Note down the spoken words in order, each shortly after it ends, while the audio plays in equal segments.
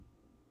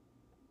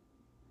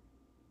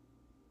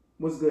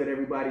What's good,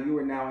 everybody? You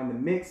are now in the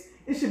mix.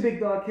 It's your big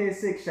dog Kid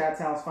Six,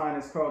 Chi-Town's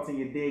finest, Carlton,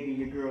 your dig, and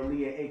your girl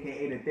Leah,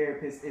 aka the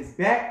therapist, is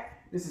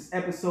back. This is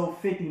episode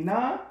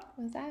 59.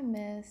 Was I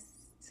missed?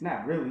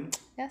 Not really.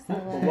 Yes, I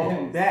was. But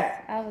welcome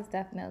back. I was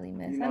definitely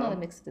missed. You know, I know the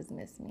mixers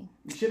missed me.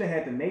 You should have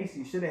had the Mace.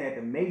 You should have had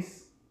the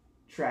Mace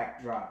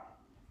track drop.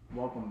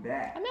 Welcome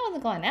back. I mean, I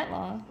wasn't going that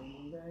long.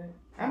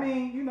 I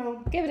mean, you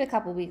know, Give it a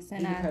couple weeks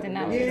and I was send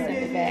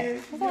it back.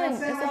 It's You know what I'm only,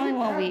 saying? it's only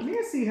 1 week. Me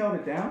and C held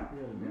it down.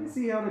 Me and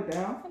C held it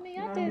down. I mean, You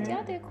know y'all what did,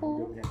 y'all did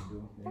cool.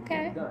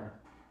 Okay.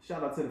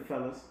 Shout out to the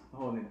fellas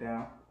holding it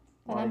down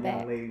But while I'm the young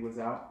back. lady was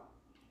out.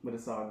 But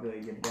it's all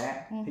good. You're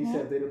back. He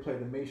said if they didn't play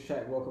the Mace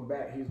track, Welcome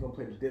Back, he was going to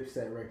play the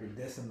Dipset record,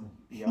 Decimal.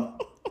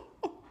 Yup.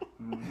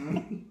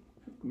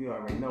 You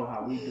already know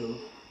how we do.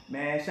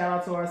 Man, shout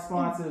out to our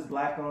sponsors.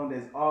 Black owned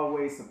as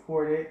always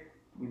supported.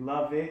 We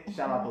love it.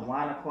 Shout out to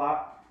Wine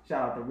O'Clock.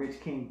 Shout out to Rich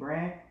King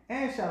Brand.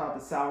 And shout out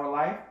to Sour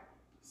Life.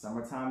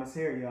 Summertime is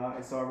here, y'all.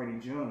 It's already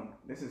June.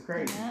 This is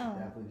crazy. Wow.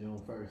 After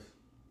June 1st.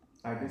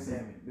 Like,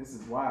 this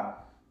is wild.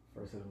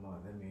 First of the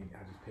month. That means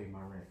I just paid my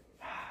rent.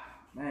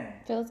 Man.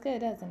 Feels good,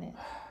 doesn't it?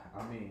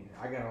 I mean,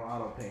 I got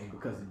on auto pay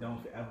because it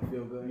don't ever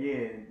feel good.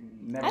 Yeah.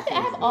 Never I think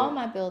I feels have good. all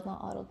my bills on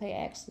auto pay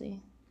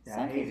actually.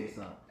 Yeah, I hate it. What's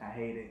up? I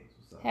hate it.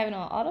 What's up? Having it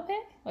on auto pay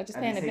or just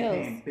I paying just the hate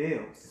bills? paying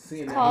bills.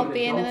 Seeing It's that called money,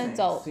 being an adulting.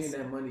 adult. seeing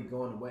that money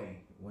going away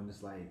when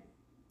it's like,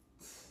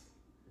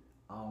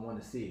 I don't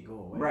want to see it go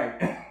away.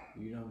 Right.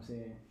 You know what I'm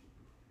saying?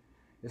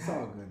 It's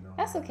all good though.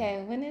 That's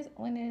okay. When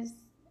is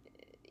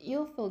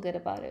you'll feel good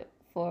about it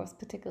for a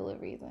particular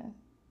reason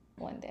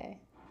one day.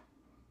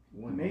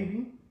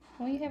 Maybe.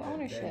 When you have That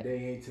ownership.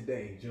 day ain't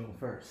today, June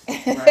 1st. The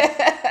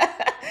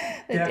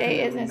day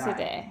Definitely isn't not.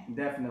 today.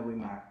 Definitely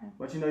not.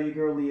 But you know your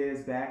girl Leah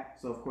is back.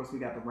 So of course we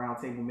got the round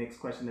table mix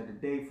question of the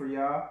day for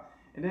y'all.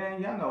 And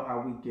then y'all know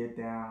how we get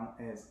down.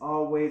 As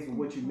always, with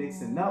what you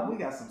mixing up, we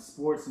got some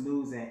sports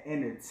news and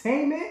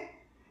entertainment.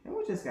 And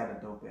we just got a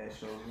dope ass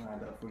show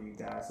lined up for you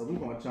guys. So we're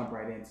gonna jump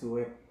right into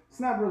it.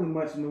 It's not really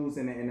much news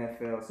in the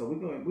NFL, so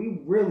we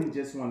really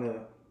just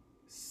wanna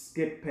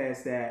skip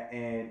past that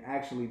and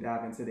actually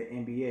dive into the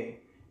NBA.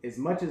 As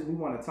much as we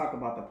want to talk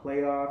about the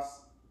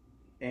playoffs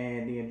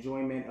and the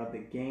enjoyment of the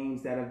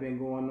games that have been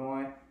going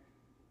on,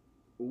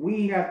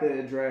 we have to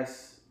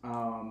address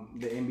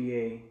the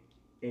NBA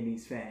and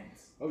these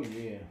fans. Oh,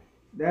 yeah.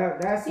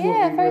 That's what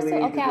Yeah, we first really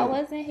of all, need to okay, I do.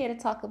 wasn't here to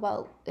talk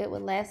about it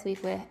with last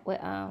week with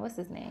what's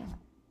his name?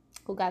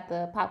 Who got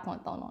the popcorn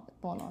thrown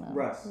on him?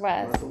 Russ.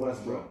 Russ. Russell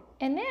Westbrook.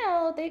 And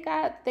now they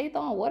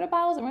throwing water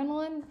bottles around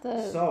on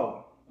the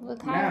So with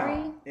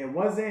Kyrie.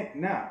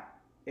 now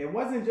it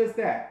wasn't just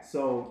that.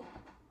 So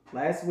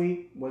last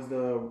week was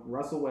the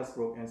Russell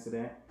Westbrook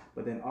incident,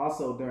 but then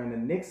also during the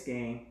Knicks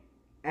game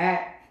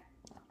No,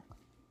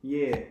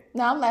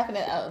 I'm laughing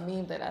at a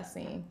meme that I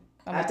seen.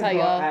 I'm gonna at tell the,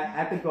 y'all.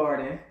 at the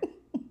Garden,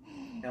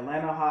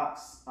 Atlanta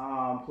Hawks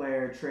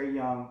player Trae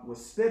Young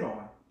was spit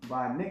on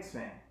by a Knicks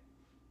fan.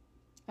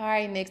 All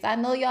right, Knicks. I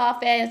know y'all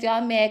fans. Y'all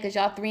mad because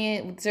y'all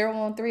 0-3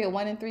 or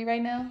 1-3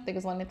 right now. I think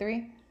it's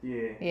 1-3.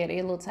 Yeah. Yeah, they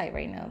a little tight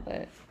right now,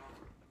 but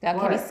y'all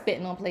can't be What?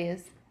 spitting on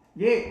players.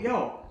 Yeah,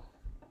 yo.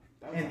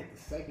 That was like the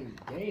second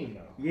game,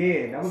 though.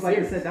 Yeah, that was like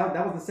I said,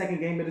 that was the second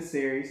game of the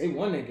series. They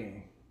won that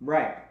game.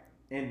 Right.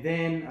 And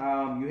then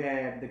you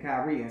have the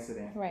Kyrie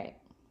incident. Right.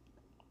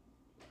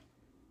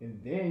 And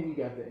then you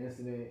got the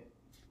incident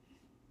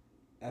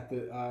at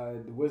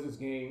the Wizards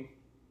game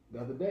the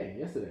other day,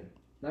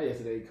 not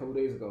yesterday, a couple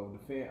days ago.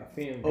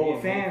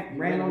 A fan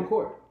ran on the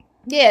court.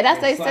 Yeah,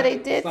 that's And they said they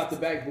slapped did. Slapped the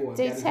backboard.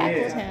 They Got his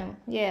tackled head. him.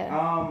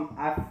 Yeah.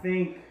 I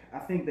think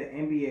the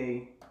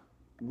NBA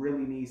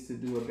really needs to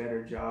do a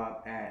better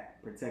job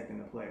at protecting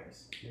the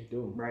players. They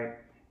do. Right?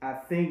 I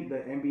think the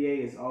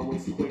NBA is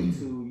always quick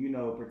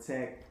to,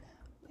 protect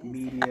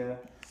media,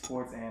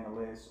 sports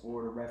analysts,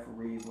 or the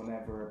referees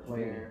whenever a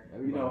player,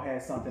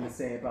 has something to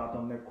say about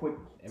them. They're quick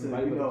to,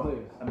 Everybody but the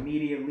players.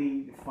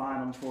 immediately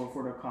fine them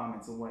for their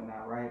comments and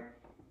whatnot, right?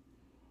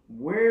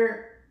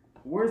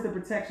 Where's the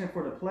protection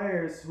for the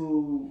players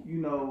who,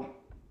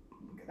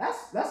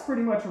 that's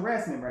pretty much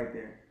harassment right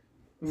there.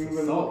 It's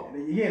assault.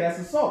 Yeah, that's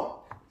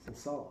assault. It's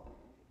assault.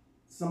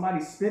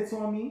 Somebody spits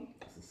on me,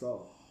 It's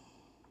assault.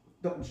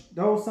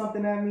 throws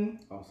something at me.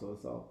 Also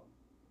assault.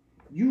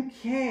 You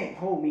can't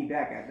hold me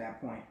back at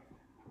that point.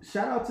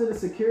 Shout out to the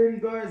security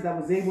guards that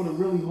was able to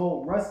really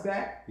hold Russ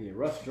back Yeah,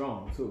 Russ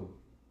strong too.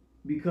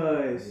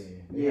 because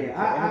They had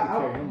to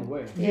carry him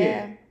away.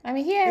 Yeah. I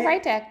mean, he had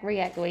right to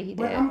react the way he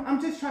But did. I'm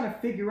just trying to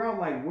figure out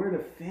like where the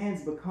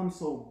fans become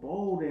so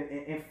bold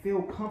and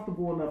feel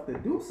comfortable enough to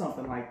do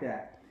something like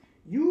that.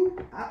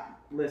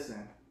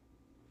 Listen,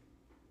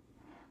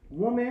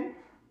 woman,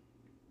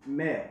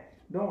 male,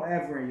 don't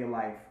ever in your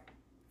life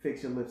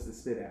fix your lips to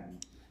spit at me.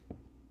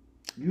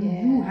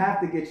 You have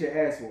to get your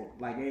ass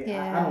whooped. Like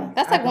yeah. I don't.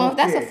 That's I like don't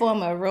that's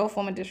care. a real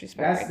form of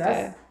disrespect.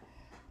 That's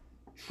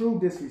true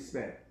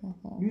disrespect.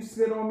 Mm-hmm. You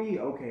spit on me,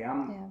 okay?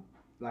 I'm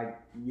like,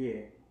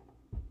 yeah.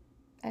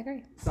 I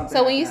agree. Something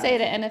So when you has say to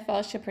the happen.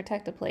 NFL should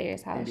protect the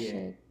players, how NBA.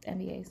 should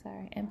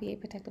NBA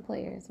protect the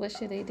players? What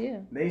should they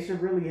do? They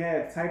should really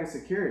have tighter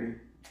security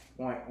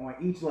on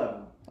each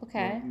level.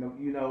 Okay.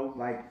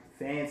 Like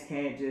fans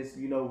can't just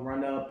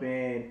run up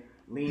and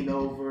lean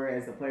over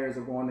as the players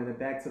are going in the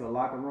back to the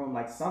locker room.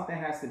 Like something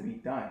has to be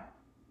done.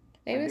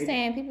 People were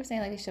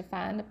saying like they should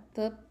find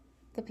the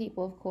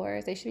people, of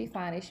course. They should be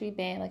fined. They should be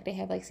banned. Like they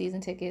have like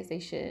season tickets. They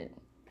should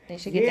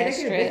get that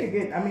stripped. They could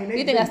get. I mean,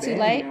 you think that's too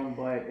late? Them,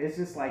 but it's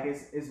just like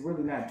it's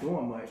really not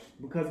doing much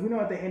because we know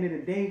at the end of the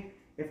day,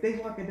 if they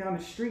walking down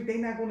the street, they're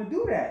not going to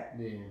do that.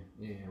 Yeah.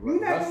 You're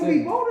not going to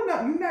be bold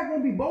enough. You're not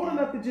going to be bold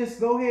enough to just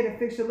go ahead and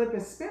fix your lip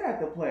and spit at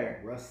the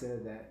player. Russ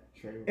said that.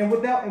 And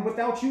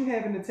without you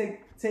having to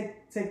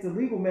take the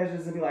legal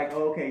measures and be like,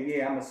 oh, okay,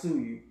 yeah, I'm gonna sue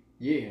you.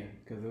 Yeah,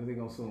 because what are they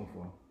gonna sue him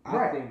for?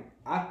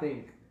 I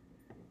think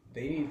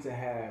they need to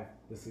have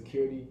the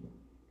security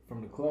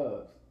from the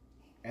clubs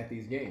at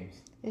these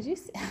games.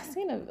 I've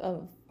seen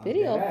a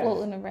video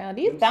floating around.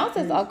 These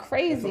bouncers are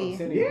crazy.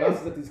 These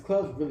bouncers at these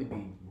clubs really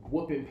be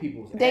whooping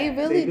people's ass. They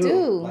really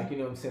do. Like, you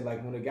know what I'm saying?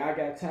 Like when a guy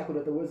got tackled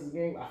at the Wizards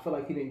game, I feel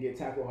like he didn't get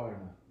tackled hard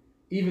enough.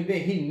 Even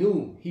then, he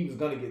knew he was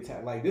gonna get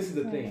tackled. Like this is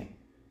the thing.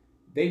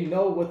 They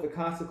know what the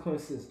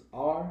consequences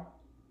are,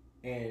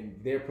 and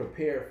they're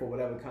prepared for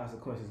whatever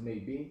consequences may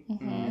be,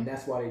 and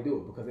that's why they do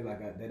it because they're like,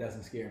 that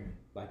doesn't scare me.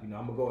 Like, I'm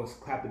gonna go and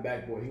clap the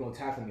backboard. He's gonna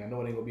tackle me. I know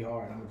it ain't gonna be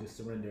hard. I'm gonna just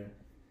surrender,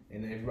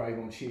 and then everybody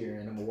gonna cheer,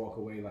 and I'm gonna walk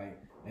away.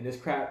 Like, and this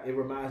crap, it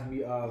reminds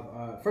me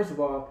of first of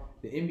all,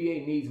 the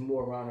NBA needs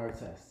more Ron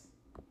Artest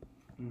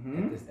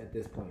at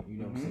this point. You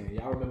know what I'm saying?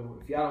 Y'all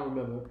remember? If y'all don't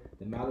remember,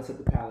 the Malice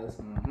at the Palace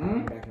back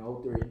in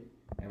 2003,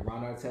 and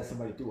Ron Artest,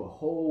 somebody threw a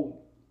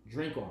whole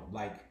drink on him,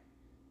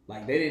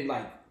 like they didn't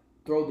like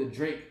throw the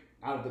drink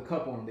out of the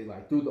cup on him. They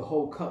like threw the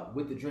whole cup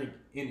with the drink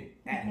in it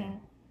at him.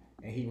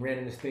 And he ran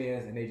in the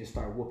stands and they just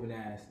started whooping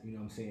ass. You know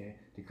what I'm saying?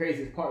 The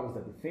craziest part was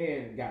that the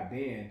fan got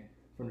banned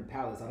from the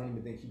Palace. I don't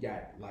even think he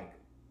got like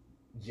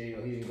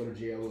jail. He didn't go to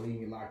jail or he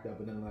didn't get locked up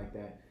or nothing like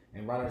that.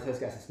 And Ron Artest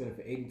got suspended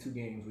for 82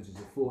 games, which is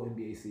a full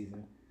NBA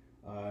season.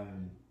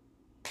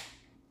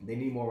 They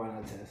need more Ron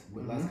Artest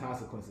with less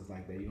consequences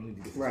like that. You don't need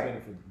to get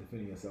suspended for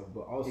defending yourself.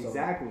 But also,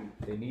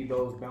 they need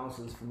those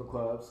bouncers from the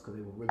clubs because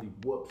they will really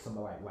whoop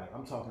somebody. Like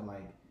I'm talking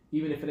like,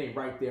 even if it ain't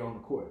right there on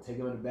the court, take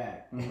them in the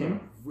back and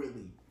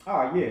really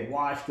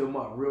wash them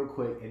up real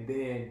quick. And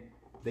then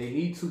they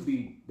need to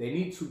be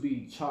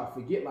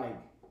charged.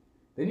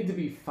 They need to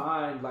be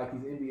fined like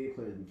these NBA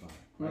players be fined.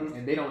 Like,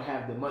 and they don't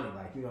have the money.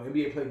 Like,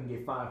 NBA players can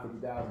get fined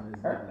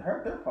 $50,000.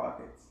 Hurt their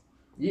pockets.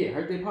 Yeah,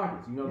 hurt their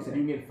pockets. You know what I'm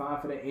saying? You get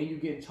fined for that, and you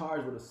get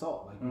charged with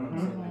assault. Like, you know what I'm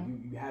saying?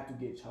 Like, you have to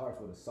get charged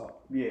with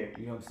assault. Yeah.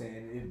 You know what I'm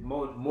saying? It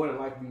more than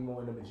likely be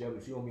more in the jail,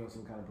 but you're gonna be on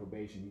some kind of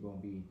probation. You're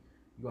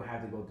gonna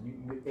have to go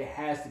through. It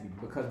has to be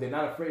because they're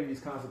not afraid of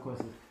these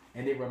consequences.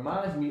 And it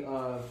reminds me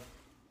of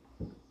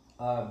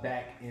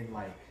back in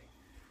like,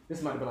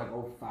 this might have been like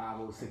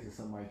 05, 06 or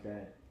something like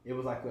that. It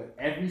was like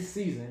every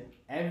season,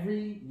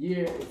 every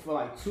year for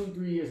like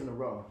 2-3 years in a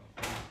row.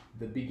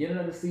 The beginning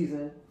of the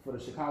season for the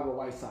Chicago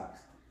White Sox.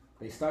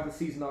 They start the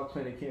season off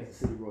playing the Kansas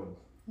City Royals.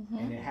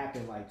 And it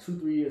happened like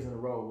 2-3 years in a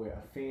row where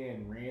a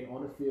fan ran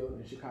on the field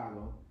in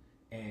Chicago.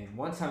 And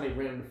one time they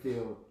ran on the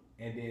field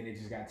and then they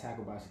just got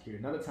tackled by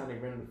security. Another time they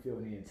ran on the field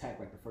and they attacked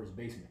like the first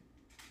baseman.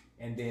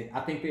 And then I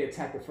think they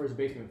attacked the first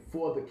baseman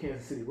for the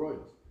Kansas City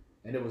Royals.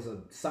 And there was a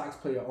Sox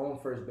player on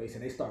first base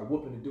and they started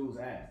whooping the dude's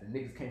ass. The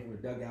niggas came from the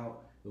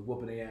dugout, was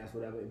whooping their ass,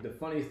 whatever. The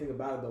funniest thing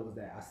about it though was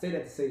that, I say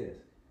that to say this.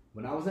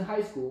 When I was in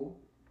high school,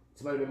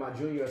 it might have been my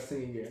junior or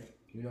senior year,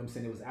 you know what I'm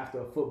saying? It was after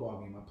a football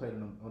game. I played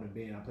on a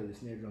band. I played the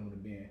snare drum on the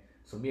band.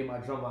 So me and my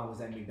drum line was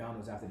at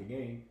McDonald's after the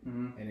game,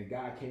 and a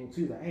guy came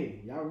to like,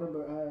 "Hey, y'all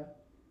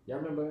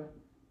remember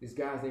these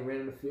guys? They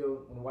ran in the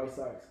field on the White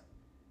Sox,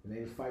 and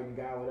they was fighting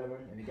the guy, or whatever,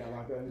 and he got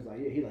locked up." And he was like,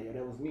 "Yeah." He like, "Yo,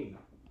 that was me."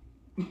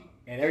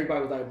 And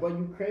everybody was like, "Boy,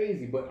 you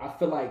crazy?" But I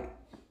feel like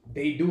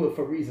they do it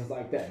for reasons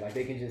like that. Like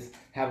they can just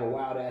have a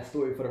wild ass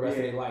story for the rest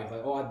of their life.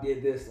 Like, "Oh, I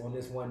did this on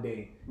this one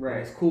day." Right.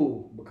 And it's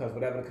cool because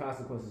whatever the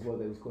consequences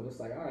was, it was cool. And it's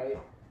like, all right.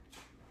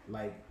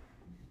 Like,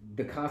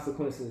 the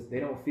consequences, they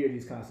don't fear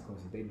these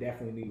consequences. They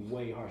definitely need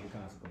way harsher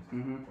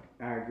consequences.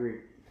 I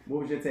agree.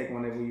 What was your take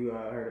on it when you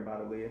heard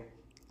about it, Leah?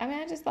 I mean,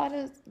 I just thought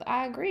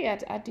I agree.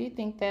 I do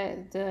think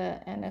that the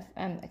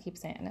NFL, I keep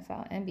saying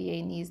NFL,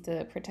 NBA needs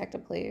to protect the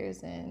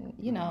players and,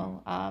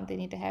 they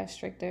need to have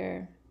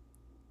stricter,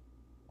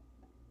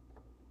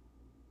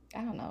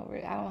 I don't know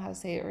how to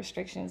say it,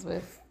 restrictions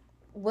with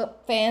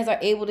what fans are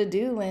able to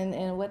do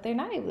and what they're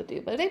not able to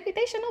do. But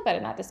they should know better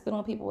not to spit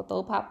on people or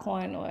throw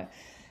popcorn or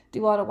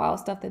do all the wild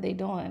stuff that they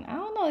doing. I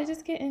don't know. It's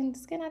just getting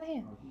out of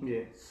hand.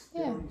 Yeah.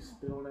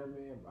 Spit on that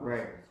man.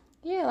 Right.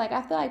 Yeah, like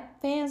I feel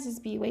like fans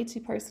just be way too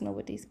personal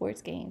with these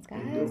sports games,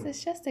 guys.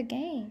 It's just a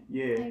game.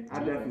 Yeah, like, I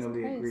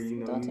definitely agree.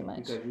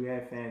 Because you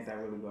have fans that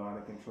really go out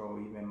of control.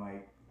 Even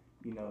like,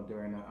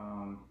 during the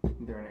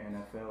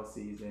NFL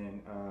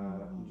season,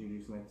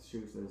 Juju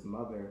Smith-Schuster's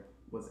mother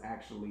was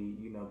actually,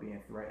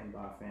 being threatened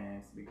by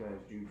fans because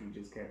Juju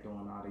just kept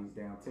doing all these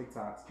damn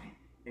TikToks.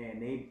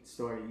 And they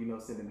started,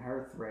 sending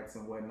her threats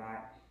and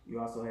whatnot. You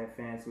also have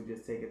fans who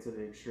just take it to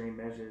the extreme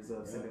measures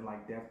of sending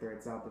like death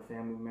threats out to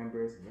family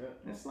members.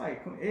 And it's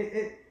like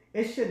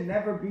it should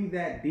never be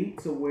that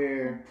deep to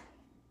where,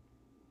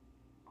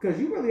 because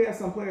you really have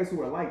some players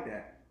who are like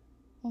that.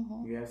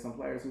 Mm-hmm. You have some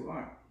players who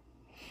aren't.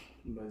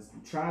 But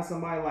trying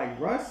somebody like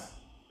Russ,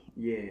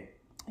 yeah,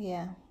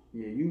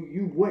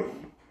 you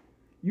wouldn't.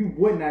 You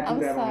would not do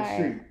that on the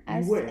street.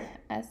 You wouldn't.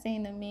 I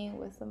seen a meme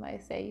where somebody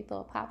said you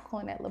throw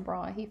popcorn at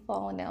LeBron, he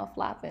falling down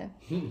flopping.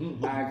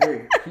 I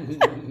agree.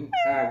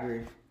 I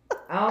agree.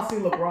 I don't see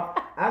LeBron.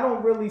 I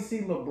don't really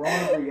see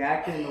LeBron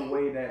reacting the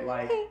way that,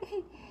 like,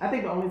 I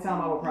think the only time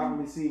I would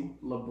probably see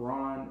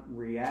LeBron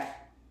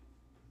react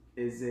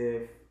is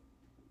if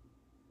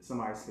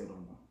somebody spit on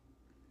him.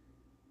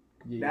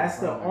 Yeah, that's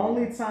the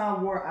only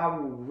time where I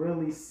will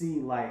really see,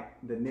 like,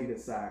 the nigga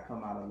side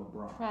come out of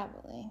LeBron.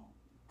 Probably.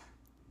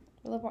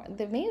 LeBron,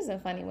 the memes are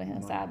funny with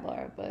him,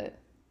 sidebar, but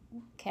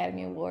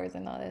Academy Awards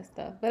and all that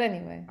stuff. But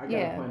anyway, I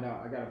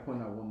gotta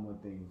point out one more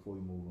thing before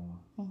we move on.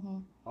 Mm-hmm.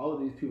 All of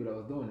these people that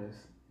was doing this,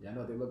 y'all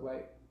know what they look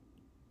like?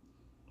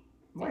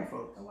 White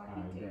folks.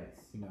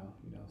 You know,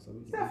 so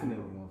we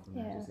definitely move on from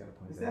that. Just gotta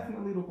point it's that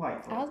definitely out. the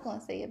white folks. I was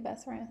gonna say your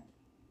best friend.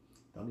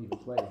 Don't even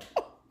play.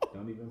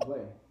 Don't even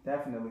play.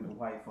 Definitely the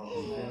white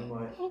folks, man.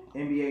 But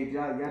NBA,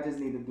 y'all just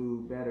need to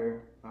do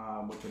better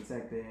with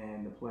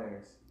protecting the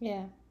players.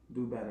 Yeah.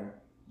 Do better.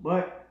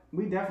 But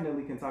we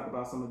definitely can talk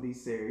about some of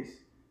these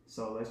series.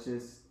 So let's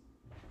just,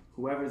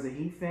 whoever's a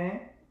Heat fan,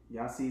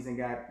 y'all season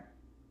got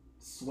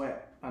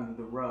swept under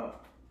the rug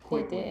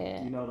quickly. It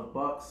did. You know, the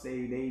Bucks,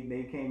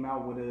 they came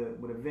out with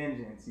a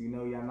vengeance. You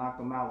know, y'all knocked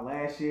them out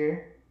last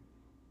year.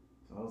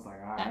 So I was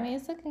like, all right. I mean,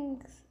 it's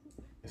looking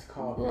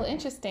called a little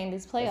interesting,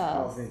 these playoffs. It's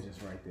called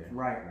vengeance right there.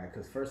 Right.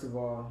 Because first of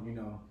all, you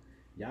know,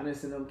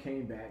 Giannis and them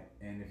came back,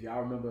 and if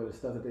y'all remember the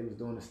stuff that they was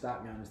doing to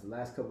stop Giannis the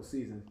last couple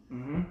seasons,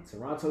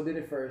 Toronto did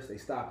it first. They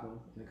stopped him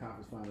in the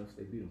conference finals.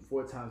 They beat him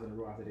 4 times in a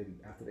row after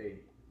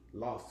they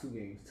lost 2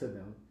 games to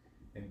them.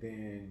 And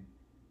then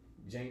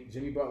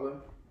Jimmy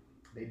Butler,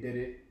 they did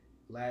it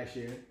last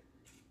year,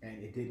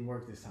 and it didn't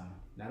work this time.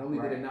 Not only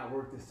did it not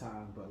work this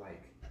time, but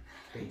like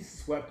they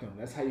swept them.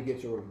 That's how you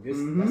get your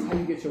That's how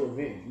you get your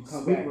revenge. You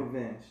come back,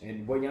 revenge.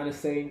 And what Giannis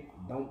say,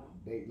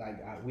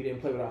 we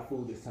didn't play with our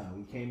food this time.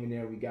 We came in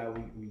there, we got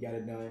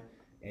it done.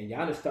 And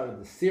Giannis started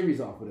the series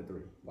off with a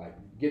 3. Like,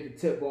 get the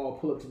tip ball,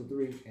 pull up to the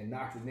 3, and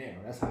knocked it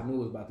down. That's how I knew it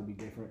was about to be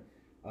different.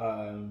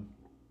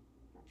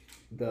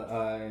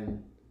 The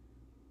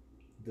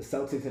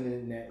Celtics and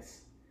the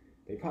Nets,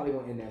 they probably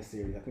won't end that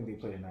series. I think they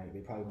play tonight. They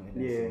probably won't end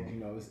that series. You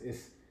know,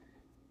 it's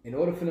in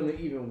order for them to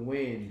even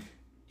win,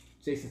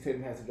 Jason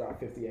Tatum has to drop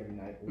 50 every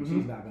night, which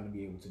he's not going to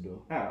be able to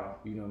do.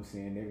 You know what I'm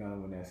saying? They're going to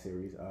win that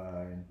series.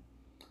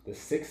 The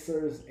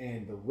Sixers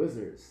and the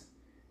Wizards,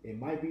 it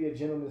might be a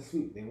gentleman's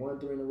sweep. They won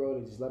 3 in a row.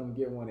 They just let them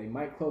get one. They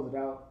might close it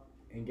out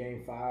in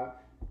Game 5.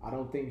 I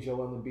don't think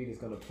Joel Embiid is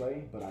going to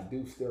play, but I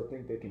do still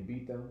think they can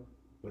beat them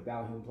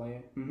without him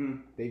playing.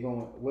 It's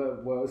going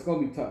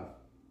to be tough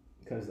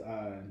because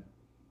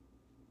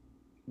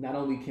not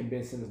only can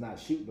Ben Simmons not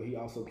shoot, but he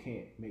also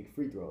can't make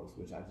free throws,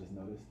 which I just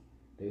noticed.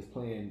 They was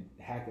playing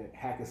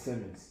Hacker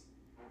Simmons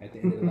at the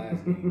end of the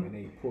last game, and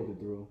they pulled it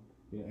through.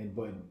 You know,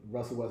 but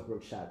Russell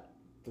Westbrook shot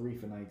 3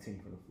 for 19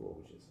 from the floor,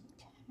 which is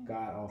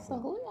god awful. So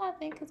who do y'all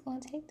think is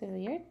going to take this?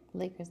 Your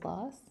Lakers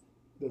lost.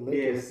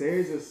 The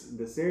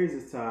series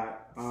is tied.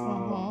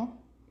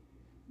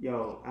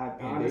 Yo, I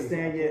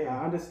understand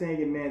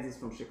your man's is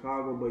from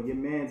Chicago, but your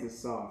man's is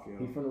soft, yo.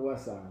 He's from the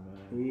West Side,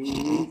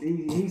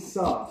 man. He's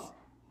soft.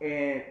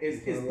 And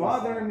it's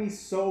bothering me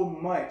so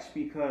much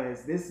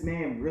because this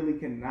man really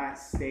cannot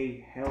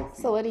stay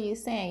healthy. So what are you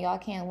saying? Y'all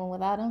can't win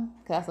without him?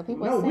 Because that's what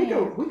people are saying.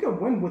 No, we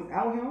could win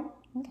without him.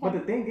 Okay. But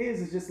the thing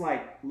is, it's just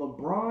like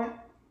LeBron.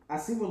 I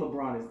see what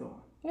LeBron is doing.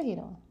 What he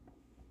doing?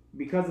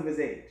 Because of his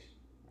age.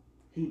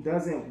 He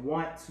doesn't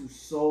want to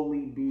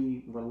solely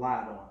be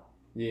relied on.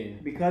 Yeah.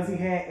 Because he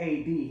had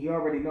AD, he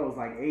already knows,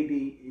 like, AD,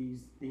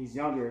 he's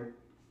younger.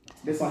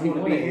 This is going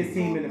to be his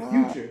team in the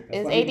future.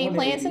 Is AD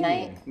playing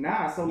tonight?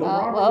 Nah, so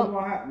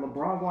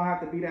LeBron gonna have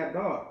to be that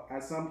dog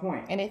at some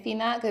point. And if he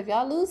not, if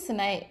y'all lose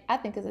tonight, I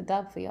think it's a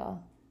dub for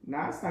y'all.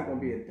 Nah, it's not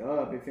gonna be a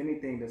dub. If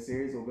anything, the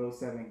series will go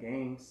 7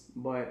 games.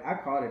 But I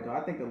called it though.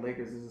 I think the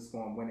Lakers is just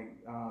gonna win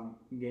a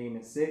game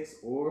in 6,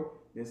 or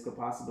this could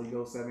possibly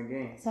go 7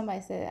 games.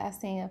 Somebody said I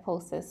seen a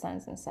post that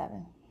Suns in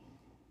 7.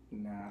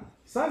 Nah,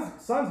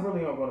 Suns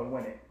really aren't gonna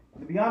win it.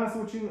 To be honest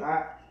with you,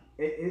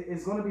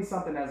 it's gonna be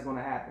something that's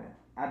gonna happen.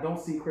 I don't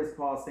see Chris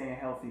Paul staying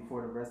healthy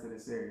for the rest of the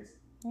series.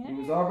 Yeah. He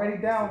was already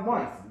down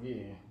 1.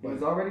 Yeah. He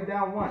was already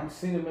down 1. You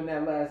seen him in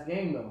that last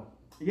game though.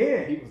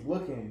 Yeah. He was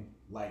looking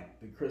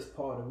like the Chris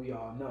Paul that we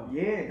all know.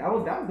 Yeah, that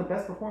was the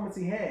best performance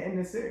he had in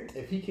this series.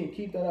 If he can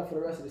keep that up for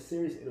the rest of the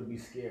series, it'll be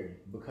scary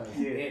because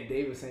Ant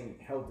Davis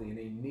ain't healthy and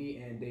they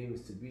need Ant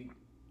Davis to beat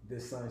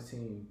this Suns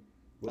team.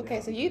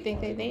 Okay, so you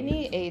think that they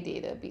need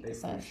AD to beat the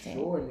Suns team?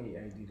 They sure need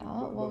AD.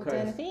 Oh, well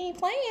then if he ain't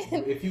playing.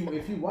 If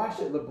you watch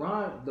it,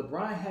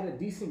 LeBron had a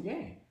decent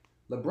game.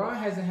 LeBron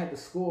hasn't had to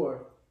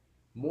score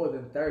more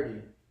than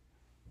 30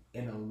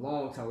 in a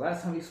long time.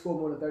 Last time he scored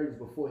more than 30 was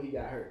before he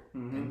got hurt.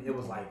 Mm-hmm. And it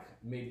was like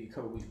maybe a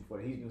couple weeks before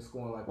that. He's been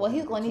scoring like... Well,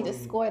 he's going to need to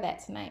score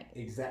that tonight.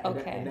 Exactly.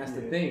 Okay. And that's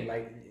the thing.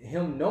 Like,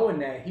 him knowing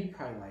that, he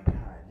probably like, God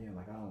damn,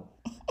 like, I don't...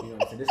 You know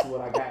what I'm saying? This is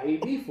what I got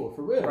AD for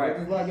real. Right. Like,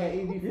 this is what I got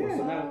AD for. Yeah.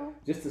 So now,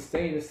 just to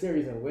stay in the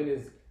series and win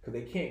is... Because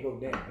they can't go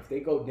down. If they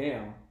go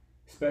down,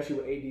 especially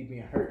with AD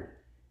being hurt,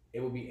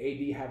 it would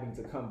be AD having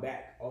to come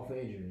back off an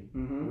injury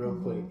real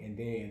quick and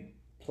then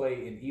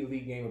play an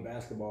elite game of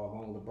basketball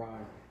along with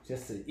LeBron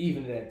just to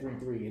even it at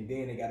 3-3, and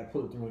then they got to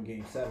pull it through in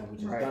Game 7,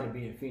 which is going to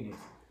be in Phoenix.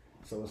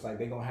 So it's like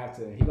he's gonna have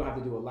to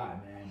do a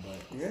lot, man.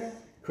 But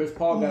Chris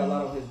Paul got a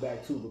lot on his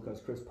back too,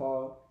 because Chris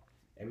Paul,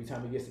 every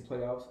time he gets to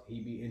playoffs, he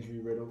be injury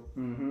riddled.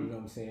 You know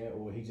what I'm saying?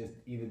 Or he just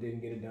either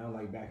didn't get it done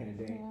like back in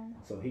the day.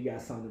 So he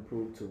got something to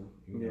prove too.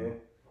 You know?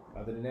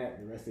 Other than that,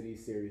 the rest of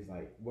these series,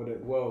 like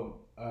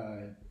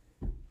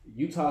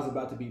Utah's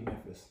about to beat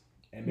Memphis.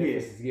 And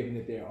Memphis is giving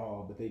it their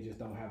all, but they just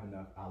don't have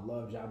enough. I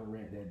love Ja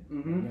Morant, that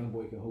young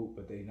boy can hoop,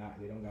 but they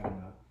don't got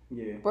enough.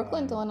 Yeah.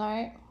 Brooklyn doing all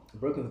right.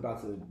 Brooklyn's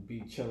about to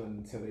be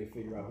chilling until they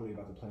figure out who they're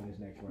about to play in this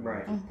next round.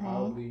 Right. Which is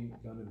probably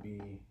gonna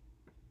be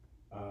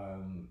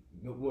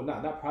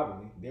not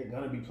probably. They're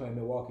gonna be playing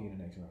Milwaukee in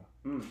the next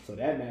round. So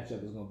that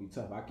matchup is gonna be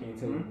tough. I can't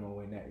tell you who's gonna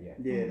win that yet.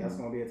 Yeah, that's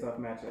gonna be a tough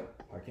matchup.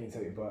 I can't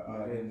tell you, but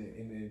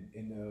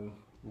in the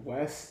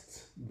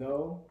West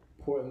though,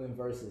 Portland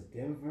versus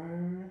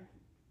Denver.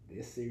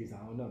 This series, I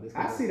don't know.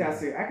 I see that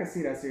series. I can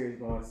see that series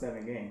going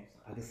 7 games.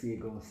 I can see it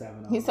going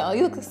 7.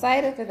 You look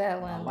excited for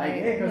that one.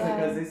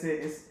 Because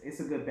it's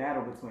a good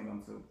battle between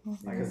them two.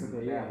 Like it's a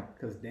good battle.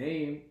 Because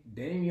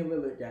Damian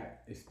Lillard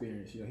got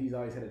experience. You know, he's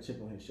always had a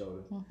chip on his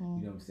shoulder. You know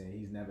what I'm saying?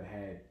 He's never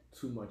had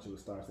too much of a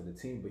start to the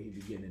team, but he'd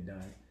be getting it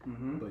done.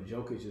 But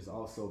Jokic is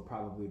also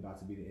probably about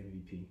to be the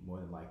MVP more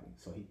than likely,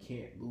 so he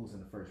can't lose in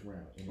the first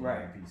round in the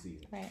MVP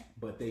season. Right.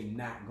 But they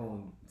not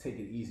going to take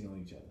it easy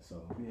on each other.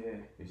 So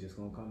it's just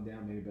going to come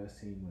down. May the best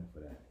team win for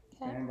that.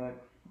 Okay.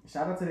 But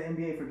shout out to the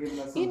NBA for giving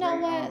us some great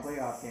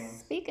playoff games.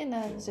 Speaking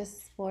of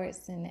just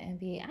sports in the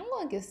NBA, I'm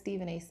going to give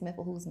Stephen A. Smith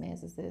a whose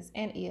man's is this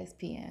and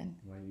ESPN.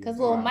 Because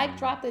little mic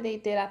drop that they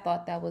did, I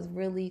thought that was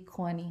really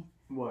corny.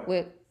 What?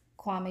 With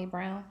Kwame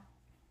Brown.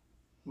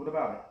 What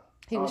about it?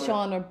 He was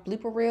showing a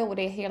blooper reel where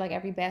they hear like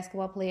every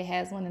basketball player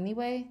has one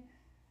anyway.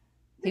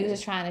 He was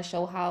just trying to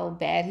show how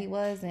bad he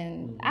was,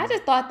 and I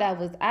just thought that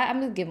was.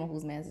 I'm just giving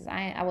whose man's is.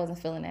 I wasn't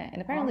feeling that,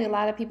 and apparently a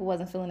lot of people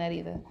wasn't feeling that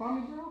either.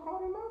 Kwame Brown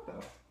called him out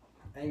though.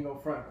 I ain't gonna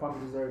front. Kwame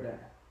deserved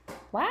that.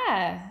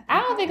 Why?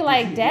 I don't think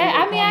like that.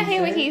 I mean, I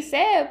hear what he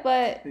said,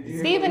 but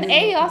Stephen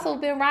A. also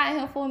been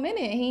riding him for a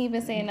minute, and he ain't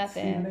been saying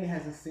nothing. Stephen A.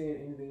 hasn't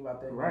said anything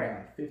about that in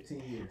like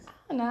 15 years.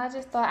 No, I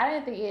just thought I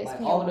didn't think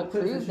ESPN like, would have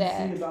proved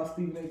that. All the clips you see about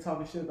Stephen A.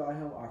 talking shit about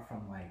him are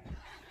from like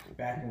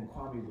back when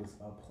Kwame was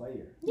a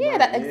player.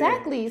 Yeah,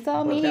 exactly. So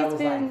I mean, that was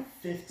been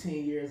like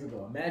 15 years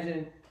ago.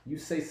 Imagine you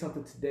say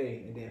something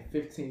today, and then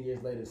 15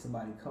 years later,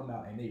 somebody come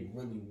out and they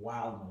really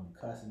wild on you,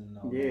 cussing and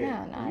all.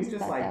 Yeah, no, you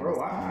just like,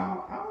 bro,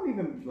 I don't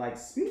even like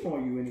speak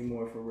on you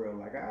anymore for real.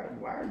 Like,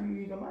 why are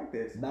you even like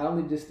this? Not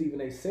only did Stephen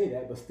A. say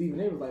that, but Stephen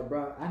A. was like,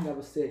 bro, I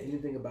never said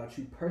anything about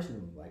you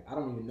personally. Like, I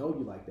don't even know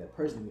you like that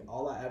personally.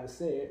 All I ever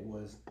said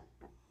was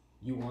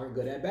you weren't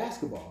good at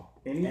basketball.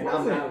 And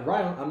I'm not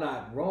right. I'm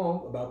not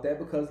wrong about that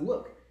because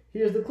look.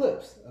 Here's the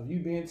clips of you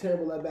being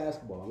terrible at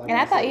basketball. Like and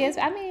I thought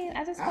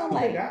I just felt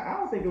like I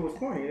don't think it was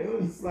corny.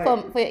 It was like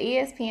for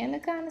ESPN to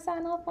kind of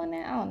sign off on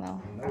that. I don't know.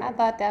 I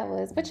thought that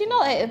was, but you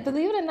know,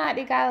 believe it or not,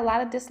 they got a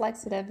lot of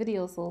dislikes to that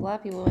video, so a lot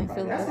of people ain't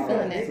feeling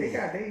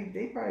it.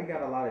 They probably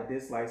got a lot of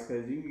dislikes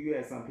because you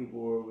had some people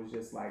where it was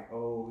just like,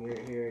 oh,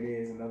 here it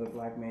is, another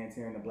black man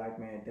tearing a black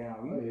man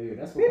down.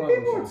 That's what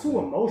people are too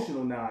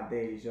emotional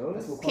nowadays, yo.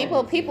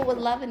 People was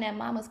loving that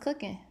Mama's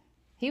cooking.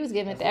 He was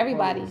giving it to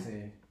everybody.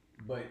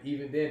 But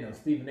even then, though,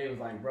 Stephen A. was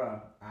like,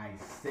 bruh, I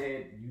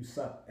said you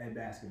suck at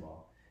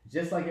basketball.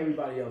 Just like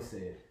everybody else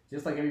said.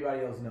 Just like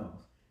everybody else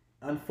knows.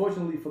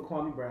 Unfortunately for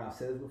Kwame Brown, I've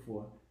said this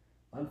before.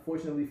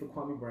 Unfortunately for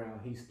Kwame Brown,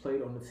 he's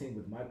played on the team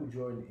with Michael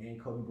Jordan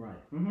and Kobe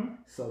Bryant.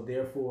 So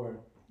therefore,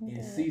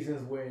 in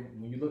seasons when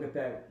you look at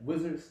that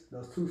Wizards,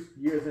 those 2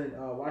 years in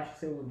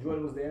Washington when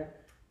Jordan was there,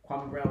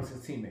 Kwame Brown was his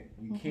teammate.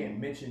 You can't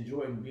mention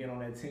Jordan being on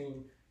that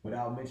team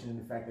without mentioning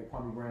the fact that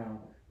Kwame Brown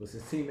was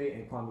his teammate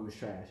and Kwame was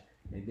trash.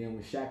 And then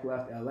when Shaq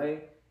left LA,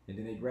 and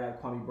then they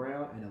grabbed Kwame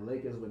Brown, and the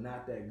Lakers were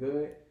not that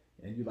good,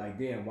 and you're like,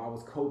 damn, why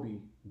was Kobe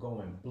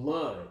going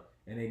blood?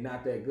 And they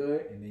not that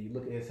good, and then you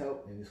look at his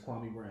help, and it's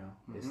Kwame Brown.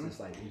 It's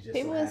just like it's just.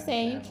 People are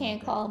saying you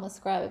can't call him a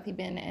scrub if he's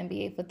been in the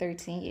NBA for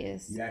 13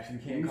 years. You actually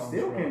can't call him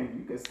a scrub.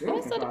 You can still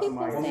That's what the people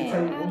are saying.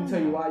 Let me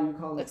tell you why you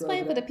call him a scrub.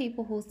 Explain for the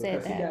people who said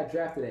that. Because he got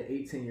drafted at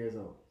 18 years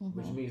old,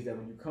 which means that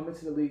when you come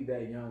into the league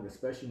that young,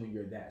 especially when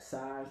you're that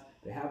size,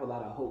 they have a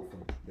lot of hope for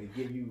you. They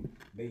give you,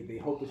 they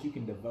hope that you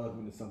can develop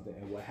into something.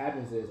 And what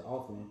happens is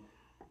often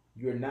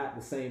you're not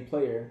the same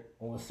player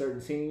on certain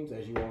teams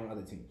as you are on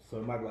other teams. So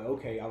it might be like,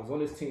 okay, I was on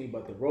this team,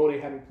 but the role they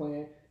have me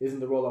playing isn't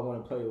the role I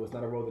want to play, or it's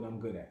not a role that I'm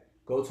good at.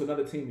 Go to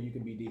another team and you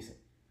can be decent.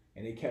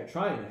 And they kept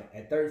trying that.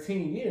 At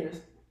 13 years,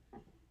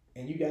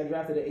 and you got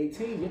drafted at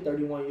 18, you're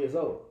 31 years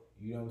old.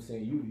 You know what I'm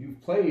saying?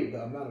 You've played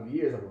the amount of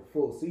years of a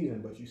full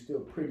season, but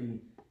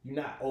you're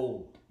not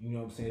old. You know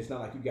what I'm saying? It's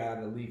not like you got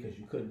out of the league because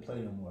you couldn't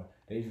play no more.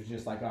 They was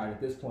just like, all right, at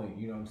this point,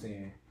 you know what I'm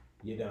saying?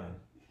 You're done.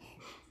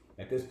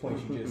 At this point,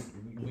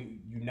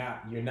 you're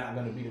not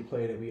gonna be the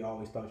player that we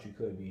always thought you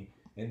could be.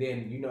 And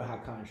then you know how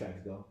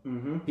contracts go.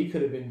 Mm-hmm. He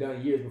could have been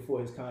done years before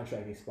his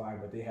contract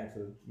expired, but they had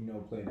to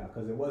play it out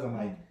because it wasn't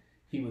like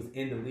he was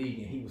in the league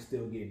and he was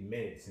still getting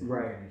minutes and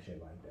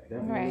shit like that.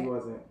 Definitely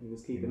wasn't. He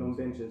was keeping them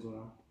benches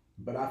on.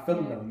 But I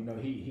feel him though.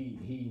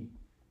 He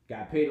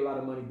got paid a lot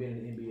of money being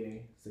in the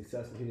NBA,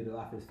 successful. He did a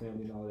lot for his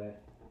family and all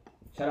that.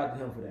 Shout out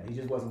to him for that. He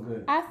just wasn't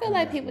good. I feel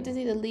like people just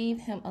need to leave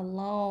him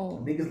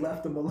alone. Niggas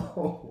left him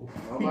alone.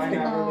 Nobody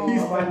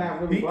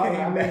not really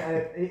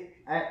bothered.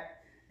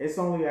 It's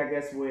only, I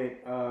guess, with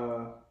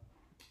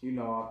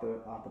off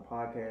the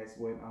podcast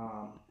with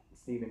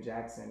Steven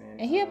Jackson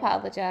and he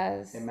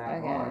apologized and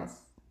Matt Barnes.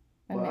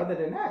 Well, other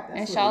than that,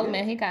 that's and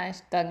Charlamagne, he got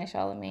stuck in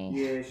Charlamagne.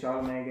 Yeah,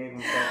 Charlamagne gave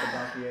himself a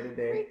donkey of the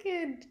day.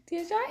 Freaking,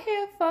 did y'all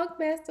hear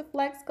Funkmaster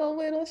Flex go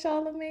with on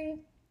Charlamagne?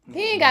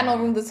 He ain't got no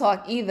room to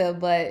talk either,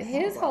 but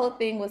his whole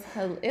thing was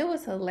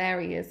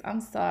hilarious.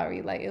 I'm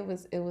sorry, like it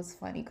was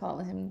funny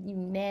calling him you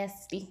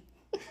nasty.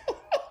 You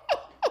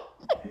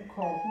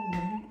called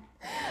who?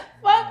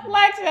 Fuck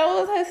Flex,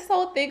 his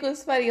whole thing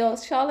was funny.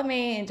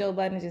 Charlamagne and Joe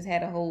Budden just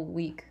had a whole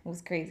week. It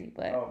was crazy,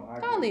 but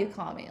don't leave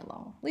Kwame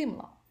alone. Leave him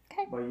alone.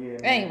 Okay. But yeah.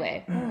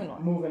 Anyway,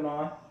 moving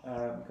on,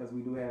 because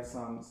we do have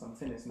some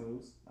tennis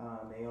news.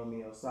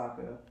 Naomi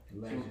Osaka,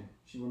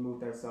 she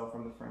removed herself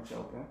from the French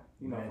Open,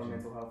 for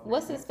mental health.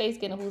 What's his face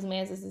getting? Whose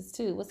man's this is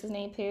too? What's his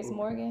name? Piers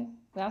Morgan.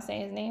 Am I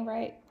saying his name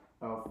right?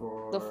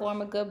 For the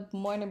former Good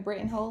Morning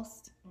Britain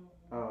host.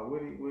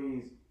 What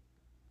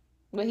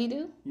he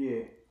do?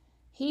 Yeah.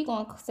 He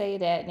gonna say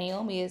that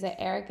Naomi is an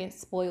arrogant,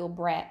 spoiled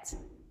brat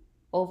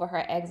over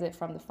her exit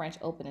from the French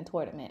Open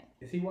tournament.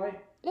 Is he white?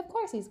 Of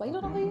course he's white. You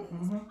don't know who he is?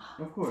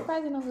 Mm-hmm. Of course. I'm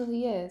surprised you know who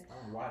he is.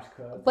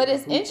 Cuz. But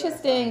it's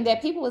interesting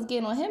that people was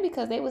getting on him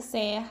because they was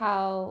saying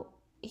how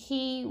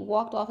he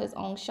walked off his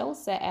own show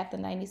set after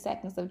 90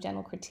 seconds of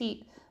general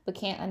critique, but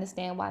can't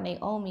understand why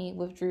Naomi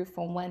withdrew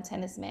from one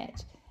tennis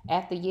match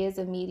after years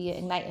of media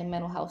igniting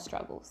mental health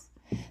struggles.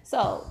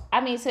 So, I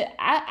mean,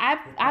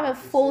 I'm in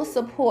full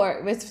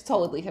support. It's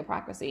totally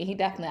hypocrisy. He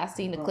definitely, I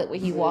seen the clip where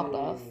he walked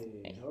off.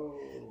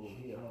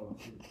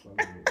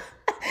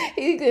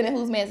 He's good at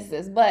whose man is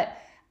this, but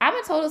I'm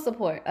in total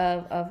support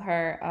of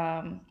her.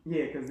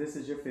 Yeah, because this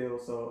is your field,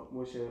 so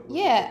what's your take on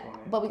it?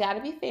 But we got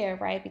to be fair,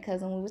 right?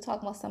 Because when we were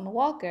talking about Summer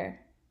Walker,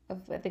 I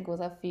think it was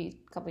a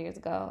couple years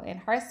ago, and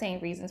her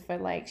saying reasons for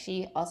like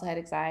she also had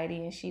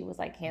anxiety and she was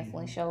like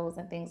canceling shows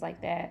and things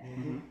like that.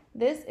 Mm-hmm.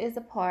 This is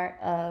a part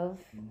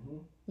of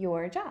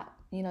your job.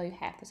 You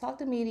have to talk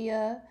to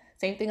media.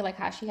 Same thing like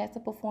how she has to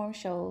perform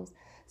shows.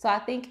 So I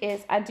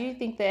do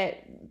think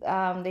that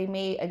they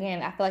may,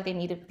 again, I feel like they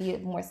need to be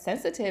more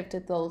sensitive to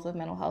those with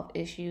mental health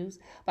issues.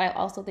 But I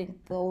also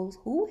think those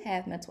who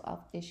have mental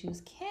health issues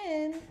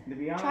can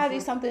try to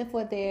do something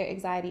for their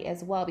anxiety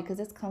as well, because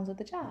this comes with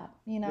the job,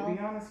 To be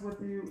honest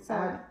with you,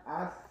 so,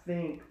 I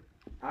think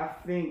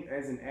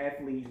as an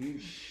athlete, you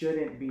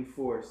shouldn't be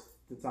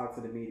forced to talk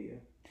to the media.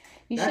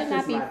 You should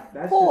not be forced.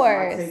 That's just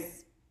my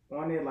take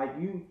on it. Like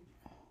you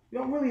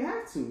don't really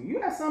have to.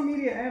 You have some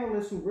media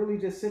analysts who really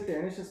just sit there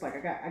and it's just like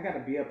I got to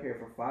be up here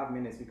for 5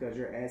 minutes because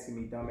you're asking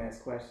me dumbass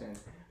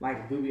questions.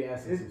 Like do we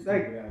ask it's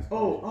like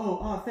so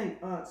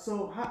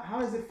how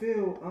does it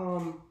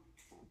feel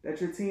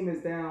that your team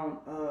is down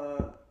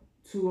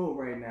 2-0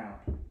 right now?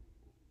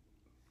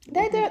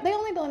 They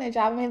only doing their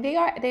job. I mean, they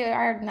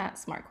are not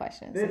smart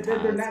questions. They're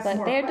not smart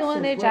but they're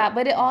doing their job.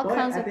 But it all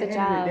comes with the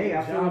job.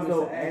 I feel as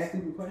though ask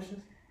stupid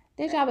questions.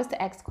 Their job is to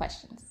ask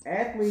questions.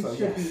 Athletes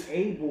should be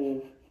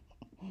able.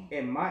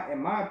 In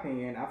my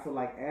opinion, I feel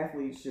like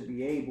athletes should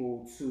be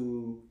able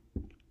to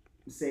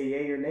say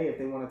yay or nay if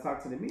they want to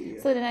talk to the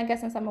media. So then I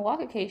guess in Summer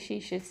Walker case,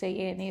 she should say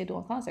yay or nay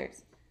doing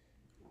concerts.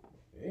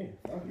 Yeah.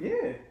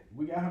 Yeah.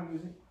 We got her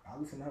music. I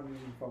listen to her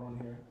music if I want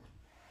to hear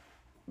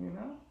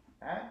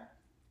it.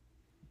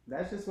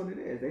 That's just what it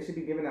is. They should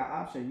be given that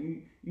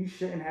option. You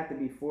shouldn't have to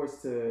be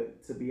forced to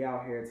be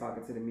out here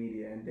talking to the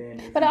media. And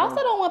then. But I also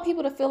don't want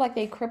people to feel like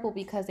they crippled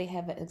because they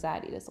have an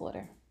anxiety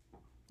disorder.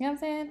 You know what I'm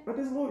saying? But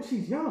this Lord,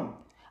 she's young.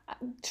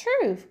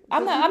 True.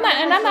 I'm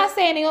not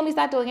saying Naomi's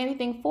not doing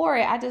anything for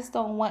it. I just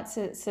don't want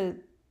to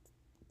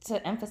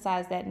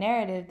emphasize that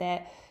narrative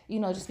that,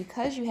 just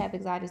because you have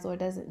anxiety disorder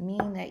doesn't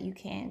mean that you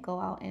can't go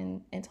out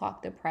and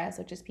talk to press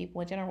or just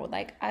people in general.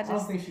 Like I don't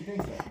think she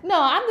thinks that. No,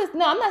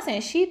 I'm not saying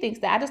she thinks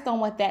that. I just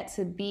don't want that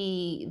to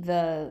be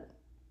the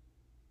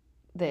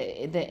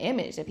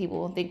image that people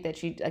will think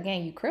that you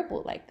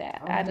crippled like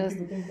that. I don't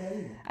think people think that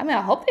either. I mean,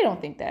 I hope they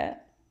don't think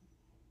that.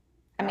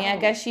 I mean, I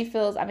guess she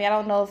feels, I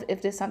don't know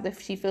if there's something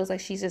she feels like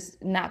she's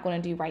just not going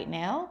to do right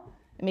now.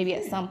 Maybe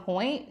at some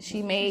point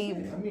she may.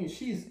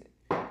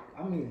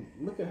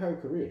 Look at her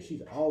career.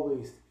 She's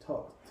always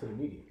talked to the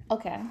media.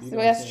 Okay. So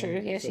that's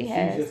true. Yeah, she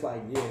has. She's just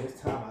like,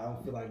 this time I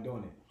don't feel like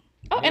doing it.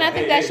 Oh, and I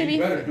think that should be.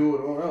 You better do it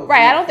or else.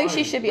 Right. I don't think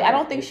she should be. I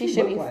don't think she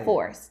should be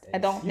forced. I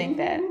don't think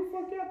that. Who the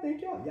fuck y'all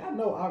think y'all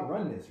know I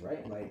run this,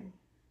 right? Like,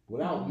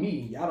 without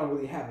me, y'all don't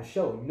really have a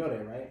show. You know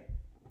that, right?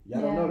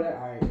 Y'all don't know that?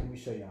 All right, let me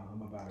show y'all.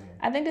 I'm about here.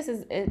 I think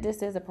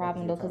this is a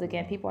problem though, because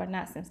again, people are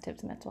not sensitive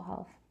to mental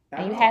health,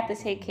 and you have to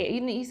take care.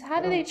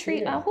 How do they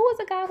treat? Who was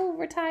the guy who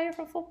retired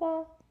from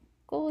football?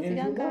 Who was the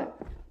young guy?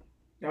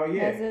 Oh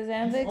yeah, as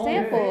an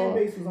example.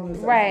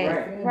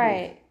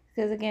 Right.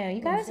 Because again,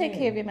 you gotta take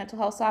care of your mental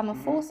health. So I'm in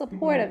full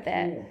support of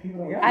that.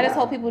 I just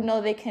hope people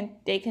know they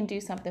can do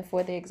something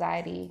for the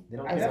anxiety.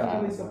 I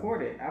definitely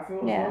support it. I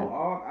feel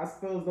as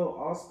though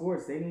all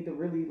sports, they need to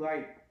really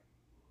like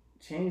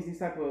change these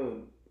type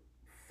of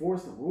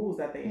force the rules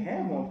that they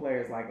have on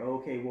players. Like,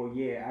 okay, well,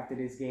 yeah, after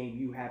this game,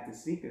 you have to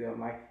speak to them.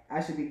 Like,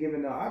 I should be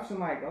given the option.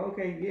 Like,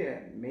 okay, yeah,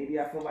 maybe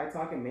I feel like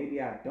talking,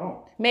 maybe I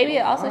don't. Maybe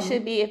it also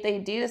should be, if they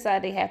do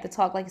decide they have to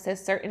talk, like it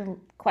says,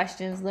 certain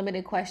questions,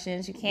 limited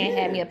questions. You can't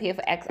have me up here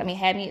for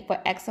have me for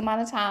X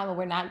amount of time, and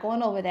we're not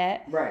going over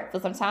that. Right. So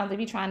sometimes if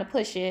you're trying to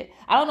push it,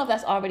 I don't know if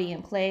that's already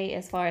in play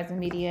as far as the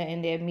media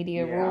and their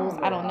media rules.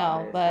 I don't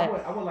know,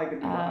 but I would like to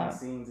be behind the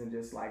scenes and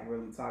just like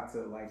really talk to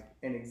like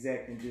an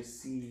exec and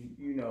just see,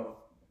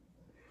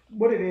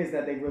 what it is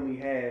that they really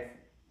have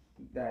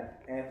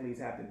that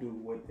athletes have to do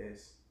with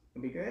this.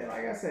 Because,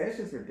 like I said, it's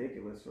just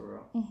ridiculous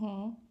for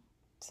real.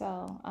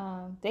 So,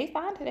 they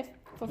fined her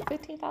for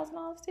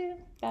 $15,000 too.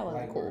 That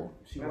wasn't cool.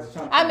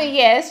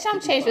 It's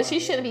chump change, but she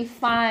shouldn't be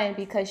fined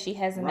because she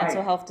has a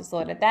mental health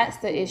disorder. That's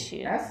the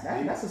issue.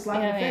 That's a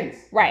slap in the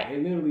face. Right.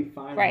 They literally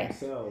fined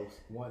themselves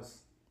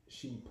once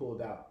she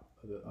pulled out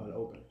of the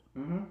open.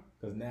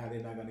 Because now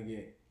they're not gonna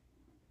get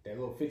that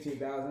little $15,000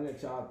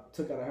 that y'all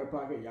took out of her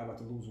pocket. Y'all about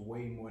to lose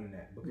way more than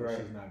that because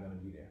she's not gonna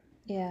be there.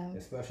 Yeah.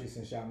 Especially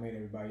since y'all made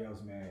everybody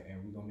else mad,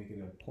 and we're gonna make it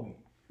a point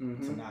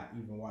to not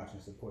even watch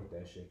and support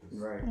that shit.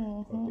 Right.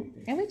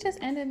 And we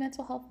just ended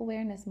Mental Health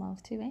Awareness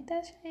Month too. Ain't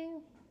that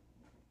shame?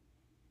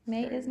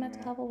 May is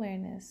Mental Health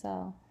Awareness,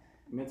 so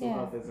mental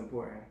health is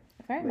important.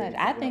 Very much.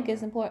 I think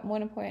it's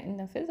more important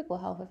than physical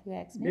health, if you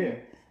ask me. Yeah,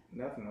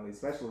 definitely,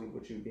 especially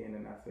with you being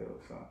in that field.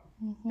 So,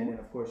 and then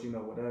of course,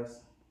 with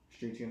us,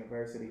 Street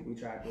University, we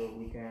try to do what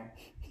we can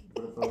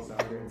for the folks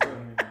out there.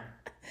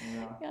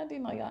 Y'all do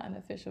know y'all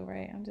unofficial,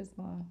 right? I'm just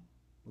going.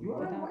 You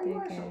are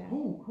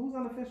who's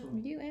unofficial?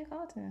 You and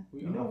Carlton.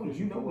 You know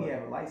we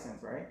have a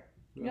license, right?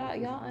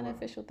 Y'all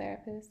unofficial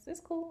therapists. It's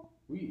cool.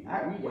 We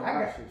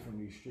got shit from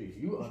these streets.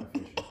 You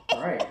unofficial,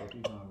 right?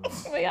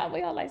 Where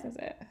y'all license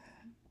at?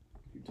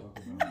 You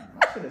talking about?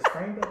 My shit is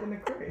framed up in the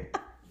crib.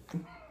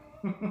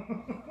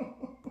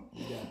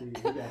 You got these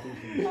from the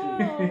street.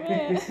 Oh,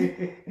 man.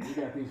 You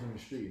got these from the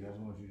street. I just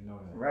want you to know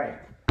that. Right.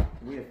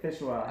 We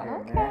official out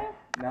here, man.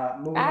 Now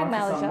moving on to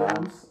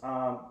some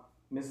news.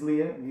 Ms.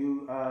 Leah,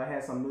 you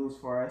had some news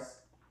for us.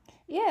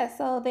 Yeah,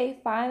 so they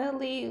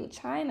finally,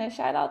 China,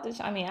 shout out to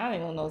China. I mean, I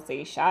don't even know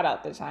say shout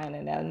out to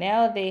China now.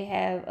 Now they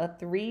have a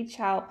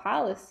 3-child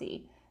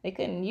policy. They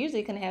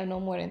couldn't have no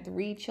more than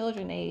 3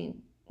 children. They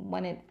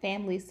wanted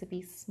families to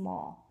be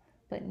small.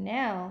 But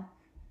now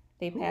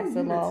they passed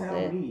a law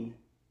with... me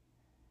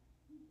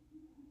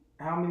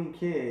how many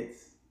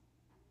kids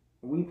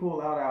we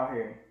pull out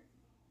here?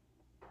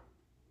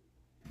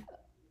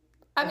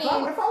 I mean, if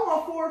I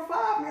want 4 or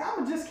 5, man, I'm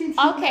gonna just keep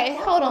shooting. Okay,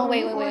 hold on,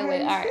 wait. All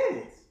right.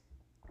 Kids.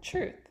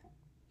 Truth.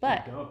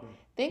 But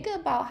think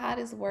about how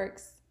this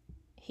works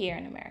here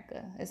in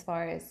America as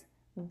far as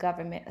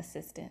government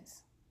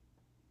assistance.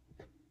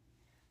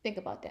 Think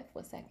about that for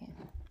a second.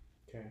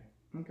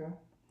 Okay.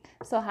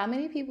 So how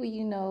many people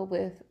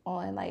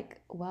on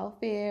like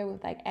welfare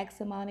with like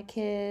X amount of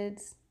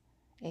kids?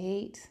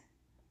 8,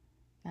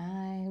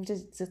 9,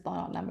 just throwing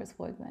out numbers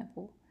for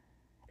example.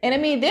 And I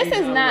mean, this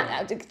is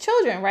not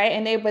children, right?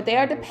 And they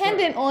are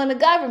dependent on the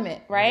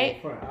government,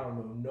 right? I don't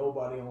know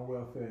nobody on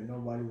welfare,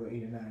 nobody with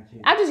 8 or 9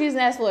 kids. I'm just using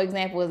that for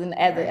example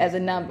as a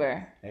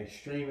number.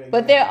 Extreme example.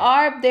 But there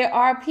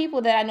are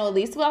people that I know, at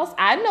least. Well,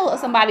 I know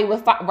somebody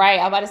with I'm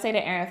about to say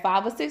that, Aaron,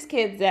 5 or 6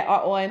 kids that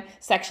are on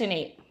Section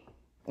 8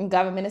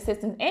 government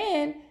assistance,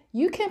 and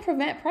you can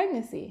prevent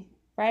pregnancy,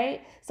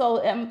 right?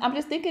 So I'm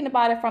just thinking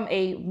about it from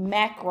a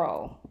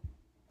macro.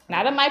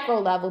 Not a micro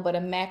level, but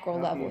a macro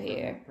level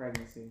here.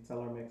 Pregnancy.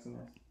 Tell her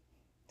Mixiness.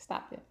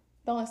 Stop it.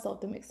 Don't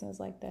insult the Mixiness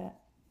like that.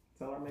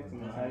 Tell her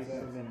Mixiness how you can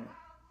prevent it.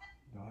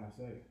 Don't have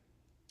sex.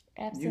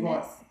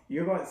 Abstinence.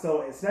 You're going.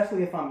 So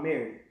especially if I'm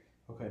married.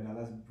 Okay, now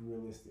that's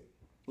realistic.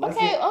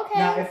 Okay.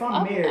 Now if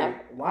I'm married,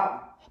 why?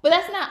 But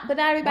not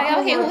everybody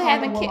out here who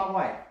having kids. My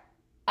wife.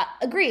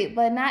 Agreed,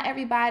 but not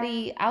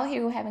everybody out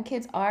here who having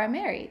kids are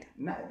married.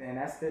 And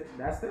that's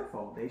their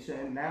fault. They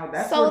shouldn't. Now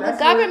that's so the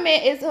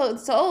government is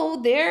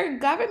their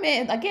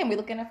government. Again, we're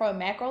looking at it from a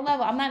macro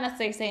level. I'm not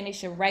necessarily saying they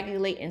should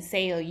regulate and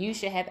say, you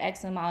should have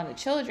X amount of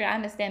children. I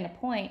understand the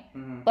point,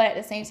 but at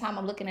the same time,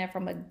 I'm looking at it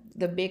from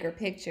the bigger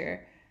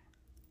picture.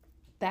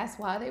 That's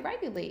why they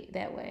regulate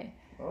that way.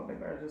 Well, they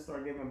better just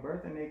start giving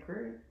birth in their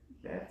crib.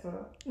 That's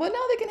Well,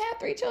 no, they can have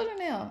 3 children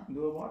now.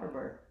 Do a water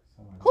birth.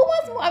 Who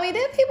wants more? I mean,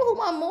 there's people who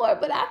want more,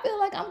 but I feel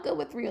like I'm good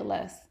with 3 or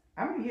less.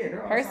 I mean, yeah,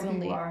 there are some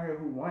people out here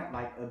who want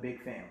like a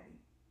big family.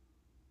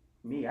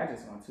 Me, I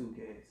just want 2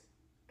 kids.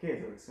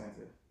 Kids are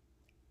expensive.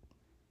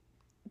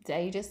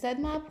 you just said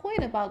my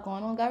point about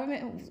going on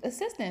government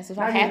assistance. If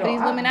Now, you half of know,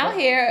 these women out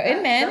here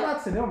and men shout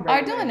out to them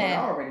are doing but I that.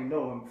 already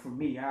know them. For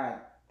me, I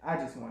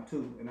just want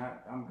two, and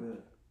I'm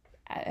good.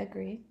 I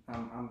agree.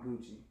 I'm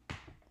Gucci.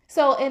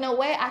 So in a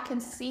way, I can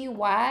see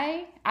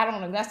why. I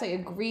don't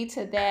necessarily agree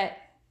to that,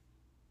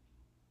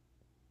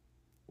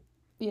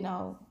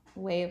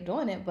 way of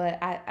doing it, but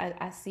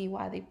I see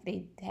why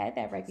they had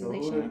that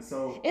regulation.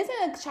 So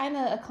isn't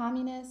China a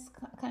communist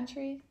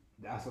country?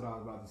 That's what I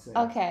was about to say.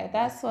 Okay,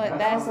 that's what but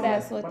that also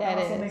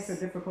is. makes it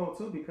difficult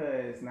too,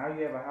 because now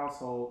you have a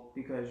household,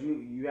 because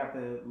you have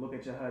to look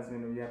at your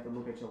husband, or you have to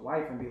look at your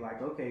wife and be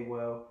like, okay,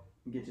 well,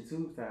 get your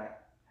tubes tied.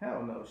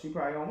 Hell no, she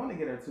probably don't want to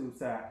get her tubes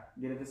tied.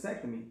 Get a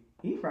vasectomy.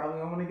 He probably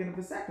don't want to get a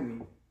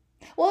vasectomy.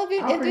 Well,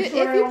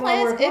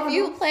 if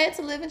you plan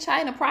to live in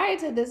China prior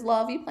to this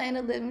law, if you plan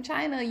to live in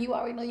China, you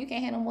already know you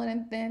can't handle more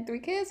than 3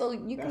 kids, so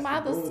you can might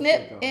as well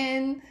snip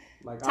and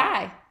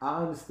tie. I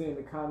understand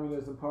the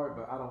communism part,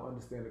 but I don't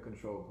understand the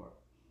control part.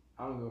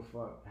 I don't give a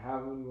fuck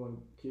how many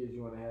kids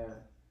you want to have.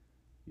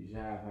 You should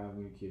have how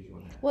many kids you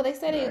want to have. Well, they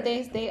said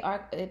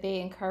they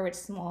encourage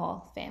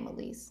small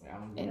families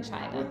in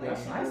China.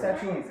 That's nice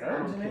that you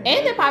encouraging it.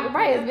 And the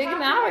population is bigger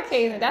than our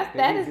case.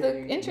 That is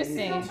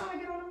interesting. I'm trying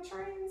to get on them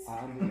trains.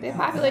 The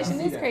population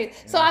is crazy.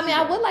 So I mean,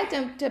 I would like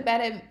them to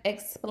better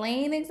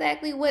explain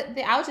exactly what.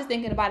 I was just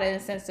thinking about it in a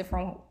sense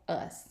from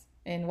us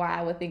and why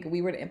I would think if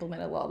we were to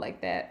implement a law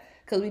like that.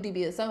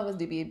 Because some of us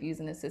do be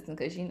abusing the system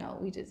because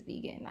we just be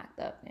getting knocked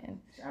up and.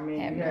 I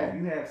mean,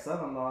 you have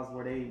Southern laws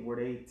where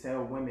they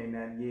tell women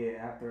that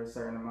after a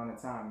certain amount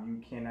of time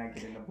you cannot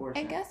get an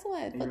abortion. And guess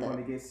what? And you're going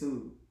to get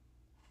sued.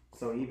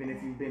 So even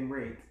if you've been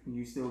raped,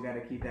 you still got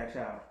to keep that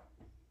child.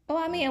 Oh,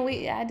 I mean,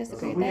 I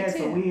disagree with that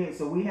too.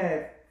 So we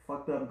have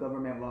fucked up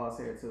government laws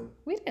here too.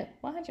 We do 100%.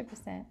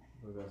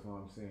 But that's what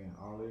I'm saying.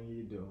 All they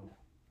need to do,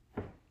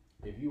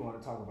 if you want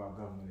to talk about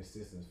government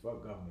assistance,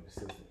 fuck government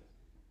assistance.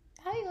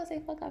 How you gonna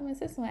say fuck government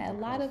assistance? A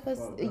lot of us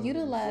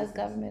utilize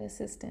government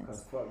assistance.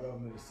 Because fuck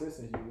government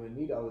assistance, you wouldn't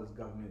need all this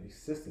government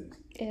assistance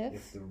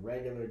if the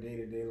regular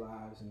day-to-day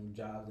lives and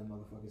jobs that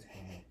motherfuckers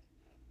had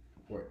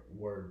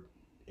were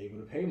able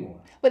to pay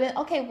more. But then,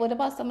 okay, what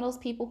about some of those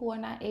people who are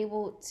not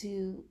able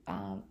to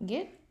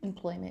get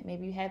employment?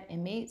 Maybe you have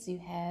inmates, you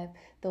have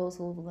those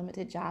who have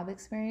limited job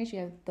experience, you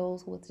have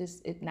those who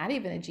just not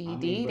even a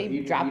GED, they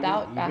dropped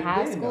out of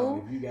high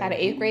school, got an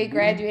 8th grade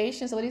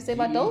graduation. So what do you say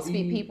about those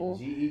people?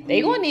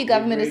 They gonna need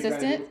government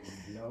assistance.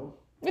 No.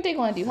 What they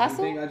gonna do?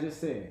 Hustle? The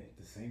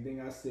same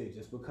thing I said.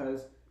 Just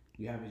because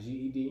you have a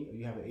GED or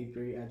you have an 8th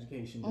grade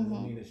education doesn't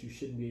mean that you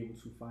shouldn't be able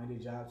to find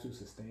a job to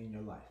sustain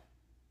your life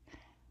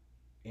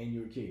and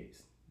your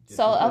kids. Just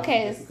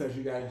because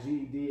you got a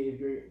GED, 8th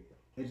grade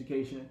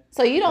education.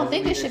 So you don't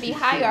think there should be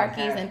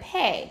hierarchies in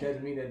pay?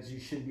 Doesn't mean that you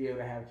should be able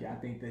to have kids. I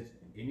think that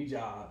any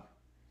job,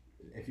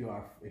 if you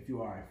are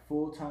a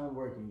full-time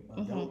working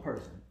adult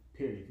person,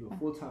 period. If you're a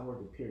full-time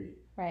worker, period.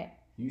 Right.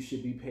 You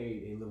should be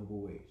paid a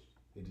livable wage.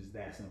 It is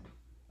that simple.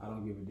 I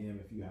don't give a damn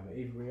if you have an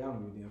 8th grade. I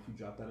don't give a damn if you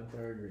dropped out in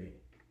 3rd grade.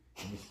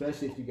 And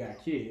especially if you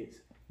got kids,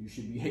 you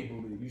should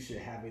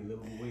have a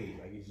livable wage.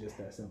 Like, it's just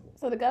that simple.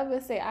 So the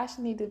government say I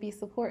should need to be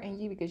supporting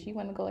you because you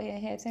want to go ahead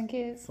and have 10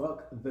 kids?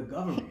 Fuck the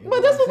government.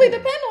 But that's what we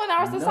depend on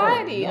our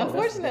society,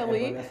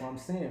 unfortunately. That's what I'm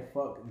saying.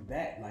 Fuck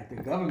that. Like,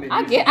 the government.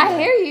 I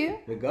hear you.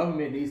 The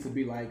government needs to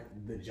be like,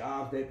 the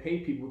jobs that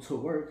pay people to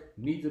work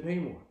need to pay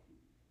more.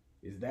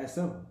 It's that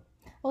simple.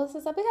 Well,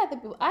 we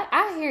got to.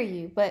 I hear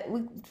you, but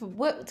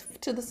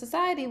to the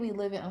society we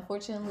live in,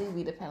 unfortunately,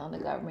 we depend on the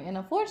government, and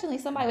unfortunately,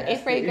 somebody with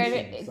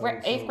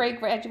 8th grade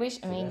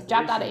graduation,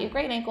 dropped out of 8th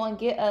grade, ain't going to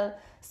get a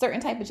certain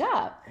type of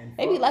job.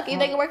 They be lucky if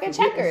they can work at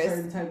Checkers.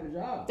 Certain type of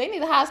job. They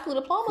need a high school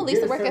diploma at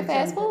least to work at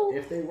fast food.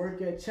 If they work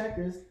at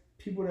Checkers,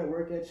 people that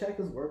work at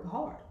Checkers work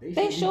hard.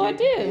 They sure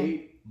do.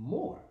 Paid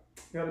more.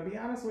 Yo, to be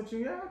honest with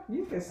you,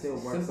 you can still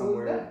work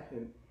somewhere.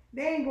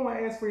 They ain't going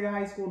to ask for your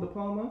high school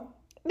diploma.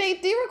 They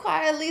do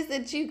require at least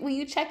that when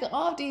you check it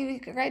off, do you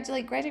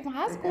graduate from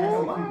high school? They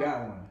ask if you got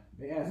one.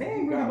 They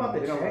ain't really about the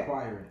check. They don't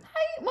require it.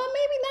 Well,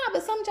 maybe not,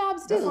 but some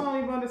jobs do. That's why I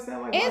don't even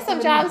understand. Like, and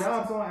some jobs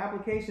on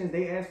applications,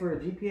 they ask for a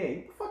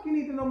GPA. What the fuck you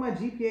need to know my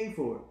GPA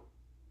for?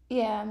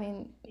 Yeah, I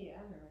mean. Yeah,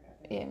 I've never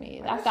got that. Yeah, I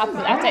mean,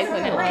 I take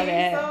putting it on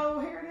that. So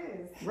here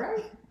it is.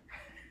 Right?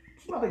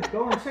 You about to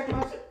go and check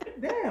my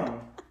shit.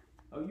 Damn.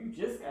 Oh, you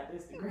just got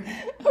this degree.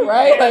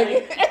 Right? Like,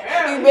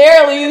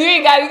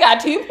 you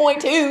got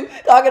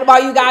 2.2 talking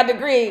about you got a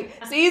degree.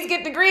 C's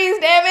get degrees,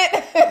 damn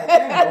it.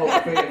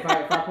 If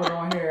I put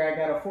on here, I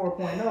got a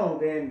 4.0,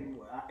 then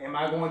am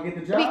I going to get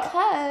the job?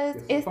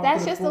 Because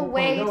that's just a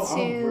way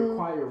to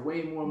require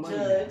way more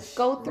money.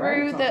 Go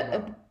through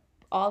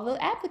all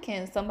the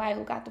applicants. Somebody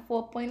who got the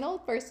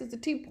 4.0 versus the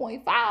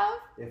 2.5.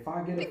 If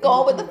I get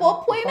going with the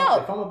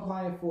 4.0. If I'm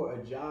applying for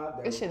a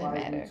job that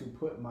requires me to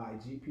put my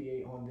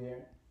GPA on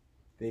there,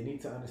 they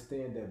need to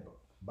understand that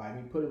by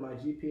me putting my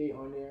GPA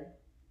on there,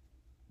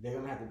 they're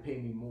going to have to pay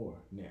me more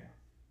now.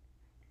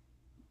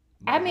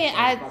 I mean, if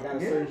I got a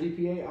certain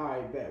GPA, all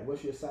right, bet.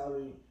 What's your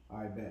salary? All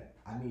right, bet.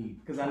 I need.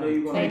 Because I know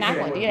you're They're going not to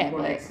gonna do that,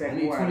 but expect I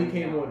need more.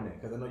 20K more than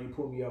that because I know you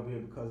pulled me up here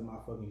because of my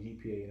fucking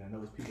GPA, and I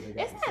know it's people that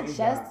got It's the not same just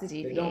job the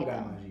GPA, that don't got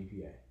though. my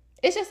GPA.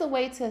 It's just a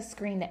way to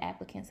screen the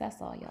applicants.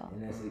 That's all, y'all.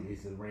 And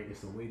it's a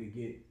way to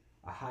get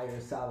a higher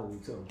salary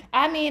too.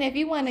 I mean, if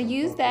you want to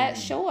use that,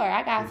 sure.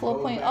 I got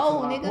 4.0,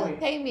 nigga.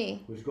 Pay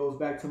me. Which goes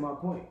back to my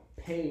point.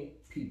 Pay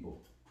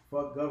people.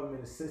 Fuck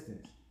government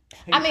assistance.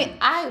 I mean,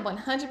 I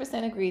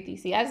 100% agree with you.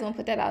 See, I just want to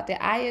put that out there.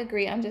 I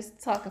agree. I'm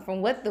just talking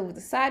from what the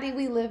society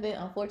we live in.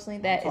 Unfortunately,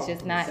 that is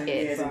just not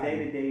it. Yeah,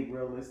 day-to-day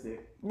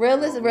realistic.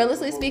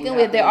 Realistically speaking,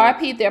 there are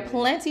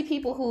plenty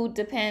people who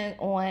depend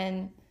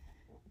on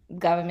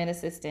government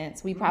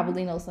assistance. We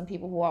probably know some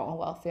people who are on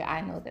welfare.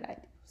 I know that I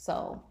do.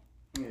 So,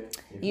 you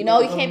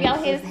can't be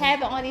out here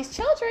having all these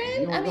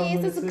children. I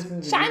mean, it's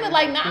just China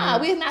like, nah,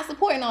 we're not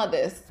supporting all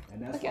this.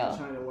 And that's why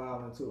China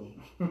wilding too.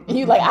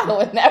 You like, I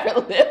would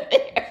never live there.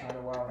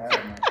 China wilding.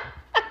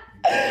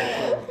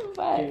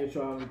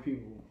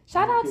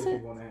 Shout out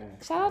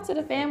to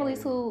the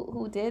families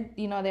who did.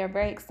 They're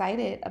very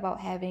excited about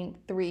having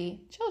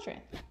 3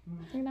 children.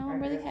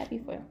 I'm really happy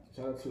for them.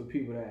 Shout out to the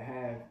people that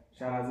have.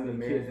 Shout out to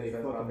the kids they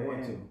fucking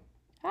want to.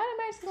 How the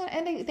Americans going?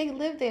 And they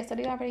live there, so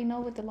they already know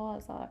what the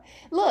laws are.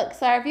 Look,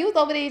 sir, if you was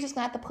over there, you're just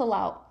gonna have to pull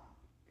out.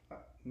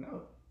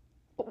 No.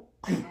 Birth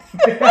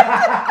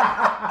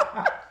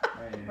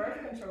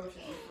control should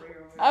be free.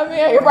 I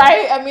mean,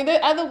 right? I mean,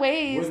 there are other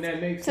ways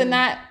to sense?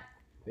 Not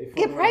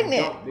get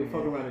pregnant. They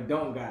fuck around and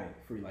don't got it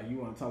free. Like, you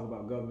want to talk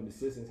about government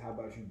assistance? How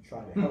about you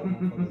try to help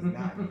motherfuckers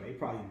not? They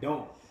probably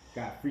don't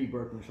got free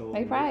birth control.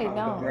 They probably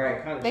don't.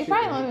 Right. They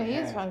probably don't even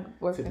use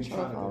birth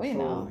control. We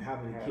know.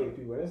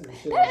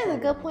 That is a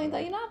good point, though.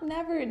 I've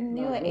never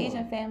knew an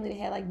Asian family that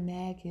had like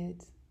mad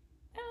kids.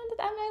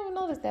 I never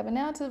noticed that, but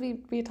now until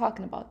we're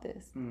talking about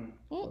this, I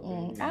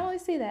don't really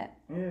see that.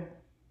 Yeah,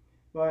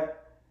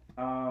 but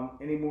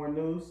any more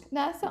news?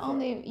 No, that's the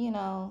only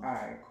All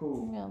right,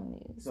 cool. Real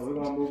news. So we're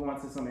gonna move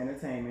on to some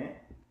entertainment.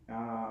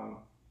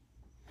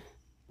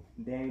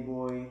 Danny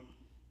Boy,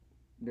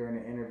 during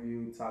the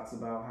interview, talks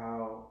about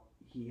how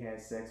he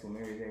had sex with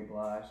Mary J.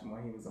 Blige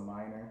when he was a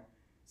minor.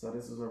 So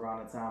this was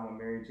around the time when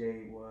Mary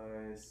J.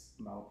 was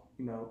about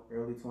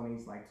early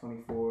 20s, like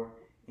 24.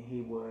 And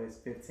he was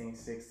 15,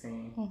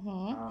 16,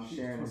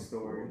 sharing the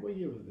story. What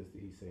year was this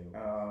that he said?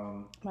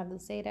 I'm about to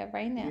say that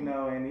right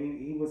now. And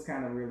he was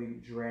kind of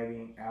really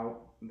dragging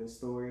out the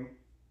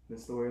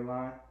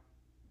storyline.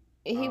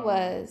 He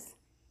was.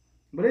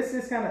 But it's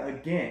just kind of,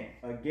 again,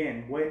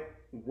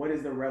 what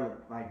is the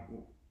relevant, like,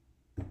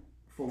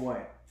 for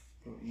what?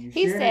 You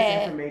share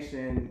this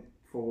information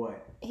for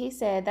what? He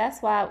said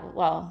that's why,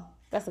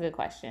 that's a good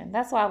question.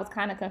 That's why I was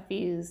kind of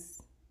confused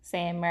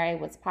saying Mary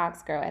was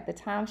Pac's girl. At the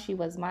time, she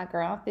was my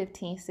girl. I'm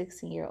 15,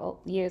 16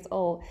 years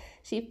old.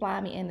 She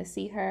flying me in to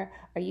see her.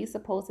 Are you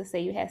supposed to say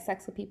you had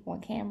sex with people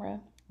on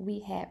camera? We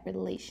had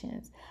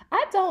relations.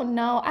 I don't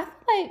know. I feel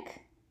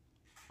like,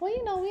 we're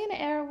in an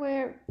era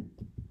where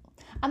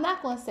I'm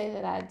not going to say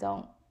that I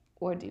don't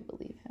or do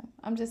believe him.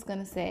 I'm just going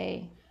to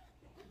say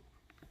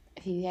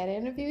he had an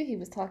interview. He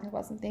was talking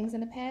about some things in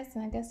the past,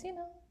 and I guess,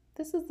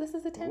 this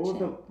is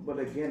attention. But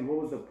again, what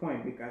was the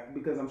point?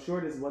 Because I'm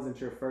sure this wasn't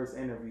your first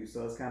interview,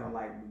 so it's kind of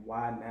like,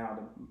 why now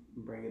to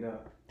bring it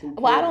up?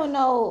 Well, I don't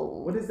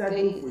know. What does that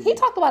do for you? He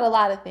talked about a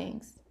lot of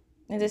things,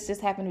 and this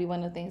just happened to be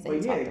one of the things that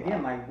he talked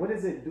about. Like, what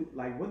does it do?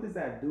 Like, what does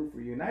that do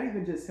for you? Not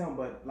even just him,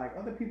 but like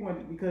other people.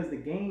 Because the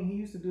Game, he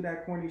used to do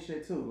that corny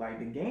shit too. Like,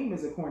 the Game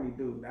is a corny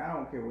dude. I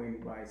don't care what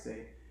anybody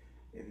say.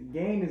 The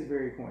Game is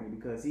very corny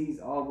because he's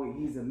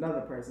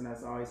another person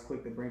that's always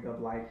quick to bring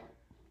up like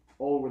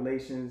old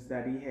relations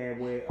that he had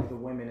with other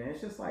women, and it's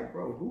just like,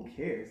 bro, who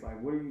cares?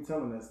 Like, what are you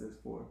telling us this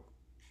for?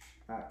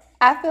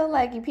 I feel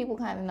like people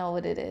kind of know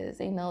what it is.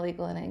 They know they're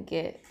going to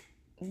get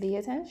the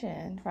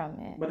attention from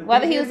it. But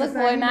whether he was looking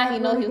for it or not, he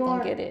know he was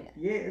going to get it.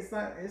 Yeah,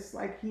 it's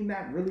like he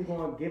not really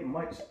going to get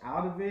much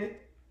out of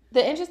it.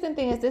 The interesting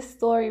thing is this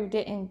story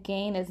didn't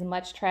gain as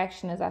much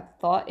traction as I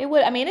thought it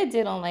would. I mean, it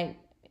did on like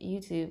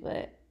YouTube,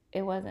 but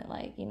it wasn't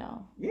like,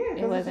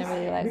 it wasn't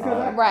really like,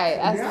 right.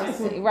 I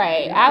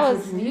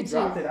was YouTube.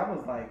 Dropped it, I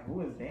was like, who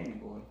is Danny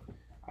Boy?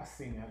 I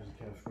seen it, I just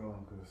kept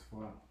scrolling because it's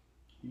fun.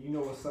 You know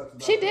what sucks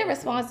about She did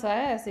respond to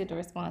it. I see the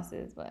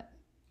responses, but.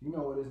 You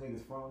know where this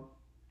nigga's from?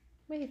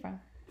 Where he from?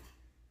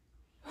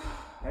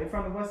 He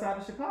from the west side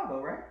of Chicago,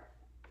 right?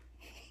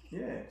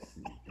 Yeah.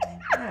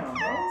 Damn,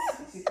 bro.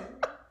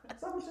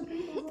 What's up with your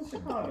people in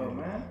Chicago,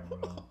 man?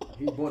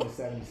 He was born in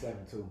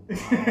 77 too.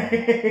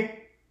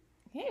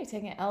 He ain't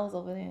taking L's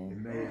over there.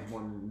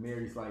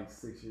 Mary's like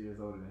 6 years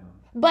older than him.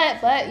 But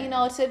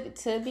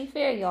to be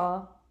fair,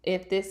 y'all,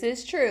 if this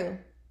is true,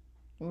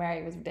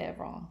 Mary was dead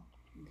wrong.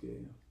 Yeah.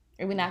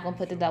 And we're not gonna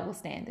put the double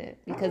standard,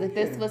 because if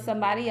this was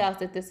somebody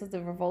else, if this was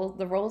the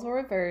roles were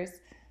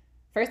reversed,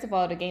 first of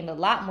all, they gained a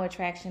lot more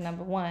traction.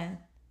 Number one,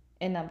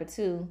 and number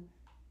two,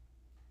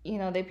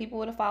 the people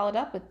would have followed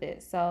up with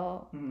it.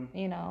 So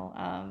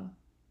I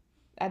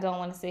don't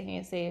want to sit here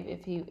and say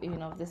if he,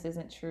 if this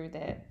isn't true,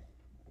 that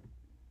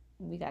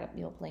we gotta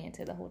play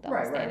into the whole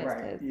double standards.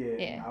 Right.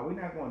 Yeah. We're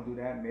not gonna do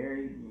that,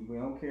 Mary. We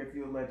don't care if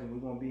you're a legend.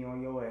 We're gonna be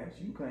on your ass.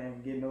 You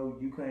couldn't get no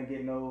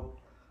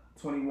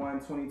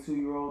 21,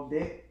 22-year-old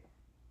dick.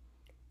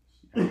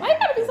 Why you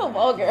gotta be so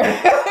vulgar?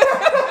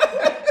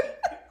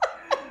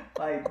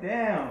 Like,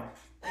 damn.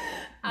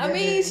 I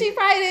mean, she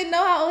probably didn't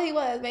know how old he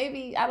was.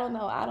 Maybe I don't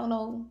know.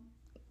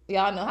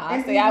 Y'all know how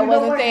I say I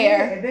wasn't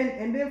there.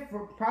 Yeah, and then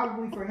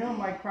probably for him,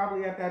 like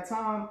probably at that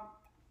time,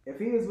 if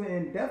he was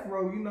in death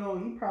row, he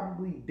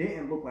probably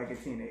didn't look like a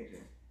teenager.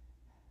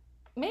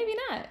 Maybe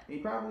not. He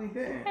probably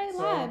didn't. I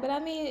lie, but I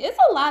mean, it's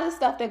a lot of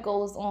stuff that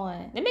goes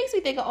on. It makes me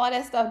think of all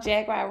that stuff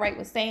Jaguar Wright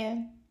was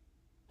saying.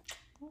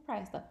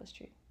 Probably stuff was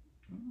true.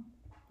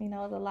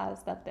 There's a lot of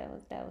stuff that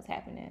was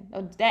happening.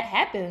 Or that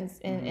happens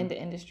in the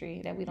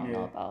industry that we don't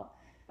know about.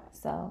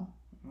 So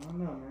I don't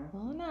know, man. I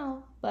don't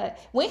know. But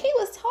when he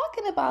was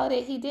talking about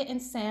it, he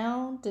didn't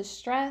sound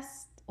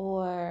distressed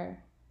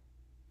or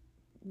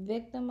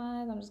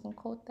victimized. I'm just going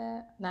to quote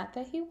that. Not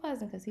that he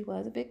wasn't, because he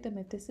was a victim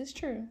if this is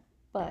true.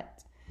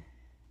 But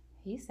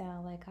he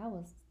sounded like I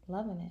was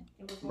loving it.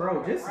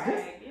 Bro, I'd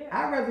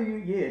rather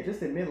you,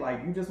 just admit,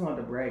 like, you just wanted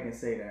to brag and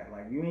say that.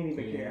 Like, you ain't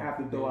even have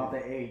to throw out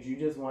the age. You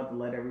just wanted to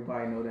let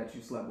everybody know that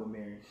you slept with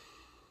Mary.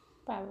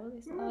 Probably.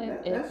 So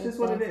that's just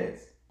what it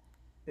is.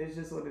 It's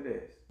just what it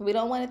is. We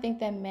don't want to think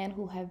that men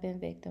who have been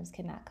victims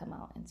cannot come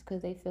out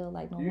because they feel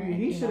like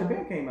he should have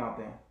been came out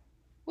then.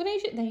 Well, then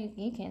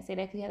you can't say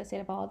that because you have to say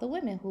that about all the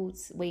women who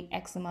wait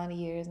X amount of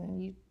years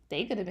and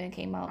they could have been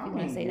came out. If you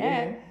want to say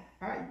that.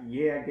 I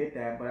get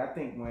that, but I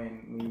think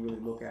when you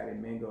really look at it,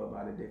 men go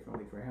about it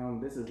differently. For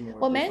him, this is more.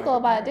 Well, men go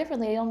about it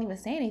differently. They don't even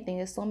say anything.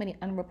 There's so many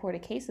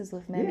unreported cases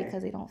with men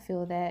because they don't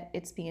feel that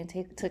it's being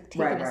taken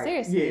as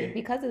seriously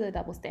because of the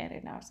double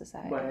standard in our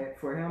society. But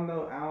for him,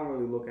 though, I don't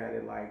really look at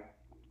it like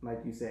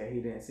you said. He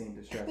didn't seem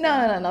distressed.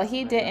 No.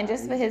 He didn't.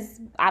 Just for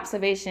his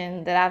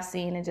observation that I've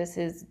seen and just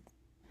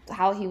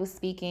how he was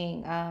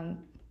speaking,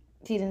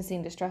 he didn't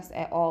seem distressed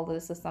at all.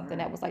 This is something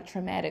that was like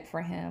traumatic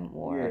for him,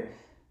 or. Yeah.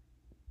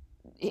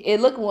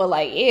 It looked more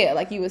like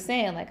like you were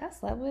saying, like I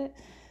slept with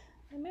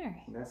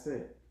Mary. That's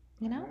it.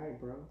 All right,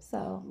 bro.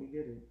 So we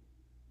get it.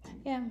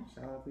 Yeah.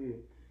 Shout out to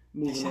you.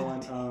 Moving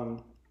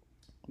on.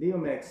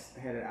 DMX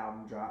had an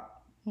album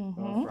drop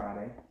on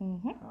Friday.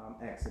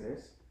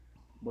 Exodus,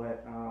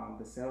 but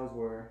the sales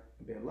were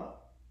a bit low.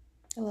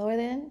 Lower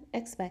than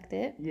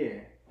expected.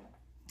 Yeah.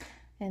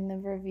 And the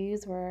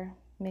reviews were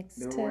mixed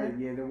there to were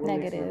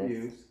negative. Mixed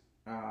reviews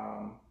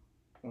on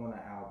the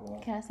album.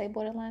 Can I say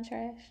borderline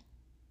trash?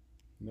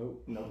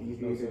 Nope. You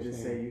could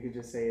just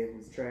say it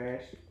was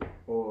trash,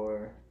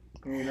 or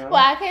Well,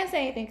 I can't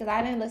say anything because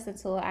I didn't listen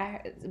to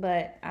it.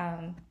 But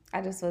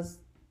I just was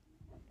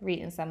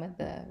reading some of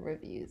the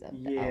reviews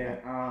of the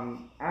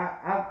album.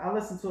 I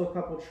listened to a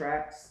couple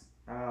tracks.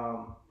 We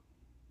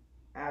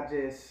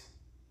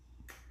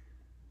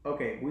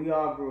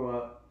all grew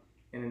up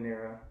in an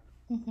era.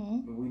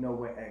 We know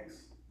what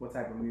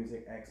type of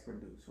music X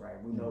produced,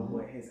 right? We know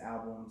what his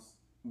albums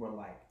were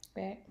like.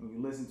 Right. When you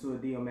listen to a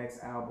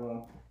DMX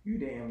album, you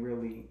didn't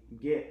really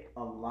get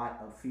a lot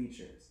of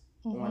features.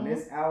 On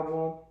this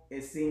album,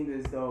 it seemed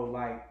as though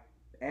like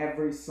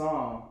every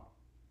song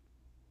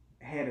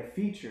had a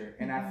feature,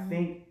 and I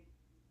think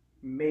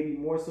maybe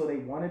more so they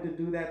wanted to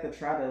do that to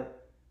try to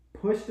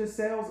push the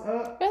sales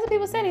up. That's what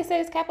people say. They say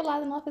it's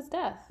capitalizing off his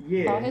death.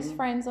 Yeah. All his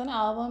friends on the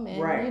album,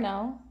 and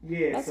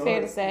that's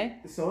fair to say.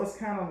 So it's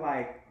kind of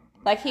like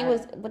he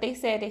was, but they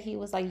said that he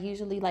was like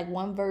usually like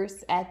one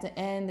verse at the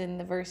end, and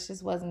the verse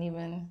just wasn't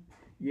even.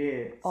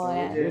 Yeah. All so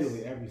that.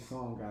 Literally every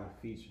song got a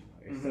feature,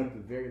 except the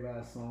very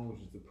last song,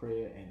 which is the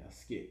prayer and a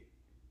skip.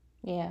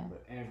 Yeah.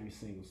 But every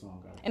single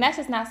song got a feature. And that's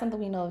just not something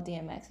we know of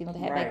DMX. They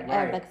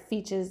have like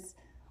features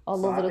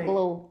all over the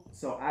globe.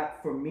 So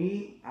for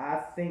me,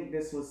 I think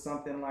this was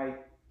something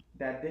like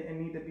that didn't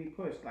need to be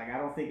pushed. Like I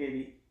don't think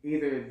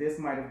either this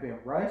might have been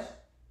rushed,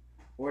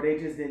 or they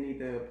just didn't need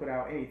to put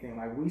out anything.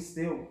 Like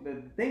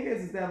the thing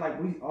is that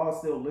like we all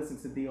still listen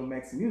to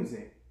DMX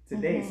music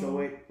today. So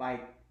it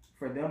like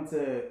for them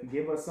to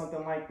give us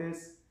something like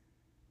this,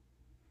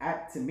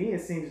 to me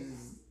it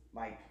seems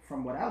like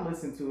from what I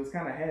listened to, it's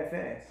kind of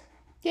half-assed.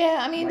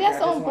 Yeah, I mean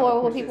that's on board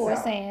with what people were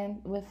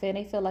saying with it.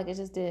 They feel like it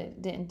just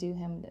didn't do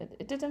him.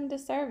 It did him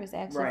disservice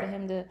actually for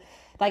him to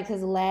like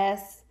his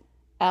last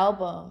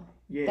album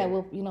that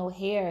we'll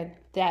hear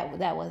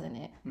that wasn't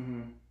it.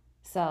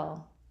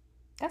 So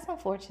that's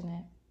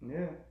unfortunate.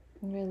 Yeah,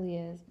 it really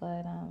is.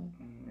 But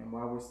and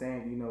while we're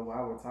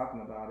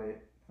talking about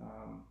it,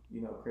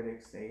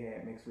 critics they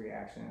had mixed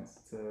reactions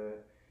to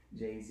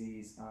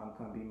Jay-Z's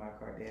 "Come Be My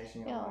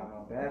Kardashian" line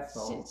on Beth.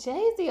 So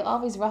Jay-Z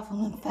always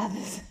ruffling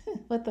feathers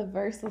with a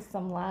verse or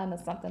some line or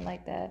something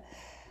like that.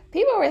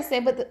 People were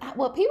saying,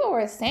 what people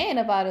were saying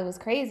about it was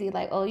crazy.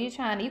 Like, oh, you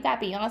got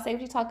Beyonce,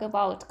 what you talking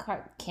about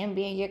Kim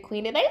being your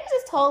queen? And they were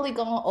just totally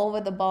going over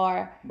the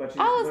bar.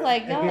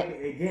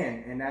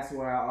 Again, and that's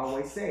why I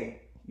always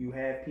say, you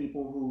have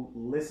people who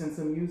listen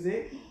to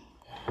music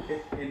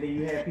And then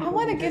you have people. I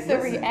want to who get just the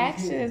listen.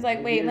 reactions.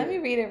 Like, wait, Yeah. let me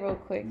read it real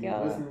quick, You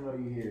y'all. listen to what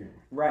you hear.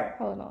 Right.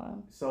 Hold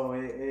on. So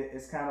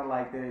it's kind of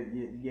like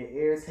your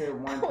ears hear I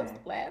one was thing.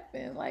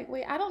 laughing. Like,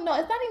 wait, I don't know.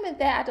 It's not even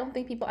that. I don't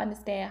think people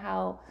understand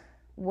how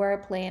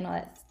wordplay and all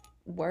that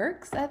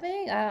works. I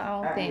think I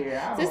don't think.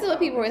 Yeah, I So this is don't- what I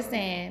people don't were think so.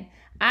 saying.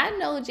 I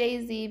know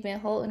Jay-Z been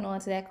holding on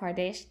to that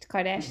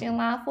Kardashian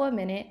line for a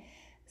minute.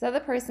 This other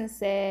person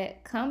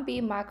said, "Come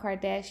be my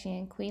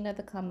Kardashian, queen of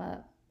the come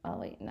up." Oh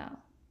wait, no.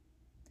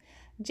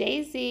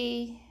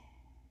 Jay-Z.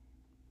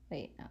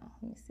 Wait, no.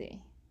 Let me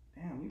see.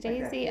 Damn, you got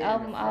Jay-Z that kid in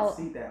album the front out.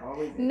 seat that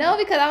always- No,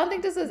 because I don't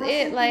think this was Russell,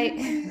 it. Like,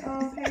 can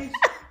you,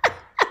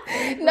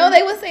 page- no,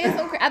 they were saying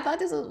some. I thought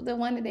this was the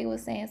one that they were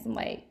saying some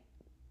like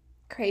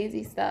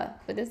crazy stuff,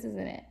 but this isn't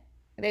it.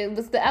 It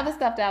was the other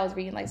stuff that I was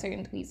reading. Like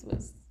certain tweets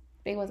was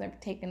they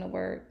wasn't taking the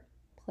word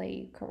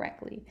play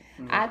correctly.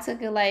 I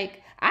took it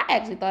like I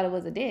actually thought it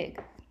was a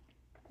dig.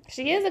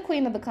 She is a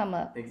queen of the come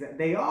up. Exactly.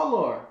 They all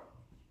are.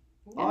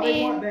 All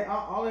they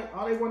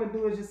want to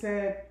do is just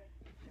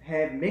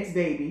have mixed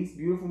babies,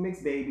 beautiful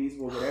mixed babies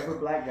with whatever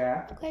black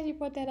guy. I'm glad you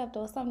brought that up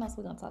though. It's something else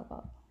we're gonna talk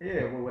about.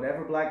 Yeah, with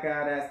whatever black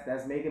guy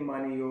that's making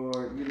money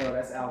or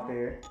that's out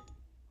there.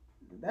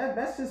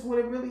 That's just what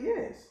it really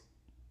is.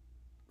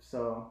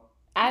 So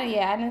I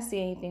didn't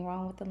see anything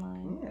wrong with the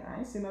line yeah, I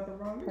ain't see nothing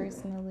wrong with it.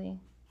 personally.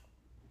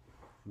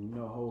 You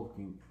know Hov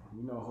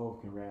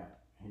can rap.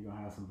 He gonna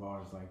have some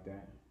bars like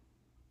that.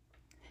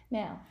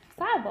 Now,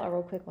 sidebar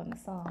real quick on the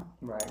song.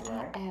 Right.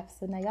 Now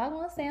y'all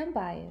gonna say I'm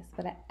biased,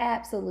 but I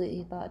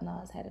absolutely thought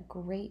Nas had a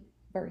great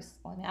verse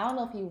on it. I don't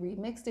know if he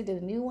remixed it,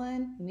 did a new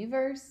one, new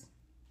verse.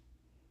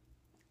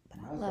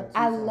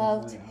 I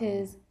loved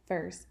his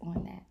verse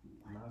on that.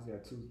 Nas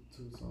got two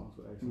songs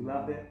with extra. You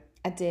loved it?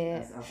 I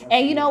did. That's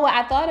And you know what?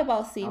 I thought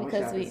about C I wish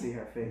because I could see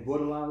her face.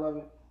 Borderline love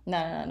it. No,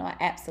 I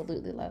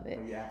absolutely love it.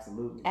 Oh, yeah,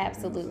 absolutely.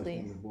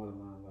 Absolutely.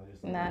 Borderline love it.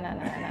 No.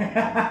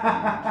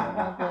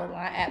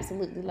 I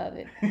absolutely love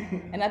it.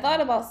 And I thought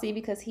about C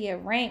because he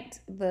had ranked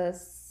the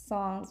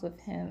songs with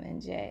him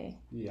and Jay.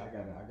 Yeah, I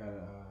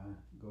gotta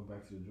go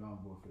back to the drawing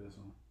board for this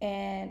one.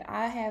 And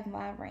I have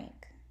my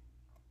rank.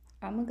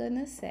 I'm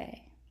gonna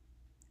say.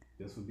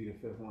 This would be the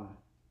fifth one.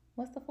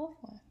 What's the fourth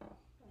one?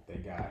 They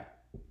got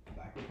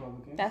Black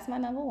Republicans. That's my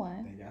number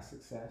one. They got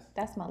Success.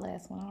 That's my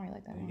last one. I don't really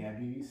like that They one.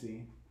 got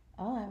BBC.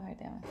 Oh, I heard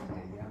that one.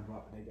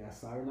 They got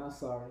Sorry Not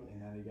Sorry, and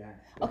now they got.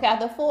 Okay,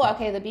 the four.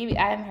 Okay, the BB.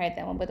 I haven't heard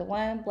that one, but the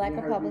one Black You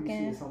heard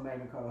Republican. BBC, it's on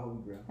Magna Carta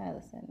Holy Grail. I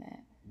listen to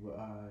that. With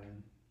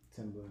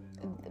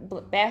Timbaland and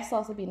all that. Bath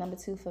Sauce would be number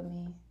 2 for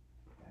me.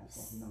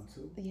 That's number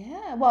 2.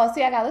 Yeah. Well,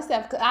 see, I got to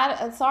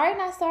listen. Sorry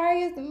Not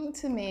Sorry is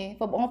to me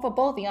for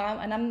both of you.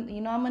 I'm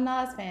I'm a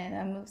Nas fan.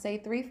 I'm gonna say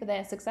 3 for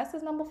that. Success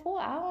is number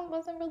 4.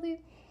 wasn't really.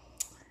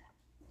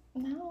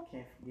 No.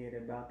 Can't forget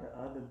about the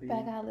other beat. But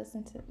I gotta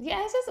listen to.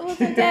 Yeah, it just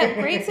wasn't that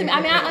great to me. I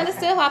mean, I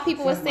understood how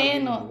people were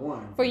saying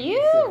for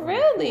you,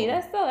 really.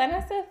 That's so. And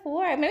I said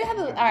 4. Maybe I have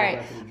to. All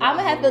right, I'm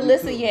gonna have to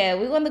listen. Yeah,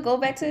 we're gonna go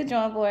back to the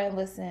drawing board and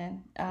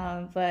listen.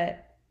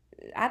 But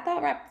I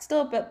thought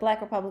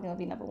Black Republican would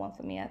be number 1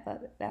 for me. I thought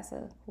that's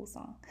a cool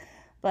song.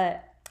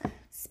 But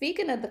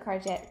speaking of the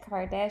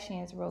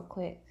Kardashians, real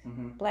quick,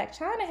 Black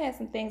China had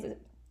some things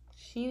that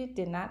she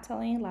did not tell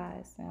any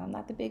lies. Now, I'm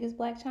not the biggest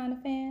Black China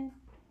fan.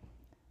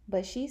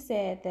 But she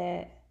said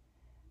that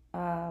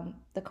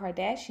the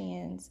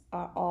Kardashians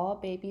are all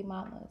baby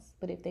mamas.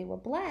 But if they were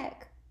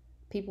black,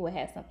 people would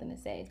have something to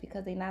say.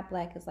 Because they're not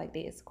black, it's like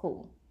it's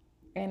cool.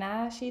 And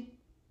That's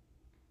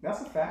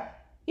a fact.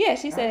 Yeah,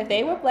 she said if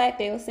they were black,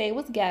 they would say it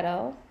was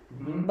ghetto.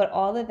 Mm-hmm. But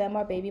all of them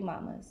are baby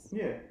mamas.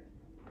 Yeah.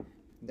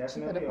 She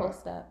Definitely put a are.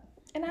 post up.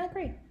 And I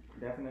agree.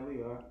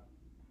 Definitely are.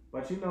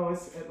 But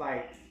it's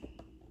like,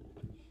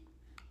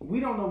 we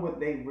don't know what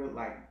they really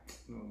like.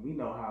 We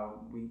know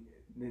how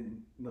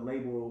the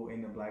label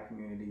in the black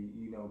community,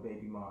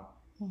 baby mom.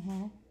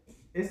 Mm-hmm.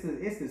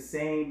 It's the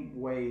same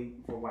way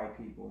for white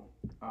people.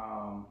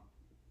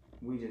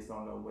 We just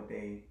don't know what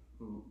they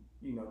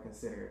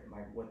consider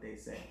like what they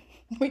say.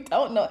 We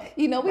don't know.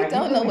 We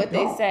don't know what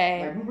they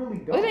say. Like, we really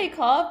don't. What do they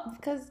call?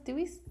 Because it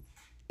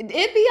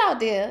be out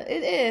there.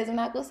 It is. I'm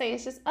not gonna say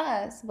it's just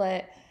us,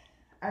 but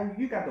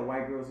you got the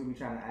white girls who be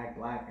trying to act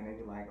black and they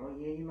be like, oh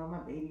yeah, my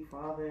baby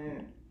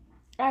father.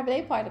 All right, but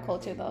they part of the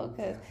culture though,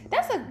 because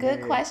that's a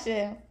good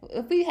question.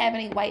 If we have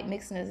any white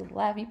mixers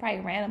left, you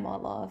probably ran them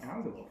all off. I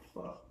don't give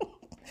a fuck.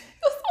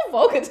 You're so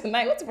vulgar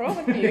tonight. What's wrong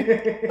with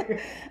you?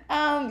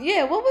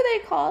 Yeah, what would they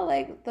call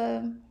like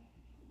the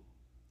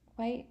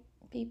white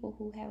people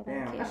who have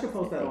Damn, kids? I should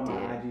post that on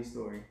my did? IG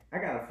story. I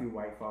got a few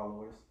white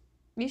followers.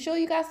 You sure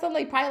you got some?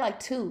 Like probably like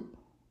 2.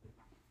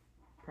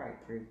 Probably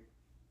 3.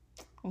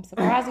 I'm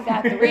surprised you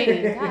got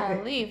 3.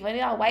 Golly, for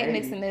y'all white Maybe.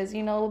 mixing this,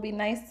 it would be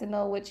nice to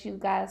know what you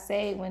guys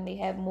say when they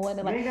have more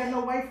than You ain't got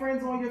no white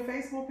friends on your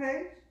Facebook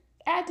page?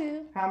 I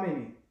do. How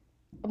many?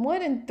 More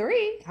than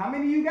 3. How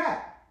many you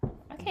got?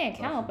 I can't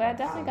count, but I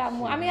definitely got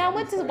more. I mean, I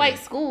went to white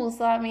schools,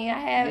 so I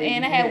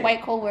had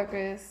white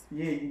coworkers.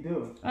 Yeah, you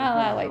do. I know a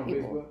lot of white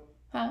people.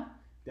 Huh?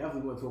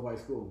 Definitely went to a white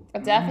school. I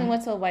definitely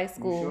went to a white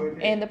school. sure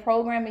did. And the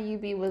program at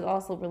UB was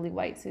also really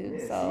white too.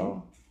 Yeah,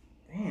 so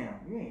Damn,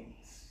 you ain't.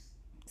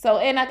 So,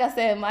 and like I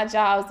said, my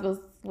jobs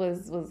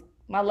was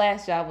my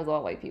last job was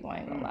all white people. I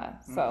ain't gonna lie.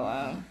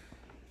 So,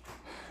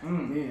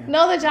 Yeah.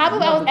 no, the job I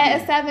was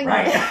at 7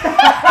 Right. years.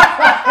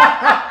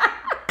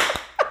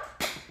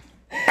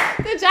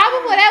 The job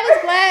before that was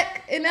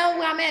black, and now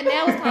where I'm at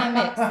now is kind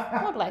of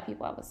mixed. More black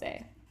people, I would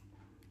say.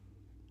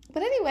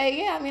 But anyway,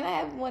 yeah, I mean, I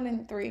have 1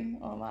 in 3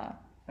 on my.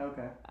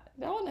 Okay. I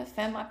don't want to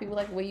offend my people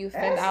like the way you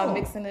offend our Asshole.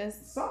 mixiness.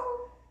 So.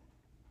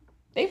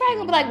 They probably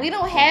gonna be like, we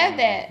don't have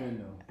that.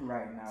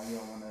 Right now, you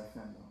don't want to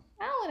offend them.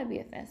 I don't want to be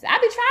offensive. I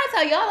be trying to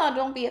tell y'all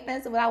don't be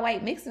offensive with our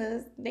white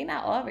mixiness. They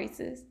not all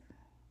racist.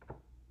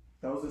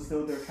 Those are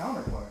still their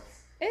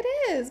counterparts. It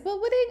is, but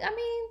what they, I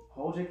mean,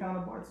 Hold your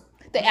counterparts.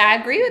 I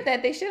agree with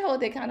that. They should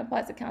hold their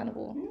counterparts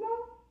accountable. You know.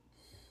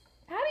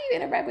 How do you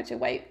interact with your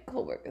white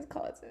coworkers,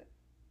 cousin?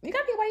 You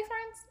got any white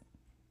friends?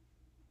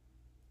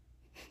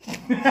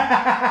 Talking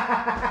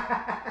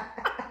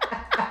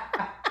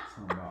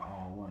about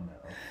all one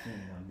that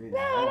offend them. No,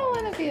 I don't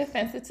want to be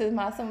offensive to some of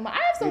my. I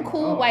have some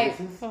cool white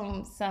friends.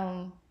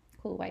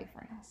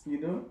 You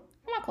do?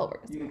 My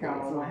coworkers. You can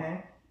count on one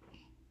hand.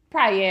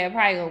 Probably on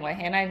one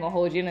hand. I ain't gonna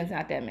hold you. And it's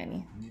not that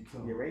many.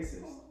 You're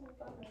racist.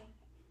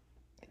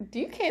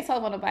 You can't talk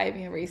about nobody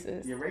being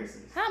racist. You're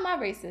racist. How am I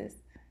racist?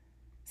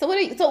 So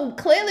so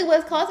clearly,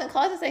 what's Carson?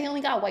 Carson said he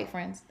only got white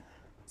friends.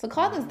 So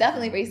Carson's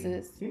definitely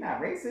racist. He's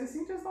not racist.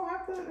 He just don't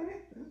have to.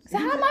 So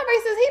how am I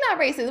racist? He not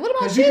racist. What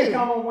about Because you? you can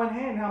count on one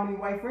hand how many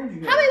white friends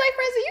you have. How many white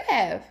friends do you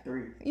have?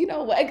 3. You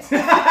know what?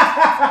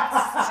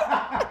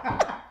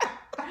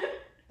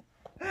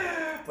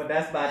 But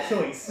that's my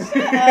choice. But-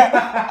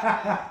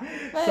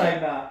 Say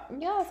nah.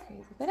 Y'all's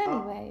crazy. But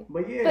anyway.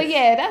 But yeah. But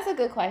yeah, that's a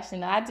good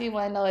question. I do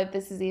want to know if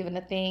this is even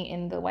a thing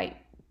in the white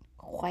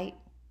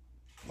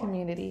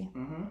community.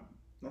 Mm-hmm.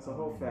 That's a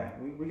whole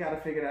fact. We got to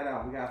figure that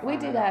out. We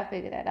do gotta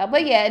figure that out.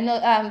 But yeah,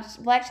 no.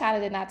 Black China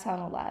did not tell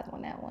no lies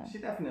on that one. She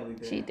definitely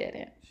did. She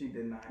didn't. She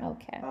did not.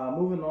 Okay.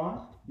 Moving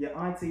on. Your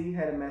auntie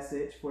had a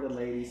message for the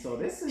ladies. So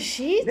this is.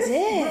 She this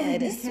did. really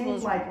This became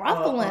was like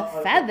ruffling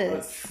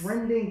feathers. A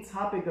trending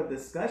topic of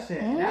discussion.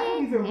 And I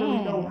don't even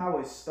really know how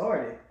it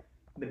started.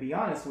 To be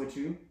honest with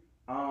you,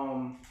 I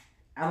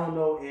don't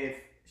know if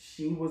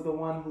she was the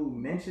one who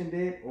mentioned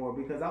it or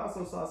because I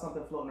also saw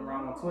something floating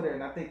around on Twitter,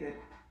 and I think It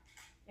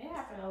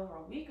happened over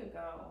a week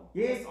ago.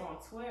 Yeah. Just on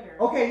Twitter.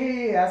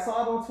 Okay, yeah, I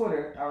saw it on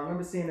Twitter. I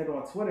remember seeing it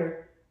on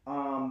Twitter.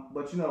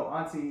 But you know,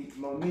 Auntie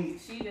Monique.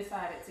 She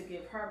decided to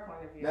give her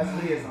point of view.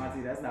 That's Leah's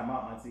auntie. That's not my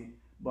auntie.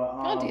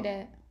 But Don't do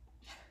that.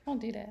 Don't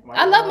do that. Why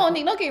I you love want-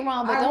 Monique. Don't get me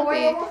wrong, but I don't know why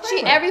you be. want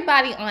She her.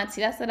 everybody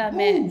auntie. That's what I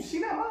meant. Ooh, she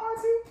not my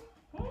auntie.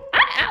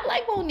 I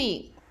like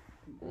Monique.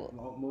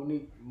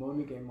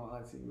 Monique ain't my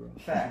auntie, bro.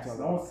 Facts.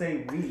 Don't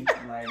say we.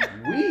 Like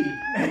We.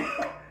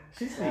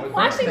 she's saying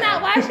Why she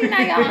not? Why she not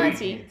your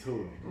auntie?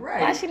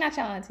 right. Why she not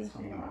your auntie?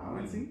 She ain't my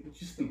auntie.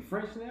 You speak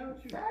French now?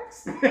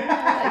 Facts.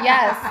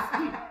 Yes,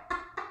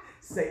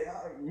 Say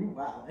you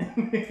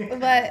violent.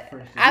 but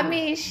I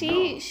mean,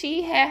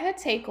 she had her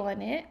take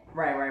on it,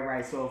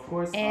 Right. So of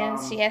course, and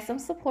she had some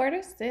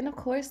supporters, and of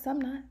course some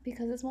not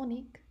because it's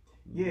Monique.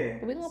 yeah.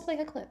 But we're gonna play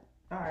her clip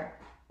All right.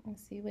 and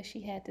see what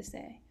she had to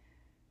say.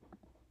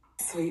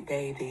 Sweet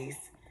babies.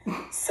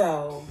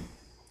 So,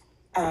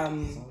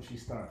 She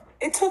started.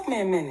 it took me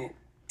a minute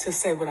to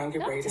say what I'm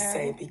getting Don't ready to tell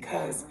say me.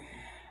 because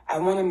I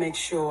want to make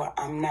sure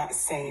I'm not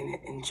saying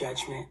it in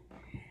judgment.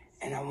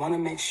 And I want to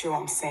make sure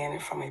I'm saying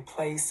it from a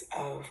place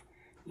of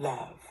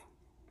love.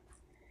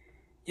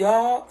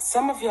 Y'all,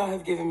 some of y'all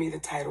have given me the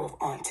title of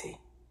auntie.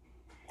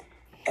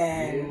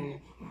 And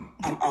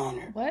I'm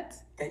honored What?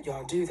 that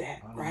y'all do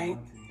that, right?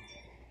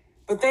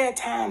 But there are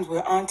times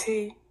where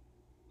auntie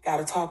got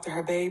to talk to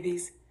her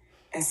babies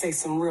and say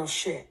some real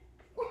shit.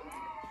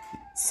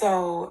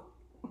 So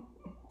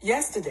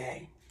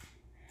yesterday,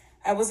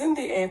 I was in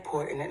the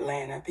airport in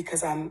Atlanta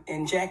because I'm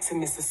in Jackson,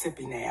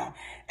 Mississippi now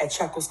at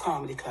Chuckles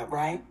Comedy Club,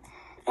 right?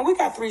 And we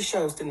got 3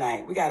 shows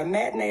tonight. We got a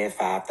matinee at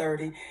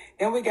 5:30,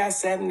 then we got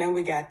 7, then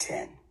we got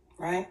 10,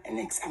 right? And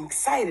I'm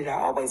excited. I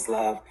always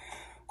love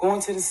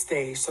going to the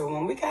stage. So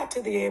when we got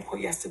to the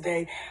airport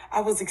yesterday,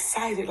 I was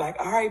excited, like,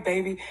 all right,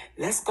 baby,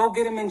 let's go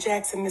get him in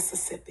Jackson,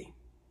 Mississippi.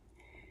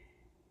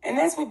 And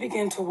as we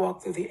began to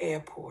walk through the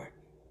airport,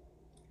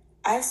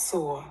 I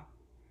saw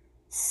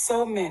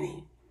so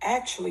many,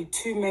 actually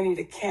too many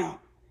to count,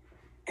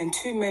 and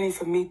too many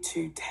for me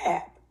to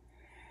tap.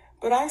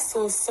 But I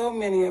saw so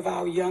many of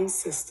our young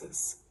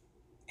sisters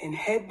in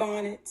head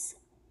bonnets,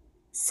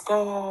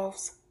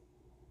 scarves,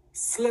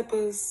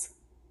 slippers,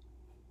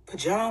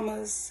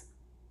 pajamas,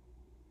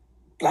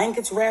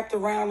 blankets wrapped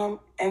around them,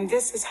 and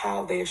this is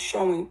how they're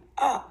showing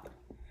up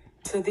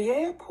to the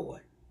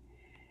airport.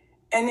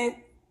 And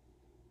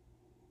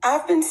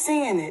I've been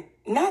seeing it,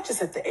 not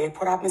just at the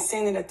airport, I've been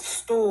seeing it at the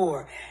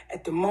store,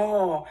 at the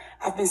mall.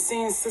 I've been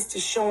seeing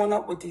sisters showing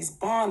up with these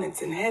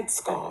bonnets and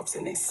headscarves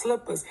and their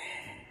slippers.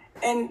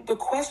 And the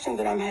question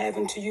that I'm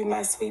having to you,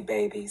 my sweet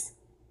babies,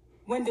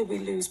 when did we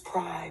lose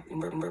pride in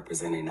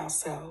representing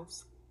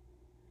ourselves?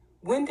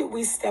 When did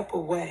we step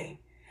away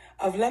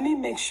of let me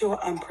make sure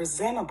I'm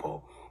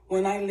presentable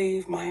when I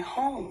leave my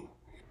home?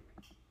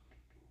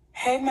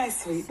 Hey, my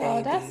sweet So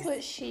babies. that's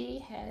what she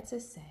had to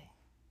say.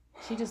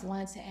 She just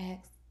wanted to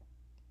ask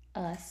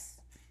us,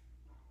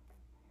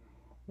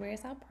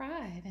 where's our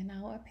pride in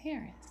our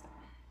appearance?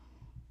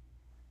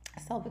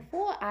 So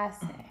before I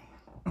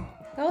say,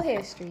 go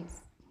ahead,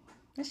 Streets.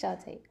 What's y'all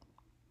take?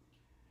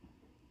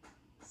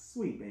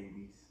 Sweet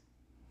babies.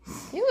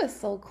 You was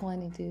so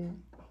corny, dude.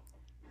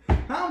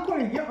 How I'm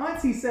corny? Your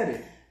auntie said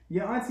it.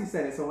 Your auntie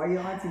said it. So why your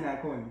auntie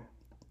not corny?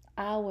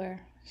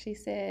 Our. She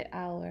said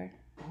our.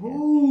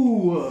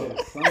 Ooh.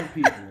 Some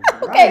people.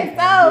 Okay,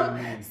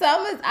 Right. so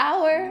some is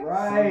our.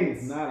 Right. Some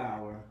is not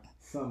our.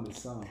 Some is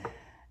some.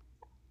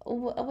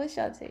 What's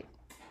y'all take?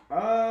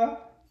 I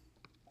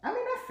mean,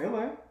 I feel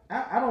her.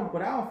 I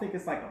don't think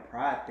it's like a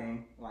pride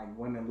thing, like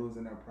women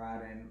losing their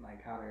pride in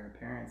like how their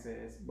appearance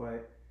is.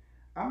 But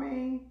I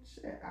mean,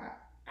 shit,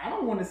 I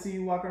don't want to see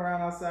you walking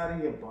around outside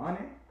in your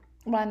bonnet.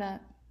 Why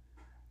not?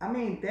 I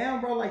mean,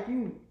 damn, bro, like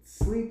you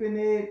sleep in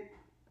it,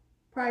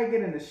 probably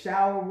get in the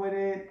shower with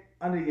it,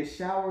 under your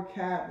shower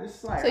cap.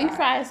 It's like, So you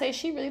try to say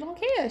she really don't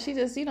care. She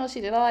just,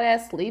 she did all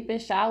that sleeping,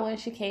 shower, and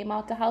she came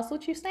out the house.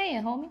 What you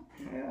saying, homie?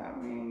 yeah, I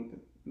mean,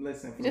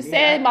 listen. You just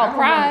said about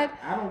pride.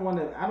 I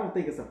don't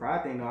think it's a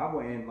pride thing. No, I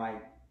wouldn't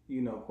like,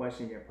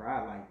 question your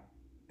pride like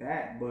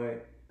that.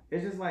 But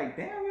it's just like,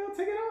 damn, yo,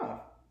 take it off.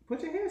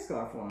 Put your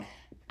headscarf on.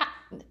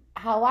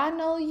 How I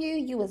know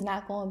you was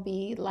not gonna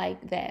be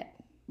like that.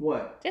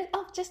 What?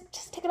 Just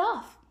take it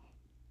off.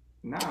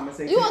 Nah, I'm gonna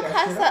say You gonna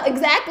cuss her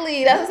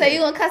exactly? That's what I'm saying. You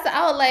gonna cuss her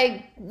out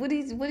like what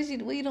you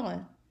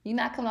doing? You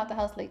not coming out the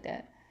house like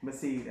that. But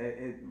see,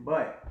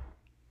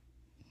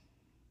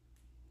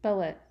 But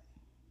what?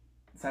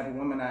 the type of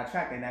women I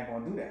attract, they're not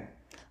gonna do that.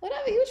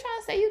 Whatever you trying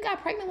to say, you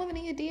got pregnant women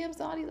in your DMs,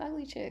 all these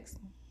ugly chicks.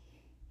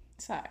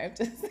 Sorry, I'm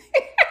just.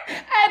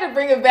 I had to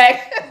bring it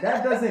back.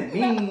 That doesn't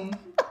mean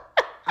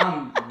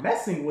I'm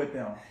messing with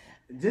them.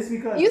 Just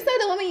because You said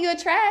the women you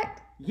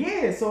attract.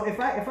 yeah. So if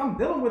I'm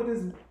dealing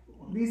with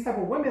these type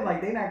of women,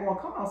 like they're not gonna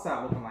come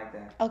outside looking like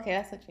that. Okay,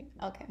 that's what you.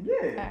 Okay. Yeah,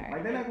 All right.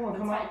 like they're not gonna The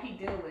come type out. he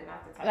deal with,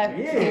 not the type Like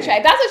he Yeah. you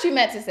attract. That's what you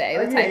meant to say.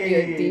 The Yeah, type yeah, you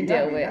yeah, deal you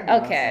got me, with. you got me,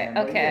 I'm Okay. saying,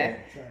 but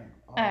Okay.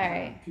 All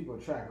right. People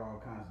attract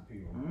all kinds of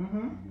people.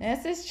 Mm-hmm.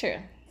 This is true.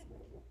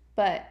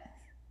 But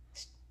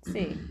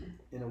see.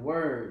 In the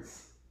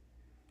words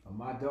of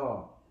my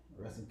dog,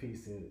 rest in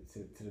peace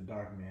to the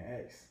Dark Man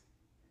X.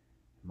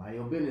 Mind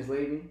your business,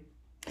 lady.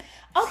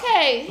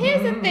 Okay,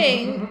 here's the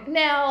thing.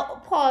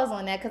 Now pause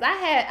on that because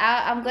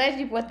I'm glad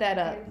you brought that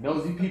up.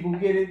 Nosy people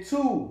get it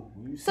too.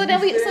 So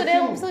then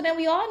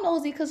we all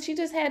nosy because she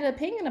just had an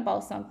opinion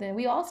about something.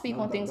 We all speak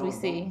on things we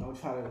see. Don't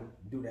try to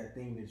do that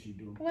thing that you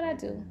do. What I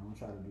do? Don't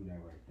try to do that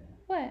right there.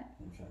 What?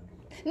 Don't try to do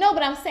that. No,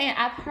 but I'm saying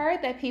I've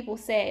heard that people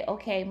say,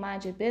 okay,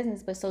 mind your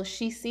business, but so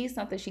she sees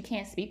something, she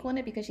can't speak on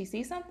it because she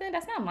sees something?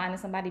 That's not minding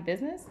somebody's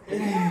business. To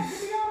be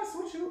honest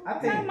with you, I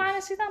think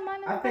She's not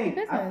minding nobody's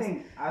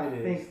business. I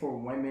think for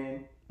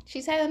women,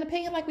 She's had an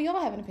opinion like we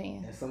all have an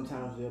opinion. And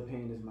sometimes their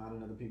opinion is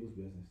minding other people's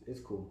business. It's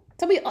cool.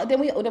 So then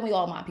we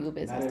all mind people's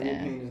business. Not every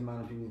Then opinion is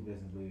minding people's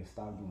business. Leah.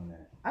 Stop doing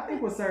that. I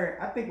think with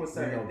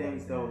certain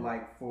things though, that.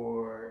 like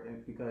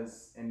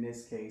because in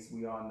this case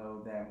we all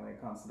know that when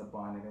it comes to the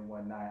bonnet and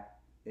whatnot,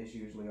 it's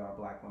usually our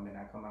black women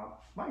that come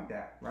out like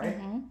that, right?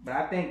 Mm-hmm. But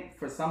I think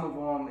for some of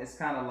them, it's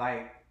kind of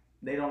like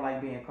they don't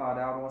like being called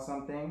out on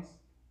some things,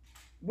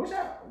 which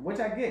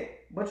I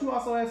get. But you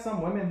also have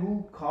some women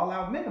who call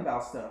out men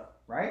about stuff,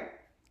 right?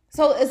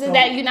 So is it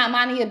that you're not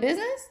minding your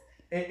business?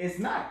 It's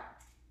not.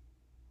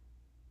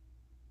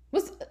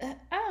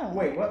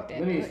 Wait, what?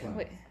 Let me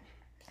explain.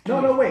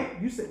 No, wait.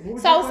 You said. What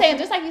was So I your was saying, question?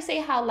 just like you say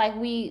how like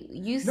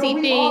you No, see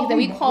we things all- and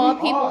we we- call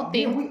we people all- yeah,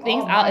 things we all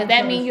things out. mind Does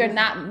that each mean other's you're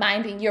business.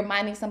 not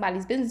minding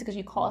somebody's business because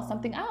you call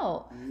something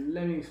out?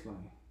 Let me explain.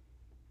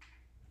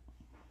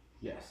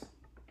 Yes.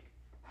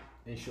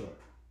 In short.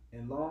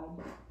 In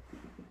long,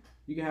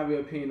 you can have your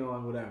opinion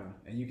on whatever,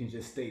 and you can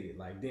just state it.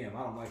 Like, damn,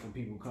 I don't like when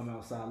people come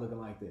outside looking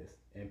like this.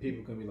 And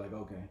people can be like,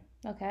 okay,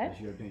 Okay, that's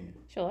your opinion.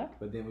 sure.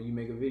 But then when you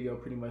make a video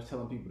pretty much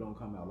telling people don't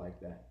come out like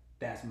that,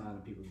 that's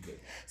minding people's business.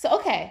 So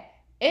okay,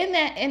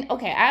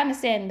 okay, I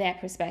understand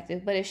that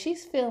perspective. But if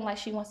she's feeling like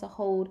she wants to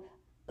hold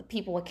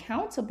people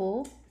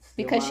accountable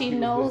because she Still minding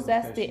knows people's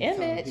that's business the 'cause she's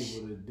telling image.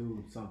 people to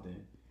do something.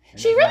 And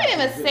She that's really not didn't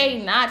even their say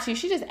business. not to.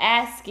 She just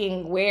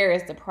asking where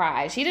is the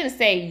pride. She didn't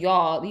say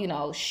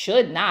y'all,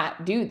 should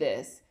not do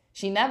this.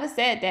 She never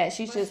said that.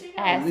 She's But just she don't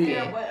asking.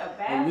 care what a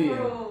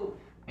bathroom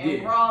and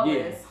Yeah, raw yeah.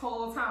 is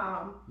whole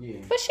time. Yeah.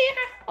 But she in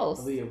her house.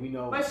 What Aaliyah, we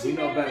know. But she we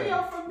know made a better.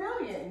 video for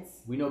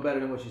millions. We know better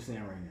than what you're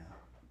saying right now.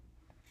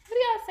 do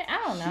y'all say?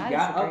 I don't know. She I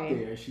got up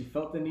disagree. there. She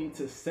felt the need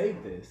to say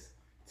this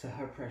to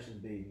her precious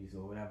babies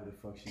or whatever the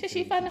fuck she. Because said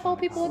she trying to hold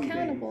people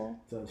accountable.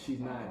 accountable. So she's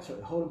not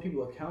holding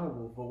people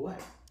accountable for what?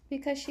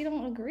 Because she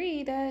don't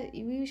agree that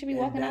we should be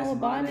And walking out that's with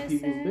minding bonnets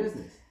people's and.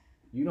 business.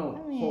 You don't.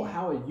 I mean-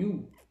 How are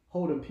you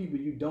holding people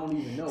you don't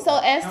even know? So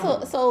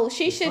accountable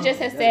she for should just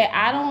have something? said, That is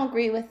I not- don't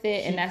agree with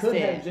it, and She that's could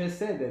it. have just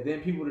said that. Then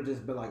people would have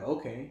just been like,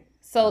 okay.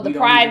 So the we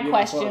don't pride even give a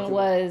fuck question to-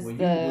 was when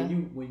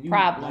the you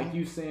problem. like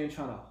you saying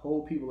trying to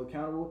hold people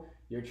accountable.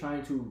 You're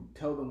trying to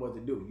tell them what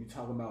to do. You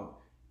talking about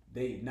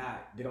they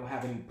don't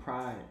have any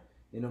pride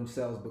in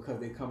themselves because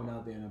they coming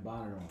out there in a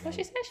bonnet on. Well,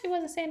 she said she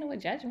wasn't saying it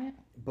with judgment.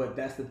 But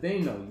that's the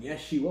thing, though.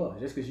 Yes, she was.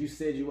 Just because you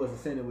said you wasn't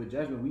saying it with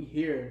judgment, we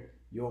hear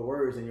your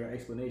words and your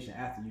explanation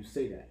after you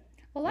say that.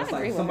 Well, that's I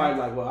agree like with somebody her.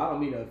 like, well, I don't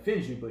mean to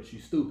offend you, but you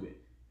stupid,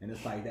 and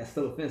it's like that's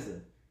still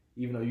offensive,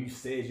 even though you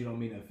said you don't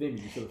mean to offend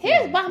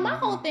me. But my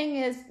whole thing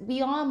is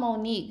beyond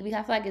Monique. Because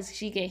I feel like it's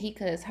she get he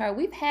because her.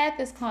 We've had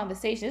this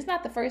conversation. It's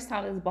not the first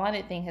time this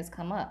bonnet thing has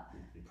come up.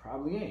 It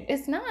probably ain't.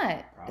 It's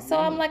not. Probably so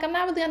I'm ain't. like, I'm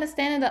not really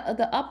understanding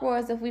the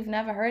uproars if we've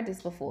never heard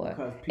this before.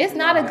 Because It's people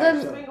not a are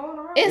good.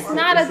 actually- It's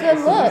not a good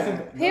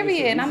look.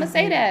 Period. And I'm gonna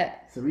say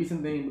that. It's a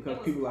recent thing because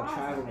people are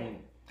traveling.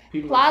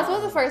 Plies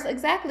was the first.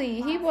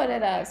 Exactly. He brought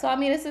it up. So I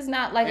mean, this is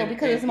not like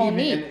because it's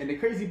Monique. And the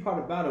crazy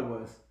part about it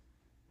was,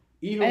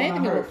 even I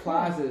when I heard before.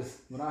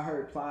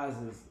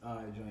 Plaza's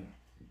joint,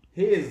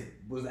 his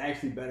was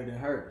actually better than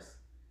hers.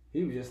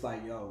 He was just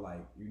like, yo,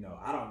 like, you know,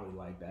 I don't really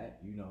like that.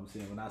 You know what I'm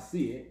saying? When I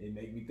see it, it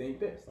make me think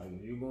this. Like,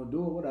 if you're gonna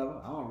do it,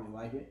 whatever. I don't really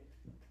like it.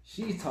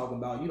 She's talking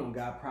about you don't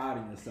got pride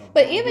in yourself.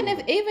 But Don't even do if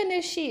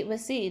it. she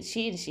was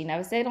she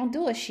never said don't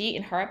do it. She,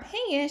 in her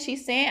opinion,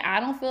 she's saying I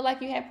don't feel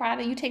like you have pride.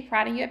 You take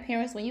pride in your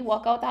appearance when you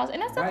walk out the house, and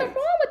there's nothing Right.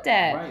 wrong with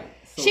that. Right.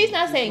 So She's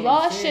not that's saying what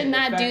I'm y'all saying. should The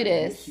not fact do that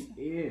this. She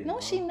is, No,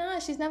 bro. she's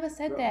not. She's never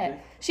said Bro, that. yeah.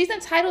 She's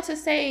entitled to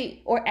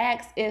say or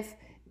ask if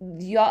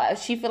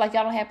she feel like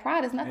y'all don't have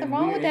pride. There's nothing And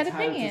wrong we're with that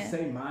entitled opinion. to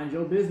say, mind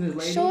your business,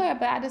 lady. Sure,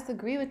 but I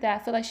disagree with that.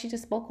 I feel like she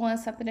just spoke on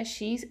something that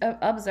she's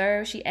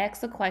observed. She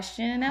asked a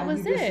question, and that How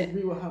was you it.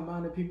 disagree with her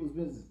minding people's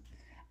business?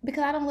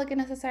 Because I don't look at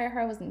necessarily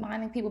her was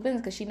minding people's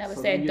business because she never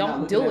So said then you're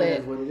not don't looking do at it.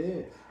 as what it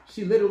is.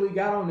 She literally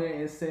got on there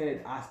and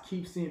said, I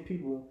keep seeing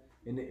people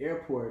in the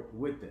airport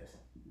with this.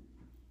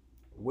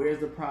 Where's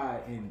the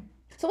pride in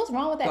So what's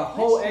wrong with that the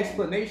whole question?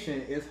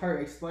 explanation is her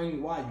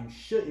explaining why you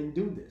shouldn't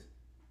do this.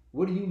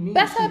 What do you mean?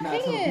 That's her she's not telling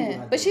people opinion.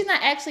 not But to? she's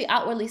not actually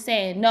outwardly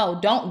saying, no,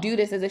 don't do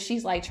this as if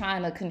she's like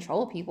trying to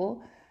control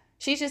people.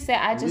 She just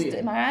said,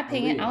 in my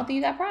opinion, I don't think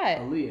you got pride.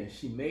 Aaliyah,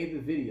 she made the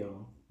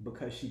video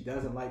because she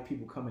doesn't like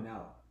people coming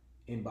out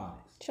in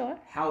bonnets. Sure.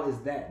 How is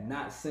that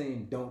not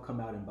saying don't come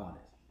out in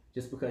bonnets?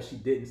 Just because she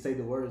didn't say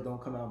the words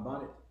don't come out in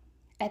bonnets?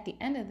 At the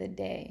end of the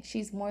day,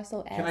 she's more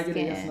so asking. Can I get a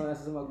yes or no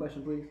answer to my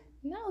question, please?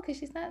 No, because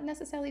she's not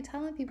necessarily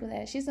telling people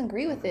that. She doesn't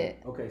agree with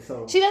it. Okay,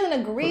 so She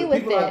doesn't agree for the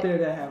with people out it. there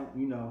that have,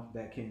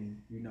 that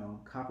can,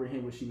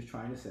 comprehend what she was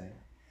trying to say.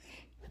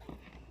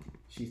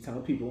 She's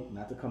telling people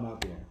not to come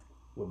out there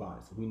with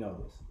bonnets. We know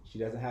this. She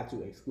doesn't have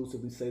to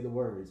exclusively say the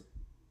words,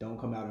 don't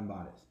come out in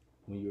bonnets.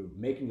 When you're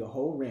making a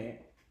whole rant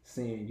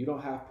saying you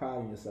don't have pride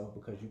in yourself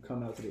because you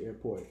come out to the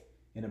airport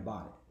in a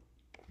bonnet.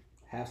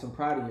 Have some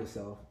pride in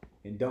yourself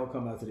and don't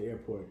come out to the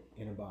airport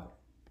in a bonnet.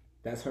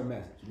 That's her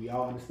message. We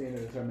all understand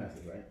that it's her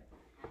message, right?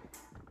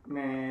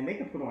 Man, they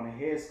can put on a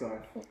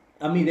headscarf.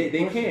 I mean, they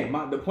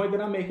can. The point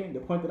that I'm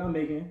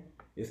making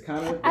is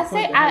kind of.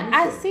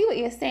 I see what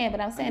you're saying, but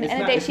I'm saying at the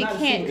end of the day, she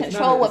can't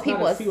control what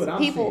people.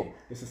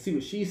 It's to see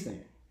what she's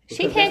saying.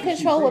 She can't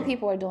control what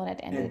people are doing at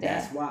the end of the day. And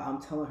that's why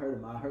I'm telling her to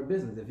mind her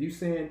business. If you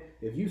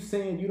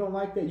saying you don't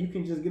like that, you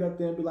can just get up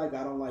there and be like,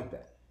 I don't like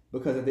that.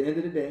 Because at the end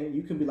of the day,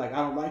 you can be like, I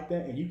don't like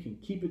that, and you can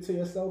keep it to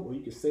yourself, or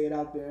you can say it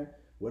out there,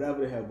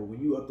 whatever the hell. But when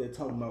you up there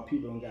talking about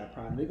people don't got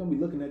pride, they're gonna be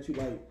looking at you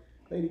like,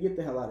 lady, get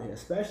the hell out of here.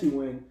 Especially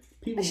when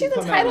people. She's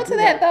entitled to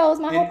that, though. Is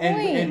my whole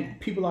point.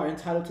 And people are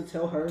entitled to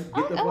tell her,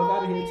 get the fuck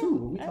out of here too.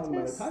 When we talking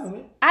about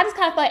entitlement. I just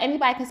kind of feel like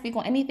anybody can speak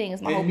on anything.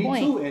 Is my whole Me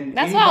point. too. And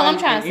that's all I'm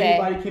trying to say.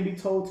 Anybody can be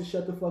told to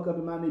shut the fuck up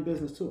and mind their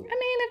business too. I mean,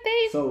 if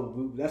they.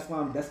 So that's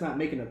why that's not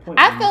making a point.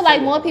 I feel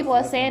like more people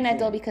are saying that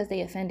though because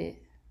they offended.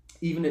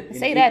 Even if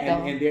say that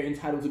though, and they're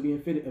entitled to be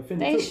offended.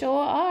 They too.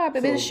 sure are,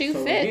 but the shoe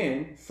fit.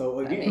 Again, it's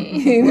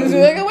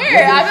looking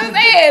weird. I'm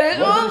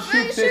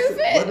just saying, shoe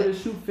fit. Whether the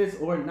shoe fits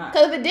or not.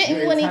 Because if it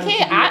didn't when he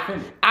came,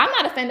 I'm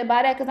not offended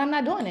by that because I'm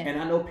not doing it.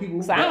 And I know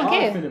people so that are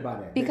offended by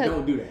that. Because, they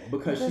don't do that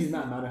because she's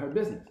not minding her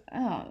business.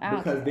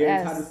 Because they're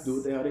entitled to do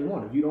what the hell they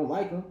want. If you don't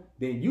like them,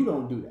 then you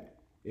don't do that.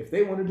 If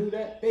they want to do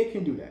that, they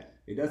can do that.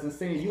 It doesn't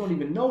say you don't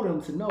even know them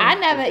to know. I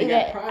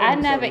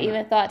never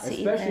even thought to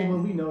especially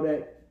when we know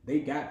that.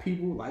 They got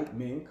people like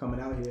men coming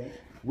out here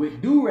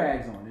with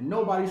do-rags on and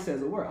nobody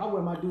says a word. I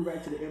wear my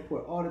do-rag to the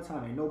airport all the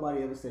time. Ain't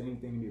nobody ever said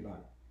anything to me about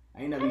it.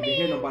 I ain't never even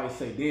hear nobody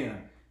say,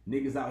 damn,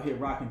 niggas out here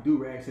rocking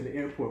do-rags to the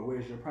airport.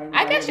 Where's your private?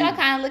 I guess y'all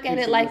kind of look at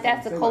it like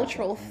that's a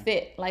cultural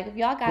fit. Like if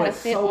y'all got to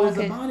fit so on. Is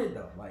a bonnet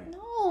though. Like,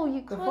 no,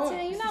 you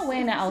can't. You're not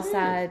wearing that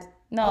outside.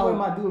 No. I wear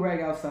my do-rag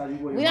outside.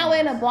 We're not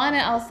wearing a bonnet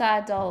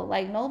outside though.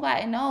 Like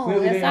nobody, no.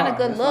 That's not a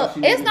good look.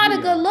 It's not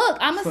a good look.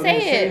 I'ma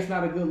say it. It's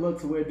not a good look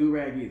to wear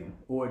do-rag either.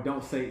 Or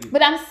don't say either.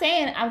 But I'm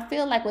saying, I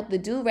feel like with the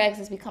do-rags,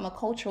 it's become a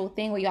cultural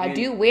thing where y'all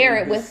do wear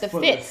it with the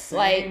fits.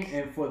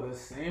 And for the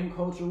same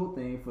cultural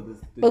thing,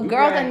 but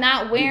girls are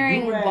not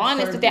wearing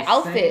bonnets with their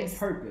outfits.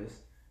 Purpose.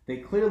 They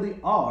clearly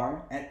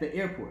are at the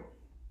airport.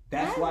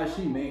 That's why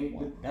she made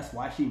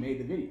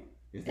the video.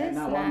 Is that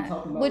not what I'm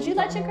talking about? Would you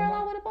let your girl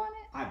out with a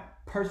bonnet?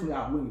 Personally,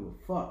 I wouldn't give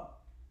a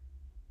fuck.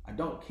 I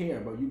don't care,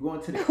 bro. You going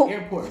to the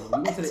airport, bro.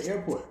 You going to the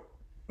airport.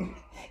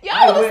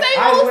 Y'all was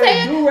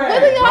saying, what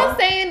wasn't y'all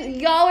saying,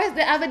 y'all was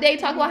the other day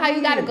talking about how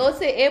you gotta go to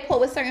the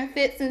airport with certain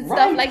fits and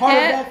stuff like part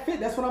that? Of that fit.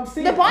 That's what I'm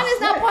saying. The bonnet is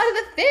not part of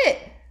the fit.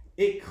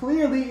 It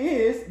clearly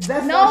is.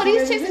 That's no,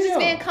 these chicks are just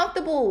being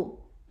comfortable.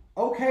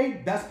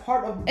 Okay, that's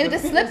part of the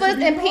slippers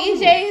and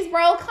PJs,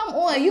 bro. Come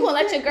on, you gonna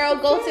let your girl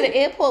go to the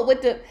airport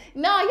with the?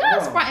 No, y'all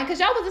was fronting because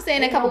y'all wasn't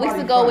saying that a couple weeks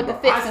ago with the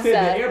fits and stuff. I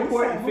said the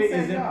airport fit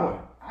is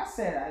important. I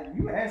said,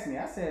 you asked me.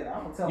 I said,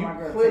 I'm gonna tell my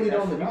girl. You clearly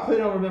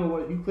don't remember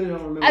what. You clearly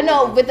don't remember. I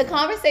know, but the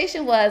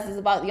conversation is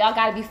about y'all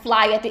gotta be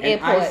fly at the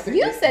airport.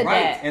 You said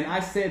that, and I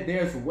said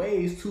there's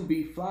ways to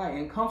be fly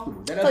and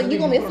comfortable. So you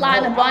gonna be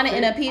flying a bonnet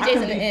and a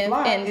PJs and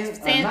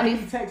a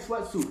Nike Tech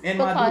sweatsuit and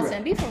my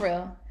Carson, be for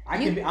real. I'm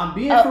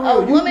being for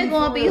real. A woman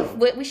gonna be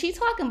what she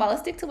talking about.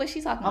 Let's stick to what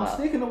she's talking about. I'm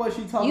sticking to what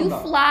she's talking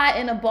about. You fly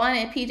in a bonnet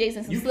and PJs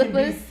and some slippers. You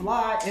can be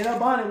fly in a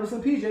bonnet with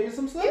some PJs and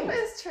some slippers.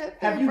 You was tripping,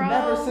 Have you bro.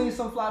 never seen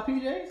some fly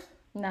PJs?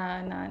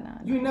 Nah.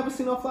 You ain't never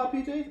seen no fly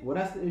PJs? Well,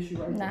 that's the issue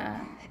right there.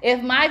 Nah.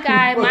 If my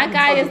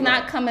guy is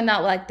not coming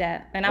out like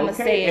that, and I'm gonna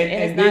say it,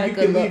 and it's not a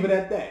good look. You can leave it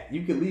at that.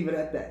 You can leave it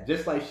at that.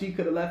 Just like she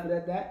could have left it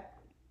at that.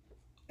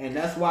 And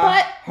that's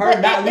why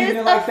her not leaving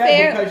it like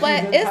that because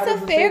but she's it's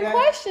a fair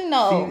question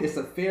though. It's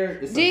a fair.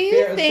 Do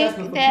you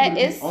think that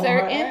it's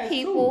certain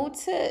people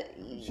to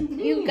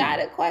you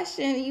gotta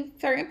question you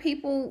certain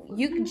people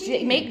you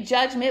make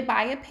judgment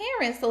by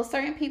appearance. So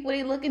certain people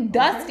they looking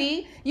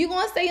dusty. You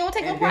gonna say you don't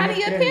take no pride in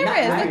your appearance?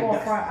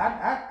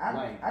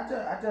 I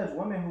judge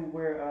women who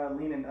wear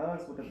leaning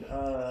Uggs with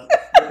the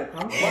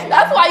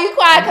That's why you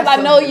quiet because I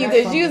know you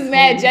because you's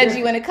mad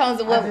judgy when it comes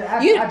to women.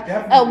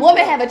 A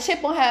woman have a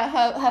chip on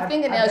her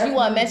fingernails. You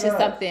want to mention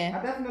something?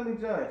 I definitely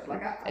judge.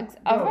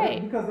 All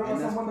right. Because there are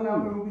some women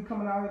out here who be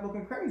coming out here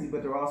looking crazy,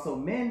 but there are also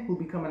men who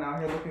be coming out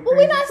here looking crazy. Well,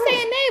 we're not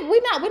saying that.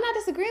 We're not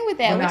disagreeing with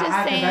that. We're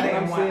just saying.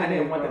 I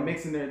didn't want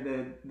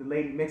the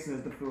lady mixing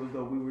us to feel as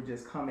though we were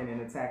just coming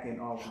and attacking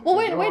all. Well,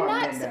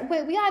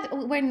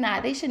 we're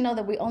not. They should know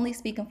that we're only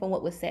speaking from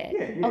what was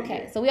said.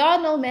 Okay, so we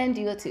all know men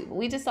do it too, but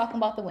we just talking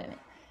about the women.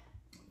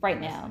 Right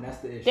now, and that's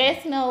the issue.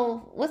 There's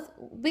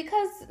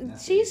because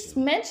she's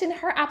mentioned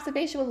her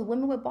observation was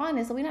women with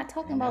bonnets, so we're not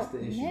talking about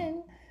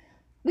men.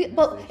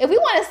 But if we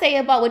want to say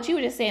about what you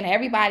were just saying,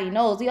 everybody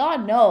knows. We all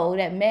know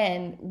that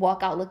men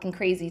walk out looking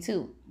crazy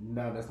too.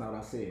 No, that's not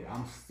what I said.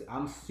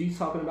 She's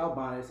talking about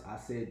bonnets. I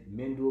said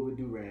men do it with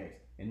do-rags,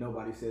 and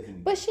nobody says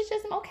anything. But she's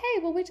just okay.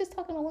 But we're just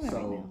talking about women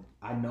right now.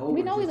 I know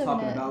we're just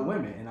talking about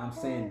women, and I'm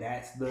saying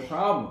that's the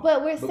problem.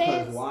 But we're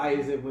saying because why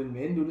is it when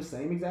men do the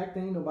same exact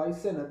thing, nobody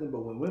said nothing, but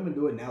when women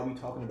do it, now we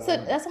talking about. So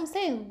women. That's what I'm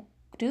saying.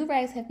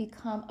 Do-rags have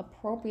become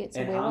appropriate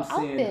to wear with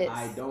outfits.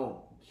 I don't.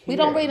 We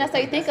don't really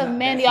necessarily think of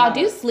men. Y'all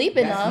do sleep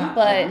in them,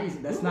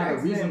 but that's not a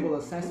reasonable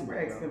assessment.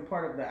 Do-rags been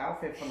part of the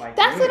outfit for like.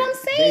 That's what I'm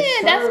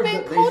saying. That's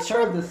been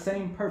cultural. They serve the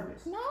same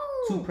purpose. No.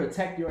 To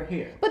protect your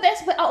hair. But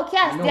yes,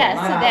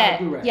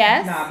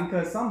 yes. Nah,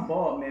 because some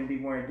bald men be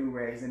wearing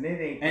do-rags and it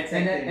ain't.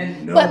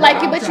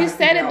 But you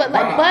said it.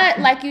 But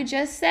like you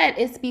just said,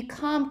 it's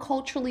become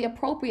culturally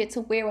appropriate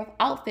to wear with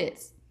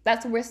outfits.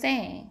 That's what we're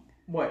saying.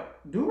 What,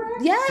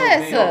 do-rags?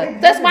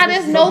 Yes, that's why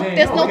there's no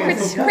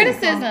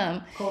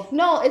criticism.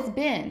 No, it's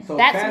been.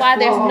 That's why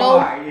there's no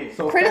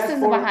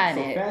criticism behind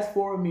it. Fast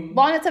forward me.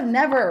 Bonnets have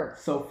never.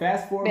 So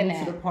fast forward me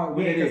to the part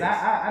where because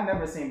I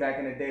never seen back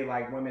in the day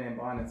like women in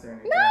bonnets or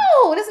anything.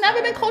 No, it's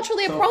never been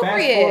culturally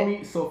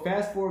appropriate.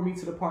 Fast forward me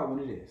to the part when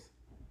it is.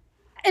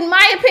 In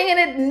my opinion,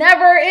 it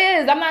never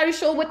is. I'm not even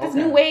sure what this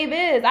new wave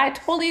is. I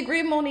totally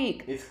agree,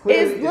 Monique. It's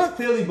clearly becoming. It's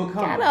clearly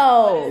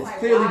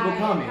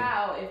becoming.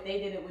 How if they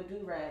did it with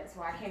do-rags,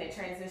 why can't it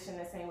transition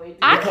the same way?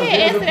 I can't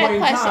answer that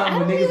question. I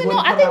don't even know.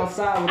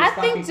 I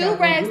think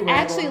do-rags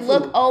actually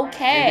look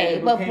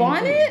okay, but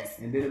bonnets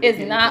is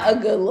not a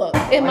good look,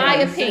 in my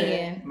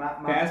opinion.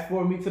 Fast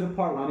forward me to the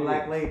part when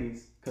black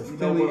ladies. Because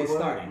clearly it's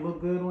starting. Look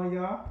good on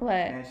y'all. What?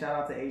 And shout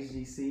out to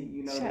HGC.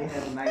 You know, they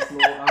have a nice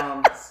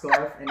little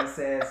scarf and it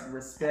says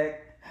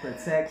respect,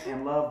 protect,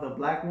 and love the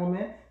black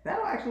woman.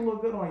 That'll actually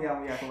look good on y'all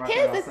when y'all can rock it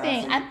outside. Here's the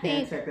thing. So I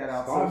think check that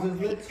out.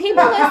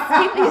 People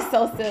are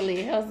so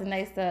silly. It was a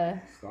nice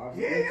scarf.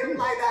 Yeah, you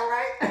like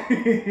that,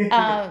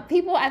 right?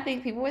 People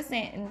were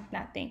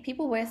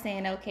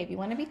saying, okay, if you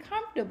want to be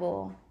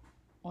comfortable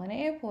on the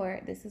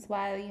airport, this is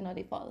why,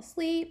 they fall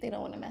asleep. They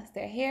don't want to mess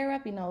their hair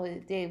up. We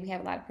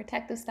have a lot of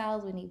protective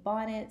styles. We need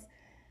bonnets.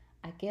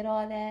 I get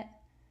all that.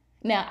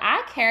 Now,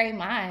 I carry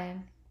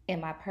mine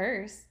in my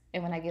purse.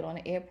 And when I get on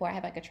the airport, I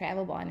have like a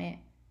travel bonnet.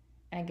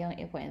 And I get on the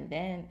airport and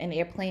then in the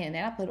airplane, and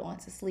then I put it on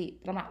to sleep.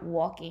 But I'm not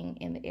walking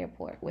in the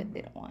airport with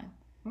it on.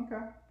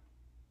 Okay.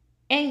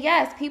 And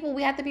yes,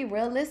 we have to be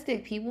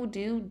realistic. People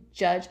do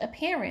judge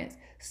appearance.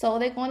 So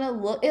they're going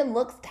to it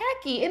looks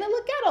tacky and it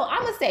look ghetto.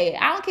 I'm going to say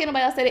it. I don't care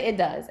nobody else said it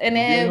does. And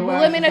then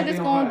women are just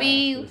going to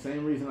be. The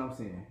same reason I'm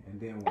saying. And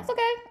then that's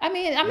okay. I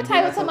mean, I'm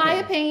entitled to my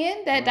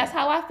opinion. That's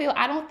how I feel.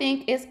 I don't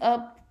think it's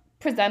a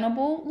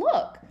presentable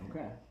look.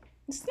 Okay.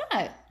 It's not.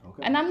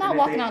 Okay. And I'm not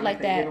walking out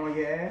like that. Get on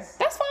your ass,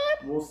 that's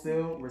fine. We'll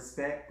still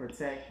respect,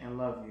 protect, and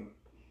love you.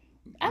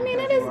 I mean,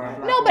 Because it is you are a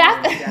black no, but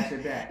woman, we got your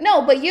back.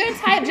 no, but you're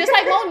type just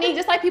like Monique,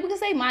 just like people can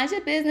say mind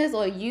your business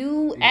or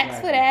you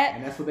ask for that.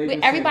 And that's what they've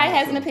been Everybody saying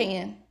has to an her.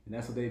 opinion. And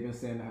that's what they've been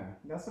saying to her.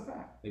 That's a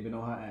fact. They've been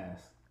on her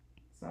ass.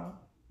 So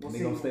And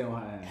they're going to stay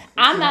on her ass.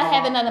 I'm see not how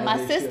having none of as my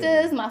they should.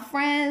 sisters, my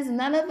friends,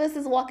 none of us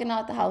is walking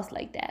out the house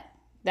like that.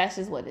 That's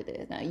just what it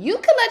is. Now, you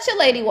can let your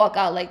lady walk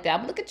out like that.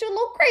 I'm look at you a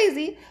little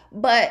crazy,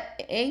 but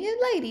and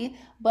your lady,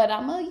 but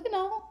I'm a,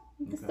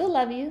 still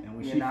love you. And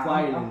when she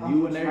fly and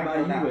you and everybody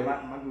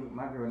you with,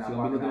 my girl not she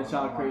gonna be looking at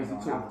y'all crazy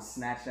too. I will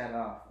snatch that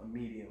off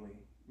immediately.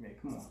 Man,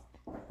 come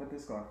on. Put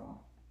this scarf on.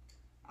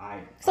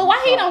 So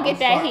why he don't get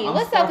that heat?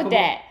 What's up with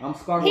that? I'm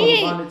scarf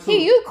over bonded too.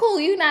 You cool.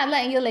 You not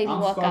letting your lady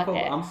walk out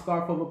that. I'm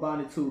scarf over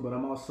bonded too, but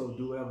I'm also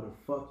do whatever the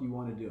fuck you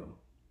want to do.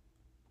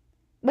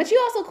 But you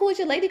also cool with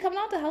your lady coming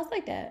out the house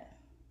like that.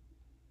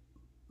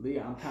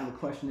 Leah, I'm kind of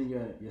questioning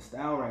your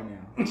style right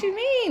now. What you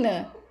mean?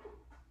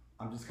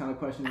 I'm just kind of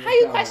questioning How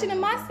you questioning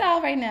my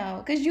style right now?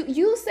 Because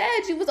you said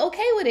you was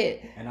okay with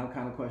it. And I'm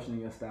kind of questioning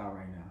your style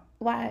right now.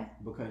 Why?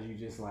 Because you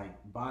just like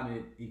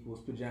bonnet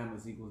equals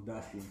pajamas equals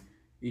dusty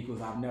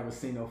equals I've never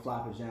seen no fly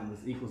pajamas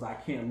equals I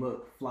can't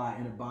look fly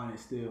in a bonnet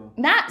still.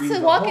 Not to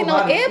walk in no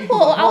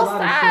airport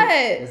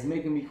outside. It's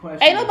making me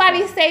question. Ain't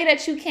nobody say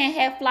that you can't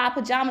have fly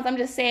pajamas. I'm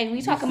just saying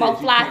we talking about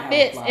fly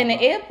fits in the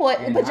airport.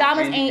 And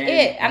pajamas ain't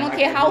it. I don't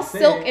care how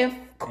silk and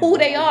cool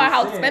they are,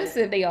 how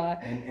expensive they are.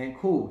 And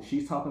cool.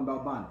 She's talking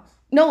about bonnets.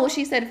 No,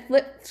 she said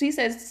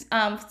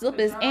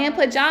slippers and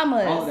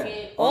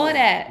pajamas. All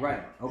that. Right.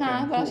 Okay.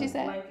 Huh? What else she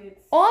said?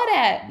 Blankets. All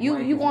that.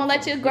 You gonna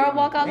let your girl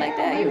walk out like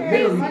that? My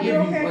girl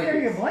can't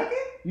carry a blanket?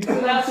 You know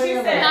what No, I'm she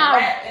saying? said Nah,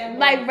 wrapped in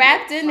like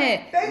wrapped in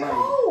it. They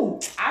cool.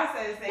 I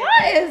said the same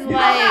What thing. is No,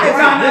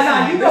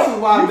 like? This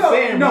is why I'm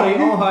saying, no, bro,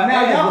 you on her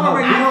now ass y'all with her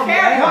already boots. know. I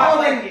care Y'all about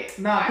already blanket.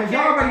 nah, I because care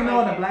y'all already about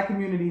know in the blanket. black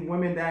community,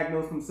 women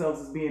diagnose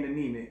themselves as being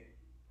anemic.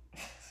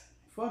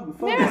 Fuck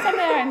There are some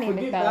that are anemic,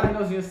 Forget though.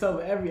 diagnosing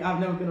yourself. I've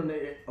never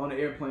been on an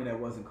airplane that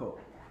wasn't cold.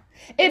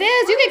 It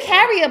is. You can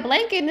carry a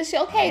blanket and shit.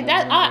 Okay,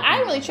 that I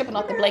ain't really tripping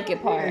off the blanket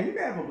Yeah, part. you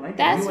can have a blanket.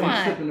 That's You ain't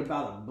fine. tripping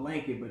about a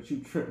blanket, but you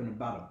tripping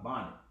about a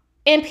bonnet.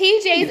 And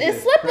PJs Niggas and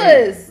is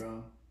slippers. crazy,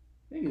 bro.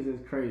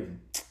 Niggas is crazy.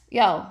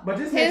 Yo, But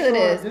just here make it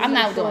sure, is. just I'm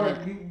make not doing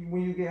sure it.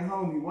 when you get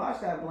home, you wash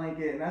that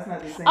blanket, and that's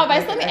not the same. All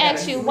right, so let blanket me that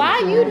ask got you, a why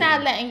sleeve. you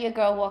not letting your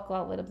girl walk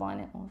out with a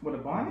bonnet on? with a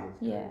bonnet?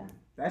 Yeah.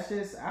 That's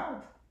just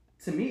out.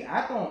 To me,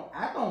 I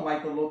don't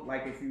like the look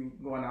like if you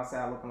going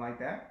outside looking like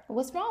that.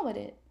 What's wrong with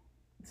it?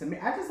 To me,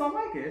 I just don't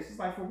like it. It's just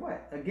like for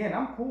what? Again,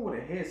 I'm cool with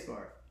a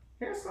headscarf.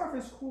 Headscarf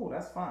is cool.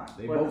 That's fine.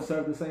 They But, both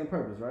serve the same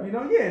purpose, right?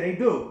 yeah, they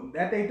do.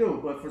 That they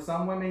do. But for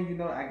some women,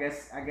 I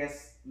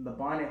guess the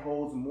bonnet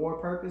holds more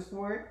purpose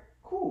for it.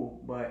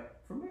 Cool.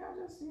 But for me,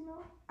 I just,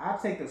 I'll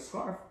take the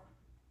scarf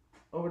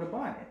over the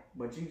bonnet.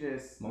 But you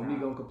just Monique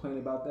gonna complain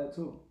about that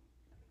too.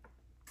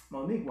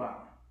 Monique,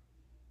 wow.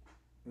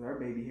 Her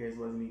baby hairs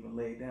wasn't even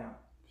laid down.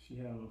 She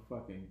had on a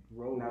fucking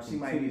robe. Now with she some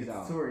might need titties a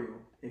out tutorial.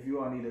 If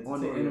you all need a on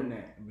tutorial. the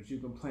internet, but you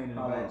complaining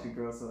I'll about. let you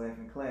girl so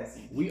effing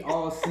classy. We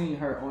all seen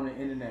her on the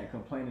internet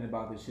complaining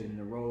about this shit in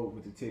the robe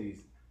with the titties,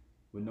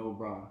 with no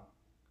bra.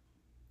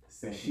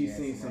 And she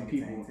seen some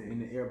people in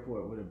the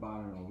airport with a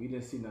bonnet on. We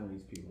didn't see none of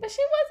these people. But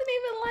she wasn't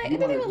even like, You it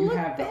didn't wanna- even you look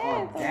have the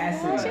bad.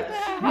 audacity. Though. She You put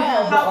her have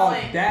house. the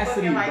Public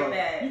audacity, looking bro. like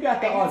that. You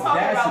got the And you talking about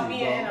audacity,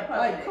 being in a bro. public.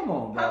 Like, come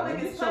on, bro. Public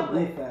Get is your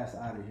public. goof ass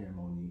out of here,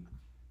 Monique.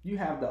 You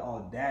have the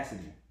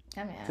audacity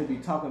I mean, to be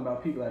talking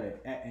about people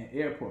at an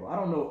airport. I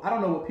don't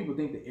know what people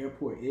think the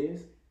airport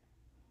is,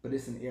 but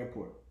it's an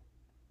airport.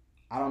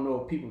 I don't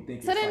know if people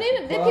think. so it's then, like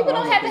a then club. people I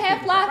don't know have to if they have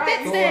think fly it's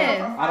fits a then.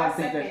 store. I don't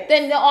think that.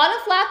 Then all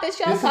the fly fits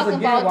y'all This is talking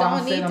again about why don't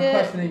I'm saying need I'm to.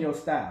 questioning your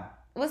style.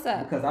 What's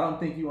up? Because I don't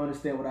think you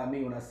understand what I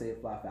mean when I say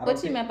fly fit.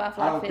 What you meant by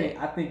fly fit?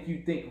 I think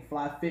you think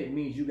fly fit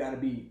means you got to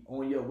be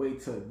on your way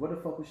to what the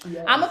fuck was she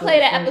at? I'm gonna play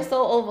that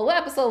episode over. What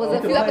episode was Oh, it? you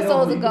A few can play it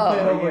episodes over. You can play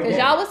it ago. over Because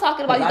again. y'all was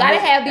talking about you Because I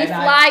gotta have these and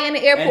I- fly in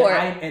the airport.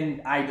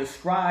 And I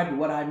described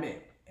what I meant,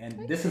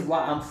 and this is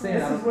why I'm saying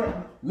This is what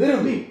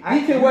literally I-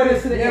 he can wear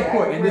this to the yeah, I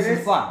airport, can and wear this is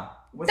this. fly.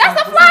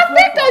 That's a fly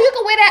fit though. You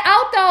can wear that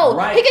out though.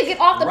 Right. He can get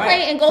off the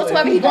plane and go So to if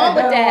wherever he he going had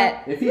with on-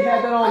 that. If he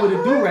had that on with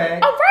a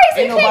do-rag, All right, so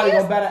ain't you nobody can't gonna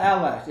use. bat an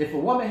eyelash. If a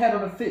woman had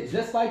on a fit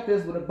just like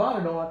this with a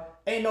bonnet on,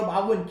 ain't nobody.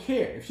 I wouldn't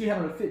care. If she had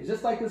on a fit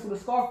just like this with a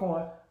scarf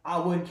on, I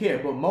wouldn't care.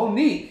 But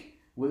Monique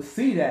would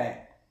see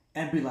that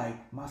and be like,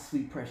 "My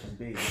sweet precious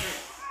baby,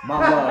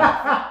 my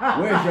love,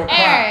 where's your pride?"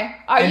 Aaron,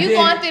 are And you then-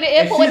 going through the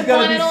airport and with she's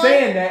gonna bonnet be on?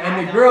 saying that,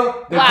 and the Why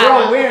girl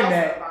not? wearing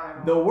that.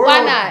 The world,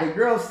 Why not? the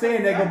girl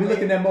saying that gonna be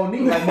looking at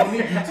Monique like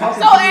Monique. You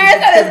talking So to me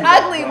Aaron said with it's titties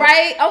out, ugly, bro.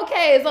 right?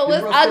 Okay, so The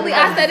it's girl ugly. said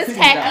I it said has it's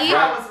titties out, tacky.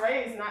 right? I was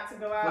raised not to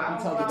go out. What you I don't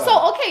talking go out. about?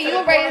 So okay, To you the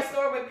were raised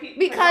store with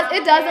because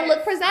it doesn't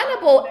look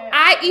presentable.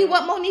 I.e.,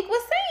 what Monique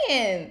was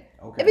saying.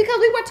 Okay. Because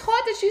we were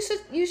taught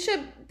that you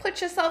should put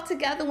yourself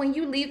together when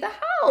you leave the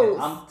And house.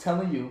 I'm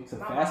telling you to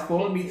My fast mom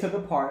forward me hates to it. the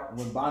part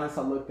when bonnets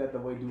are looked at the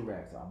way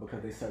do-rags are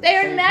because they serve the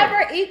They're same never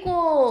purpose.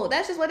 equal.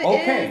 That's just what it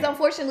Okay. is,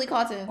 unfortunately,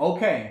 Carlton.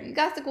 Okay. You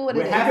got to go with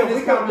We're it. having is. this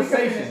we can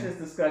conversation. finish this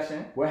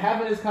discussion. We're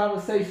having this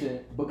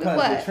conversation because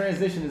What? the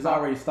transition is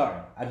already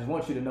starting. I just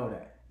want you to know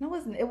that. No,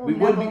 it will we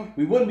never.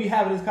 wouldn't be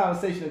having this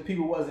conversation if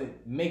people wasn't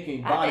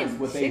making bonnets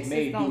what they've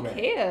made. Don't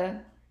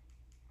care.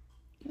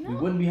 No. We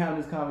wouldn't be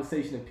having this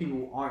conversation if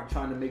people aren't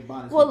trying to make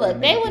bonnets. Well, look,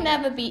 they will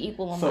never be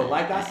equal. So,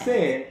 like I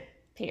said,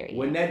 period.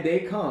 When that day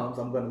comes,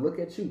 I'm gonna look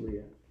at you,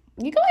 Leah.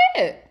 You go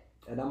ahead.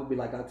 And I'm gonna be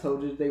like, I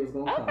told you the day was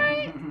gonna come.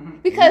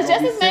 Right. Because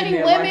just as many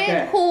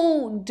women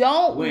who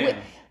don't.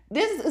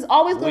 This is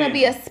always going to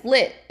be a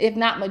split, if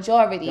not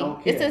majority.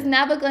 This is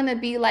never going to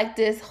be like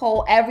this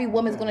whole every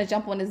woman's going to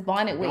jump on this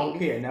bonnet wave. Don't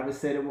care. Never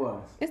said it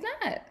was. It's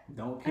not.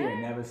 Don't care.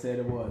 Never said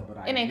it was. But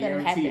I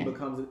guarantee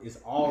it's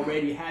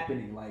already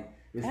happening. Like,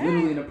 it's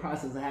literally in the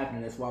process of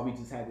happening. That's why we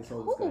just had this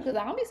whole discussion. Because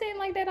I don't be saying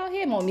like that out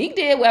here. Monique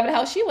did wherever the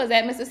hell she was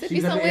at, Mississippi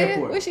She's somewhere. At the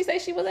airport. Where she say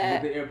she was at? She's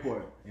at the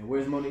airport. And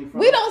where's Monique from?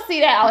 We don't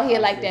see that out here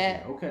like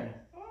that. Okay.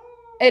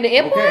 At the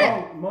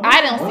airport?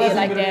 I don't see it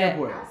like that.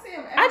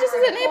 I just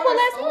was at the airport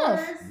last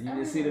month. You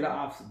didn't see the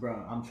opposite,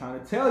 bro. I'm trying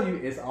to tell you,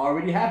 it's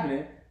already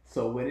happening.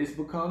 So when it's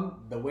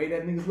become the way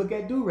that niggas look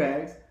at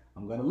do-rags,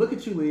 I'm gonna look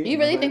at you, Leah. You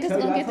really think it's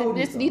gonna get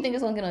this? Do you think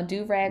it's gonna get on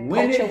do-rag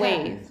culture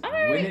wave?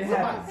 When it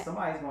happens,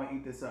 somebody's gonna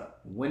eat this up.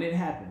 When it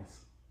happens,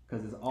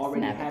 because it's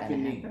already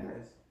happening.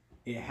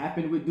 It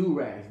happened with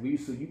do-rags. You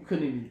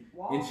couldn't even,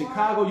 in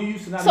Chicago, you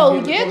used to not. So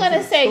you're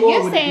gonna say,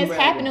 you're saying it's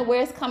happening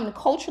where it's coming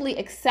culturally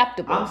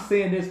acceptable. I'm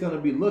saying it's gonna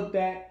be looked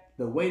at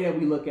the way that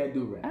we look at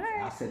do-rags.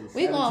 Right. I said it.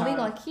 We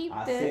gonna keep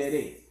I this. said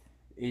it.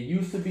 It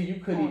used to be you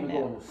couldn't even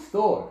go in the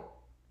store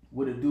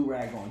with a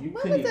do-rag on. You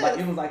couldn't even, like,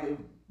 it was like, I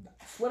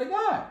swear to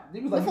God.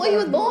 It was like, before you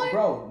was born?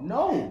 Bro,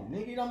 no.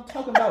 Nigga, I'm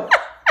talking about,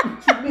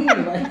 what you mean?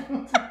 Like,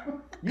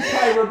 you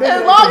probably remember.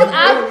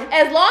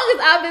 As long as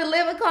I've been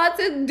living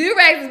cartoon,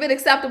 do-rags has been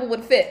acceptable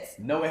with fits.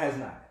 No, it has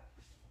not.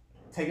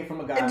 Take it from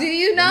a guy. Do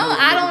you know?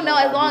 I don't know.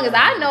 As long as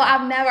I know,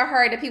 I've never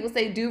heard that people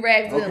say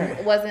do-rags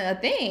wasn't a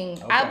thing.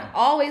 Okay. I've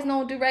always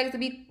known do-rags to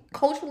be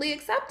culturally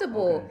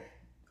acceptable.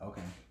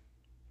 Okay.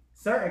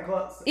 Certain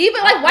clubs,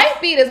 even like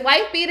wife beaters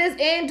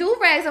and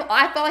do-rags,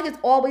 I feel like it's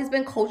always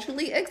been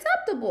culturally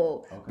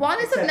acceptable.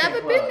 Bonnets have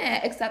never been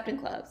that, except in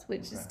clubs,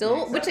 which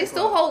they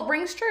still hold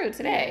rings true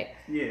today.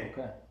 Yeah.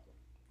 Okay.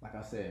 Like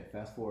I said,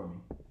 fast forward me,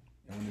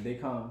 and when the day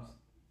comes,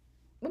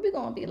 what we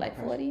gonna be like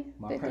 40?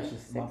 My 50,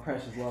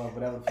 precious love,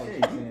 whatever the fuck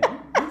you saying.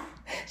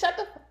 Shut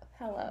the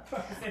hell up.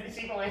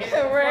 She going to hit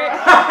You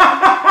get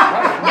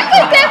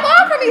that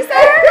far from me,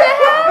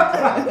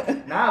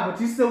 sir. Nah, but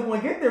you still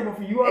want to get there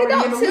before you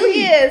already in the 2 league.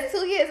 years.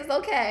 2 years is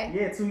okay.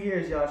 Yeah, 2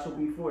 years, y'all. She'll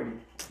be 40.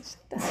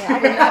 I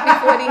would not be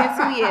 40 in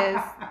 2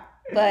 years.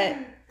 But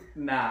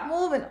nah.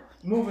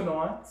 Moving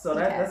on. So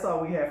that's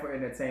all we have for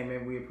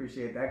entertainment. We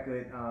appreciate that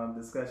good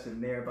discussion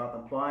there about the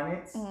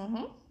bonnets.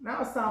 Mm-hmm.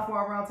 Now it's time for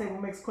our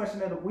roundtable mix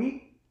question of the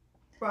week.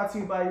 Brought to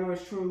you by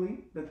yours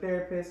truly, the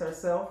therapist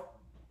herself.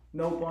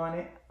 No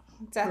bonnet.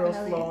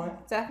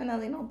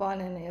 Definitely no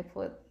bonnet in the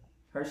airport.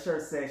 Her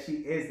shirt says she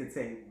is the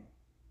table.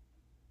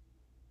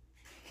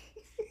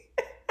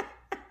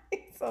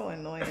 It's so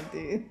annoying,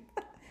 dude.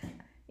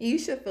 You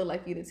should feel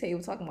like you the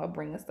table, talking about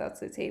bringing stuff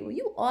to the table.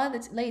 You are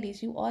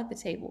ladies, you are the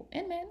table.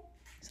 And men.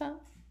 So,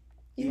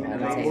 you are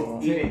the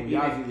table.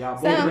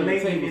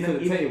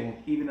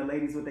 Even the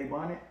ladies with their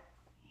bonnet?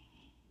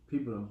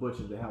 People done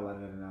butchered the hell out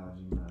of that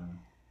analogy, man.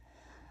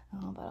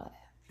 Oh, about all that.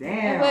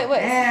 Damn. Wait.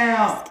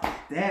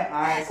 Damn.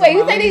 All right. So wait,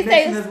 you said these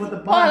things.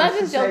 Paul, I'm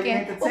just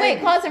joking. Well, wait,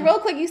 Carlton, real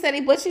quick, you said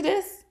he butchered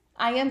this?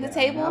 I am the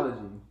table?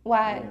 Analogy.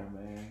 Why? Yeah,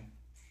 man.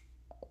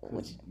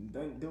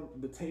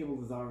 The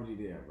table is already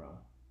there, bro.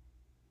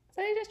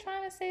 So they're just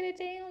trying to say that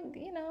they don't,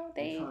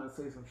 they... They're trying to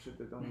say some shit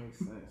that don't make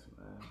sense,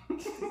 man.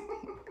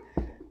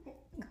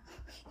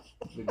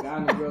 The guy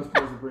and the girl's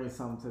supposed to bring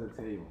something to the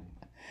table.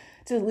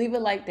 Just leave it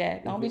like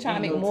that. Don't be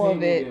trying to make more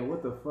of it. Then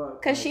what the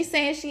fuck? Because she's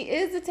saying she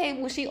is the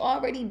table. She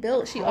already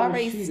built. She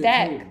already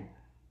stacked.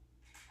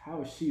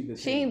 How is she the table?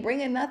 She ain't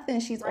bringing nothing.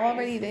 She's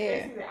already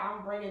there.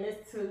 I'm bringing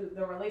this to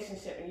the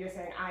relationship, and you're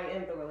saying I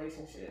am the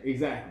relationship.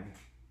 Exactly.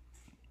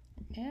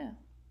 Yeah.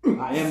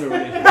 I am the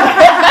relationship.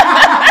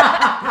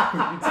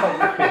 You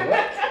talking about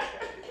what?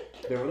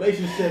 The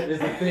relationship is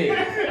the thing.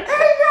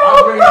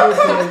 I bring this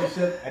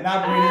relationship, and I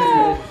bring this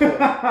relationship.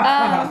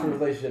 That's the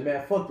relationship,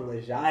 man. Fuck the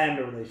relationship. I am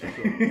the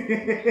relationship.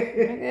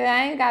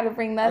 I ain't got to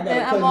bring nothing.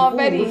 I'm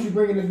already. What you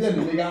bringing to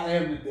dinner? Nigga, I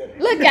am the dinner.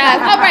 Look,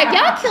 guys. All right,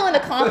 y'all killing the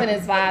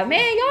confidence vibe,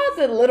 man.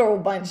 Y'all's a literal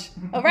bunch.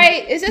 All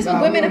right, it's just for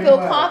women to feel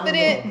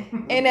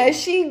confident and that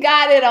she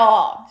got it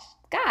all.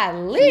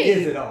 Golly. She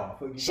is it all.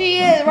 She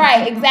is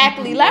right,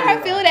 exactly. Let her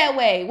feel that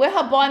way with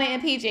her bonnet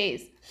and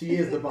PJs. She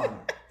is the bonnet.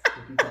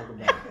 What you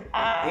talking about?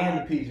 And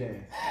the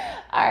PJs.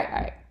 All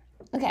right.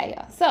 Okay,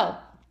 y'all. So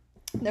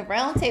the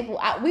round table,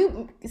 we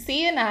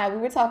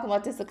were talking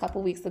about this a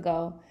couple weeks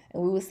ago,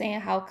 and we were saying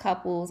how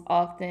couples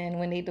often,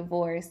 when they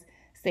divorce,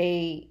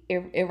 say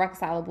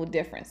irreconcilable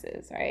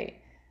differences,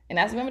 right? And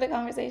that's, remember the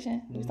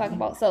conversation we were talking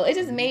about? So it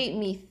just made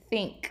me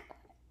think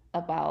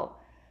about,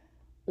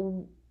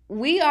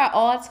 we are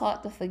all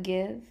taught to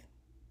forgive.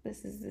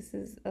 This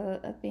is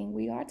a thing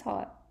we are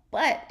taught.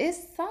 But it's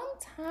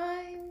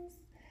sometimes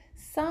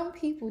some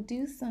people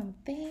do some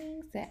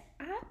things that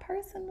I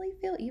personally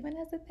feel, even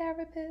as a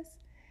therapist,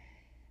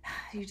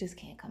 you just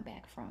can't come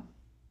back from.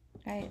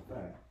 Right?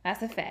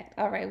 That's a fact.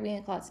 All right, we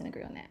and Clarkson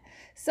agree on that.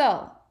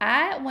 So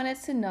I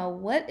wanted to know,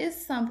 what is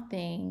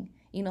something,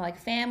 like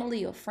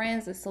family or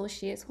friends,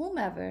 associates,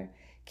 whomever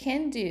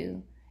can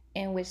do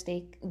in which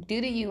they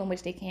do to you in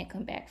which they can't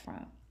come back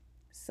from.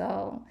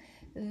 So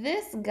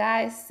this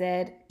guy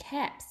said,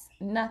 caps,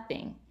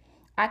 nothing.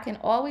 I can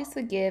always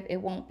forgive.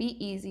 It won't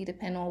be easy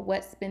depending on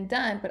what's been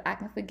done, but I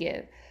can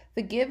forgive.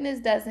 Forgiveness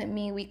doesn't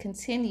mean we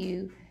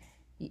continue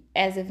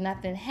as if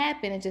nothing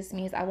happened. It just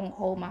means I won't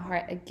hold my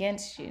heart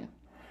against you.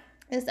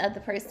 This other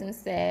person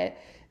said,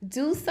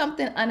 do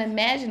something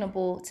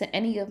unimaginable to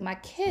any of my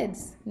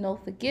kids. No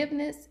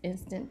forgiveness,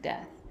 instant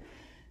death.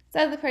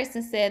 This other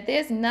person said,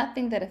 there's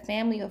nothing that a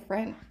family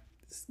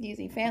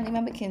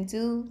member can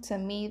do to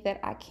me that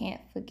I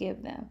can't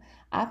forgive them.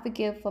 I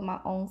forgive for my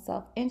own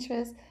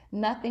self-interest,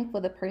 nothing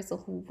for the person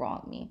who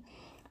wronged me.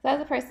 The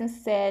other person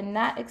said,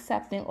 not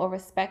accepting or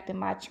respecting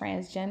my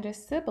transgender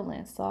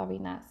sibling. Sorry,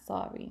 not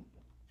sorry.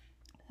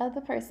 The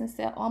other person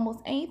said, almost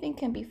anything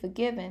can be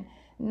forgiven,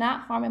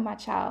 not harming my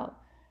child.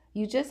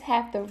 You just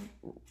have to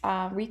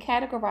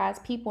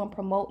recategorize people and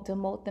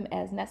demote them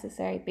as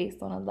necessary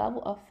based on a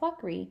level of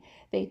fuckery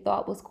they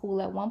thought was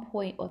cool at one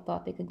point or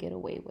thought they could get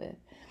away with.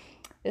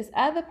 This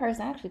other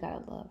person, I actually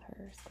gotta love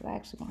hers because I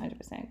actually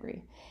 100%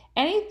 agree.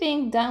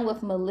 Anything done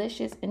with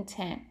malicious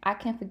intent. I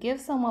can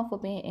forgive someone for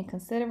being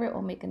inconsiderate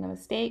or making a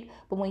mistake,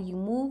 but when you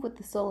move with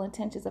the sole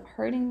intentions of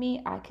hurting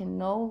me, I can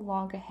no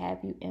longer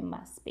have you in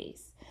my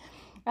space.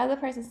 The other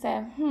person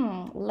said,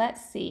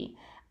 let's see.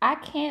 I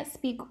can't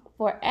speak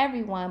for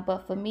everyone,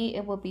 but for me,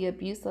 it will be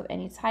abuse of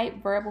any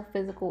type, verbal,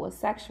 physical, or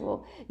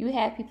sexual. You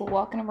have people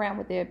walking around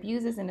with their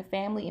abusers in the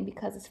family, and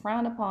because it's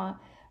frowned upon,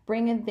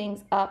 bringing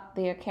things up,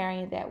 they are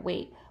carrying that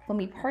weight. For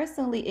me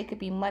personally, it could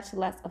be much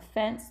less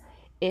offense.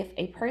 If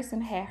a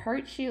person had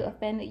hurt you,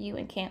 offended you,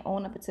 and can't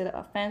own up to the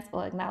offense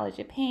or acknowledge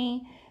your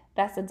pain,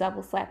 that's a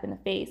double slap in the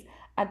face.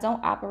 I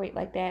don't operate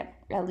like that,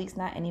 at least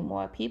not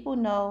anymore. People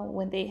know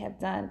when they have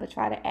done, but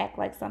try to act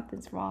like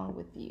something's wrong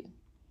with you.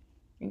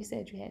 You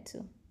said you had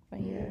to.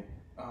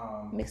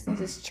 Mixing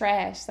just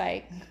trash,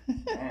 like.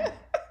 I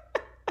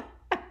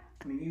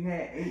mean, you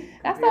had 8.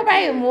 That's not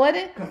right, more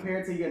than.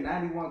 Compared to your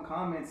 91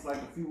 comments like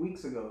a few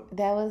weeks ago.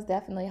 That was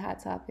definitely a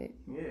hot topic.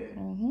 Yeah.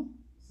 Mm-hmm.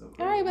 So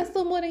all right, but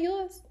still more than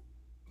yours.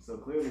 So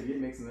clearly, you're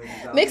mixing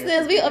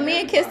this.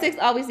 Me and Kid 6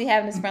 always be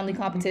having this friendly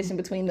competition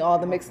between all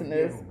the mixing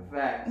this.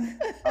 Facts.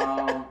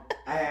 I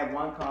had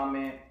one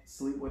comment,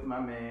 sleep with my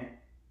man.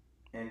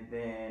 And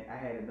then I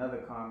had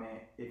another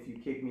comment, if you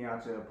kick me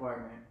out your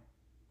apartment.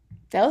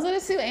 Those are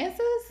the 2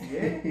 answers?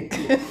 Yeah.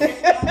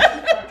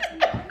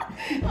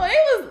 Well,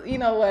 it was, you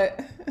know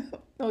what?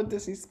 No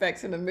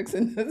disrespect to the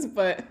mixiness,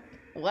 but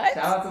what?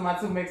 Shout out to my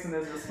 2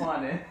 mixiness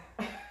responding.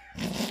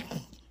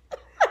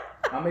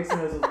 My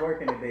mixiness was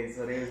working today,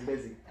 so they was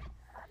busy.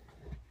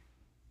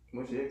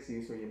 What's your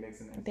excuse for your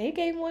mixiness? They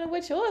gave more than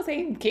what yours. They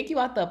didn't kick you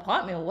out the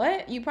apartment.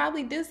 What? You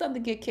probably did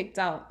something to get kicked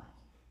out.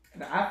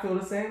 I feel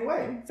the same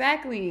way.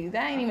 Exactly.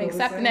 That ain't even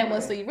accepting that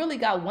one. So you really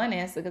got one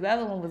answer because the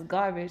other one was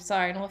garbage.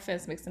 Sorry, no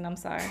offense, Mixon. I'm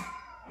sorry.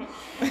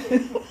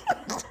 People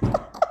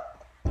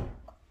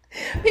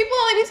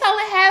only be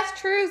telling half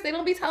truths. They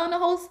don't be telling the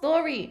whole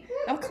story.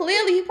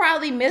 Clearly, you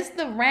probably missed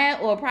the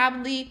rant or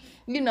probably,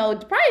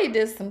 probably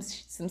did some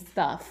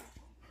stuff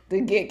to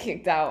get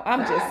kicked out.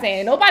 I'm just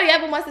saying. Nobody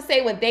ever wants to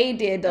say what they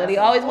did, though. They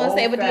always want to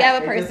say what the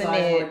other person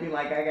did. Want to be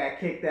like, I got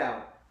kicked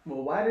out.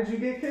 Well, why did you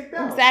get kicked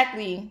out?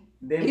 Exactly.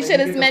 Then you should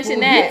have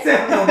mentioned that.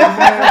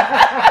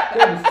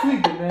 They was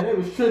tweaking, man. They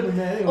was tripping,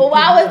 man. Well,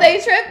 why was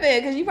they tripping?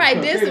 Because you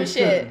probably did some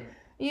shit. Tripping.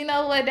 You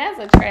know what? That's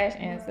a trash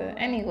answer.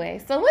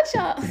 Anyway, so what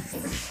y'all...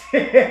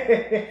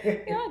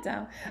 y'all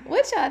dumb.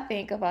 What y'all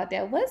think about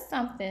that? What's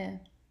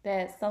something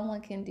that someone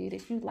can do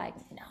that you like,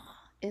 nah,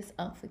 it's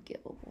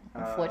unforgivable,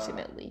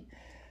 unfortunately?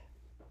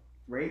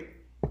 Rape.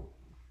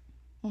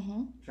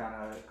 Mm-hmm.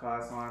 Trying to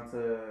cause harm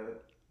to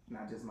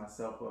not just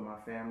myself, but my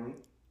family.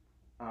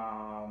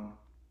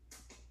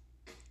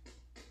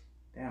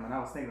 Damn, and I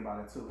was thinking about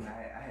it too, and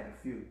I had a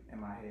few in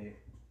my head.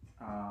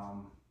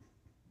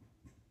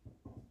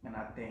 And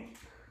I think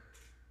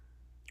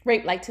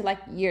rape to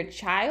your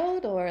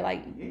child or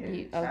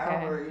you?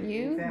 Child or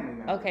you family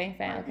member. Okay,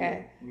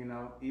 okay.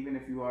 Yeah, even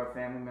if you are a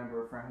family member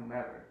or friend,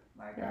 whomever,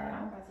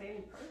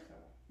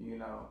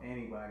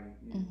 anybody.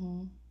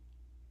 Mm-hmm.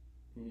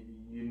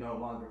 You no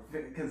longer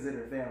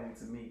consider family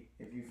to me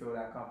if you feel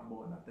that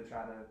comfortable enough to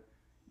try to,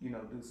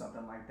 do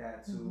something like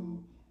that to. Mm-hmm.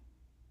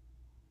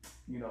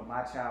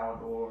 My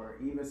child or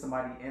even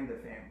somebody in the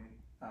family.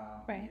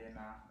 Right.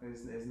 Yeah,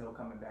 there's no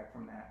coming back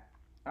from that.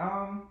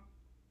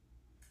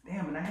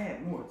 Damn, and I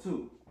had more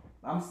too.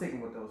 I'm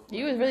sticking with those.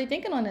 You was really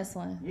thinking on this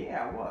one.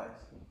 Yeah, I was.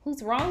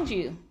 Who's wronged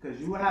you? Because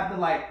you would have to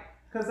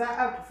because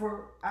I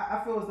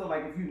feel as though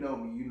if you know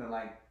me,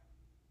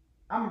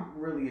 I'm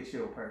really a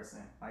chill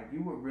person.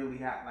 You would really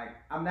have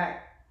I'm not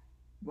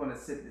gonna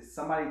sit there.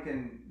 Somebody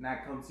can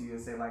not come to you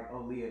and say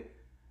oh Leah,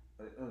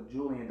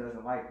 Julian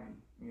doesn't like me.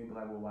 You'd be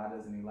like, well, why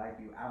doesn't he like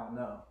you? I don't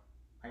know.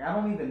 I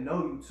don't even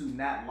know you to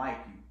not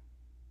like you.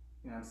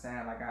 You know what I'm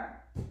saying?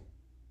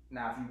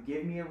 Now, if you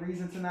give me a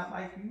reason to not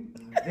like you,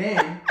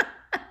 then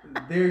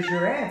there's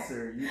your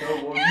answer. You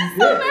know, well, you're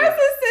so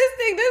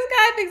narcissistic. This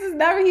guy thinks he's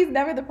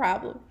never the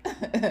problem.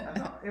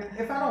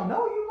 If I don't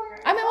know you,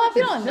 like, I mean, well, if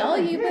you don't know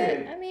you,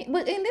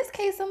 but in this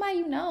case, somebody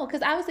you know,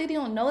 because obviously if you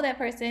don't know that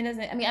person,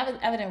 doesn't. I mean,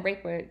 evident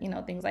rape or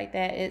things like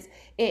that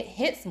it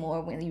hits more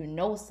when you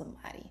know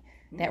somebody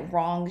that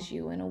wrongs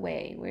you in a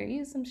way where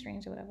you're some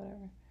stranger, whatever.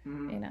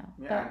 You know.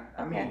 Yeah,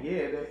 but, I mean,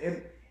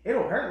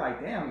 it'll hurt.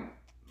 Like, damn,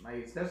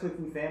 like especially if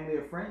we family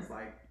or friends,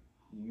 like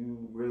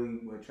you really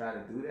would try to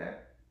do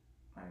that.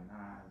 Like,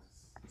 nah,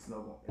 it's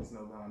no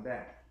going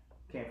back.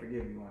 Can't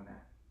forgive you on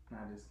that.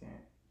 Nah, I just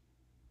can't.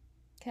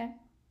 Okay.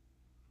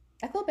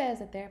 I feel bad as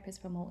a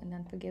therapist promoting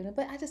unforgiveness,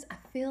 but I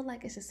feel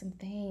like it's just some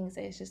things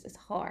that it's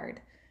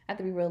hard. I have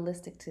to be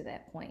realistic to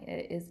that point.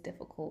 It is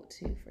difficult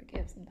to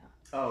forgive sometimes.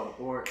 Oh,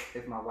 or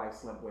if my wife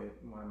slept with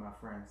one of my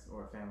friends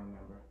or a family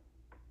member.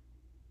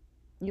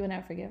 You would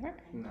never forgive her?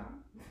 No.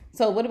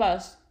 So what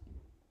about,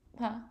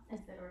 or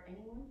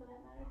anyone for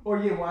that matter? Or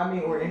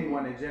or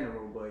anyone in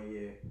general, but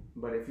yeah.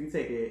 But if you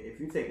take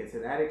it to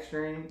that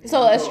extreme.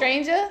 So a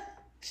stranger,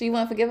 she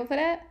won't forgive her for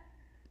that?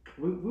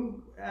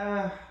 We'll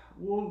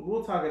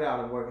talk it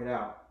out and work it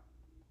out.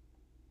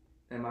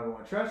 Am I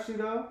going to trust you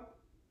though?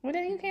 Well,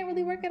 then you can't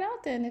really work it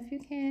out then if you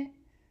can't.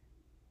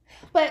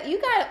 But you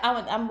got.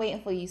 I'm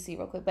waiting for you to see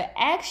real quick. But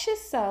ask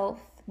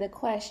yourself the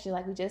question,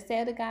 like we just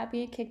said, the guy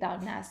being kicked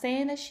out. Not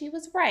saying that she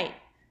was right,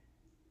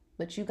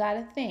 but you got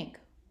to think.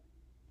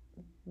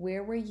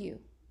 Where were you?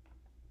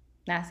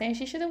 Not saying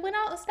she should have went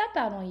out and stepped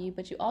out on you,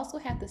 but you also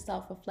have to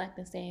self-reflect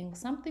and saying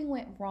something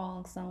went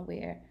wrong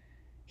somewhere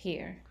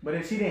here. But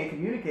if she didn't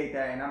communicate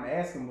that and I'm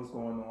asking what's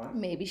going on.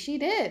 Maybe she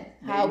did.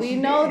 How we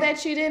know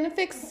that you didn't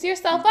fix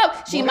yourself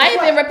up? She might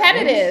have been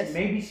repetitive.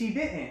 Maybe she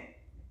didn't.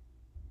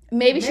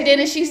 Maybe she did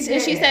and she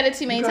said it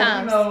too many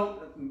times.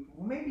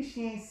 Maybe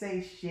she ain't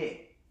say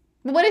shit.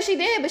 But what if she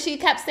did, but she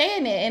kept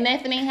saying it and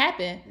nothing ain't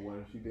happened? What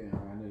if she didn't? I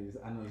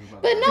know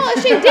but no,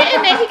 if she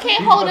didn't, then he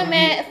can't hold him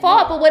at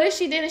fault. But what if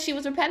she did and she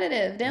was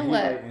repetitive? Then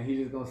what? And he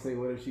just gonna say,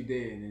 what if she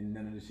did? And then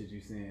none of the shit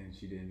you saying,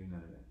 she didn't do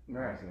none of that.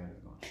 Right.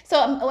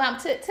 So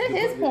to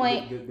his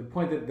point. The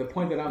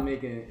point that I'm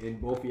making in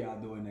both of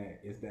y'all doing that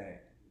is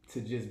that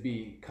to just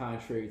be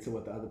contrary to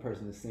what the other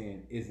person is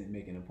saying isn't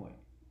making a point.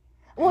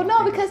 Well,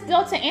 no, because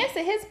to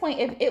answer his point,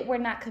 if it were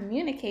not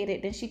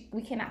communicated, then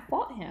we cannot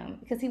fault him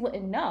because he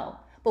wouldn't know.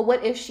 But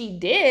what if she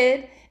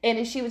did, and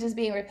if she was just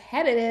being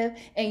repetitive,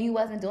 and you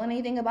wasn't doing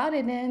anything about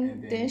it,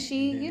 then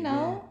she,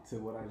 to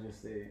what I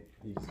just said,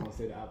 he's just gonna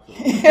say the opposite.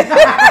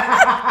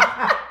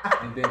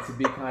 And then to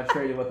be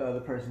contrary to what the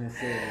other person has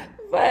said.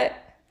 But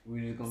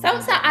we're just gonna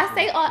sometimes I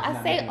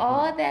say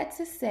all that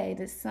to say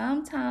that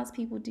sometimes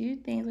people do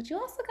things, but you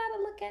also gotta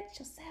look at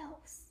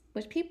yourselves,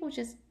 which people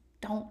just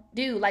don't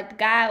do, like the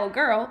guy or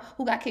girl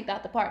who got kicked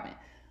out the apartment.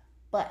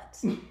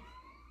 But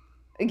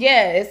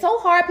yeah, it's so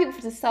hard people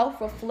to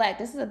self-reflect.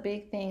 This is a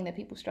big thing that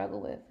people struggle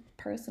with: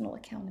 personal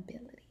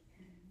accountability.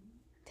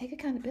 Take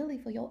accountability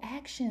for your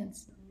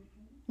actions.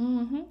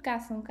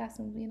 Got some,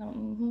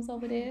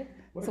 over there.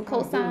 Some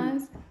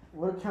cosigns.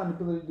 What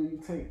accountability do you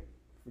take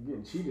for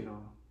getting cheated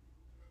on?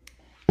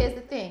 Here's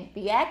the thing: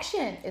 the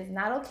action is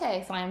not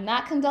okay. So I am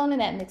not condoning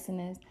that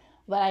mixiness,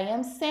 but I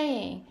am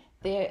saying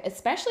there,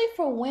 especially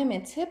for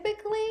women.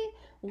 Typically,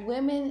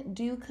 women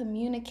do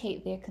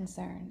communicate their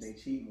concerns. They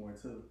cheat more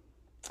too.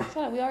 Shut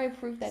up. We already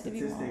proved that to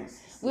be wrong.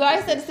 Statistics We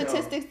already said the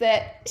statistics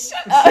that.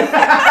 Shut up.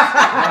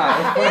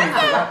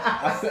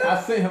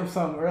 I sent him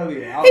something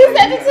earlier. He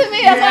sent it to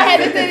me. That's why I had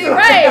to say it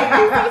right.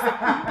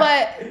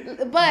 But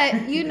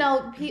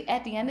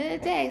at the end of the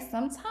day,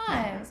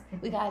 sometimes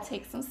we gotta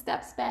take some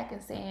steps back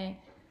and saying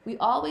we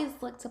always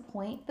look to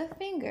point the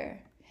finger,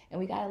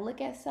 and we gotta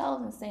look at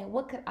ourselves and saying,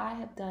 what could I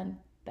have done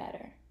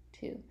better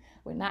too?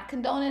 We're not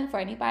condoning for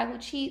anybody who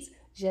cheats.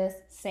 Just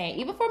saying,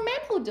 even for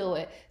men who do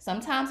it,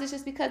 sometimes it's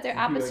just because they're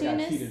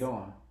opportunists. Got cheated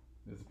on.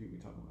 That's the people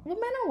we're talking about. Well,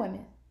 men or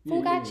women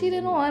who got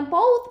cheated on.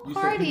 Both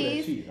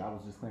parties. I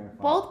was just clarifying.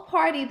 Both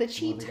parties, the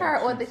cheater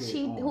or the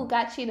who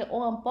got cheated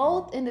on.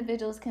 Both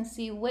individuals can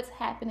see what's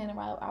happening in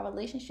our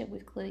relationship.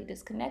 We've clearly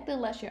disconnected,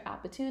 unless you're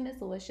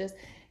opportunist or it's just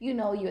you're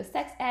a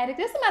sex addict.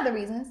 There's some other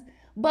reasons,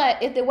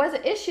 but if there was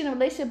an issue in a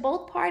relationship,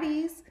 both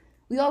parties,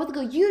 we always go,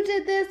 you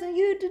did this and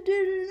you did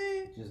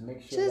this. Just make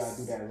sure y'all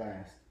do that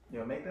last.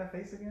 Yo, make that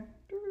face again.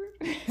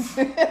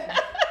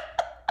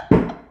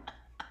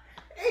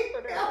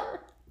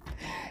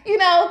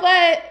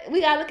 But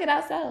we gotta look at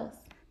ourselves.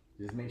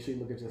 Just make sure you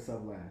look at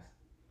yourself last.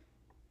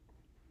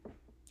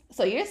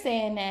 So you're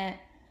saying that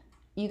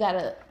you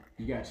got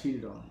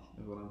cheated on,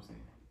 is what I'm saying.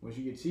 Once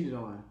you get cheated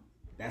on,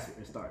 that's where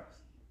it starts.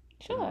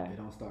 Sure. It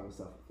don't start with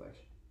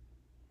self-reflection.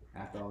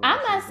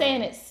 I'm not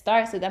saying it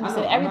starts with them. I'm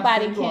saying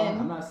everybody can.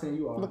 I'm not saying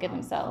you are. Look at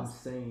themselves. I'm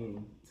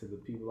saying to the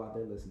people out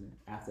there listening,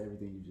 after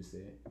everything you just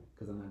said,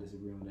 because I'm not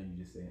disagreeing with nothing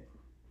you just said.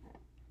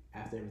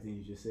 After everything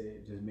you just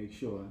said, just make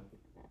sure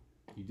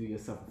you do your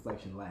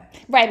self-reflection last.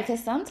 Right,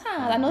 because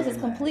sometimes, I know this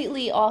is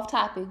completely off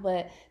topic,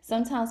 but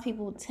sometimes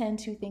people tend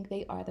to think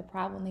they are the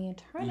problem. They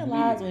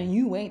internalize when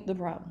you ain't the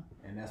problem.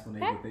 And that's when they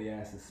get their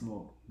asses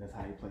smoked. That's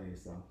how he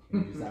plays. So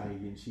you're just out here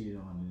getting cheated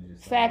on. And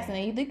just facts,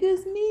 and you think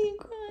it's me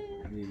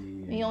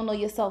crying. Yeah. You don't know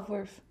your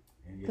self-worth.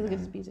 Because it could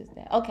just be just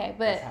that. Okay,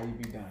 but that's how you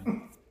be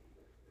done.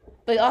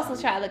 But also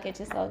try to look at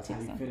yourself too.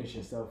 That's how you finish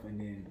yourself, and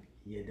then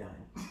you're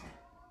done.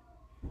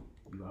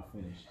 You are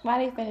finished.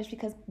 Why they finished?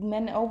 Because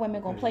men or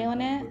women gonna play on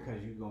that?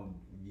 Because you gonna,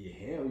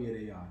 hell yeah,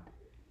 they are.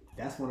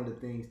 That's one of the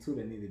things too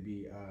that need to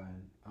be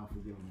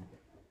unforgivable.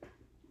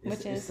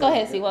 Which is, go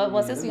ahead, see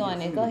what's this you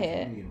on it? Go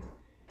ahead.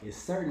 It's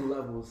certain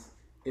levels.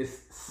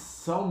 It's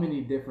so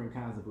many different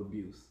kinds of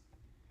abuse.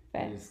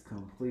 That is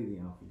completely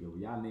unforgivable.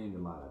 Y'all named a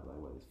lot of like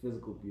whether it's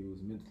physical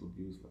abuse, mental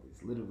abuse, but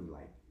it's literally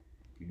like,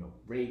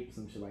 rape,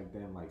 some shit like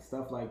that, like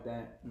stuff like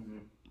that. Mm-hmm.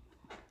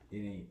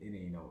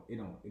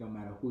 It don't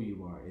matter who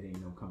you are. It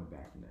ain't no coming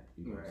back from that.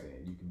 You know what I'm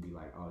saying? You can be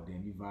like, oh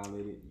damn, you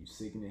violated. You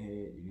sick in the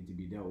head. You need to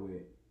be dealt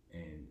with,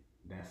 and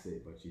that's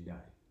it. But you're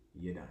done.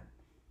 You're done.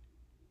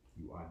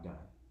 You are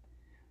done.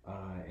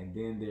 And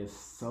then there's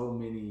so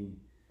many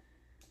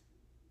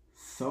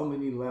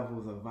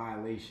levels of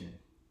violation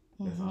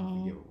that's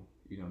unforgivable.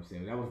 You know what I'm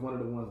saying? That was one of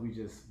the ones we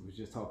was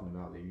just talking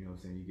about. Like, you know what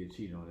I'm saying? You get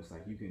cheated on. It's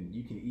like you can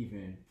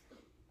even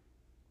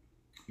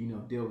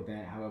deal with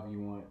that however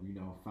you want.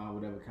 Find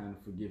whatever kind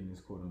of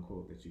forgiveness, quote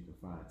unquote, that you can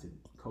find to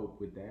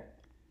cope with that.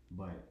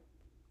 But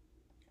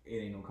it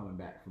ain't no coming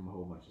back from a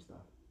whole bunch of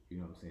stuff. You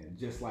know what I'm saying?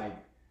 Just like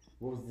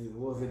what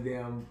was the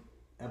damn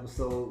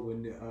episode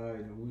when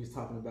we was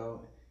talking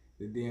about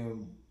the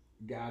damn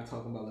guy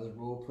talking about let's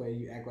role play,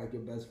 you act like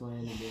your best friend,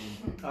 and then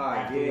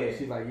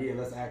she's like, yeah,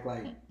 let's act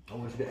like, I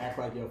want you to act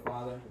like your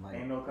father. Like,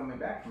 ain't no coming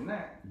back from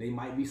that. They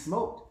might be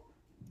smoked.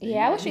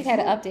 I wish we had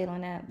an update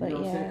on that, but you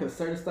know what I'm saying? Because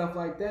certain stuff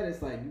like that,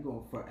 it's like you're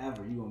going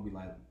forever. You're going to be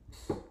like,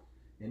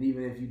 and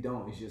even if you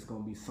don't, it's just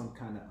going to be some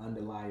kind of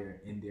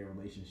underlier in their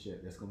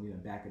relationship that's going to be in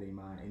the back of their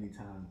mind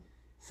anytime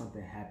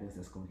something happens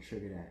that's going to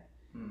trigger that.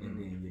 Mm-hmm. And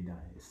then you're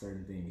done. It's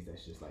certain things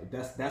that's just like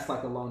that's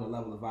like along the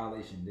level of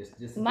violation.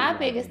 Just my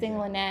biggest thing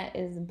on that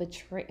is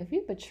betray. If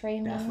you betray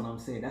me, that's what I'm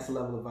saying. That's the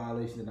level of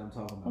violation that I'm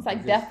talking about. It's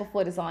like death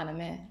before dishonor,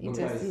 man. You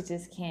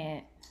just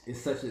can't.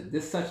 It's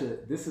this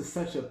is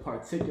such a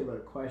particular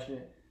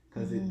question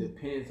because it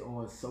depends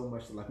on so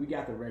much. Like we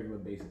got the regular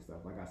basic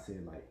stuff. Like I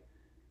said, like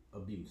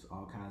abuse,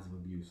 all kinds of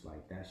abuse.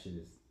 Like that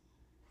shit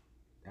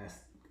that's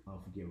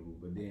unforgivable.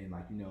 But then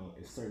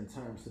it's certain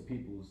terms to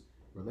people's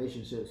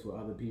relationships with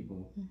other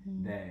people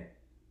that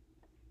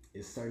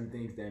is certain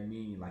things that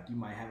mean, like you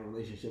might have a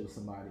relationship with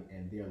somebody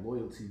and their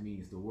loyalty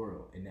means the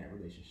world in that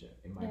relationship.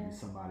 It might be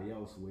somebody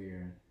else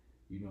where,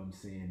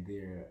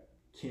 their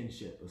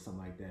kinship or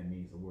something like that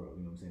means the world.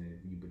 You know what I'm saying? And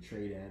if you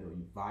betray that or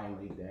you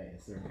violate that in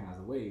certain kinds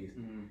of ways,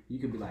 you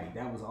could be like,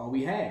 that was all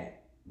we had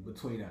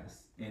between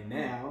us. And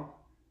now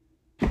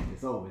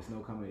it's over. It's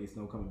no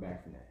coming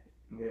back from that.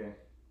 Yeah.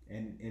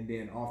 And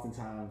then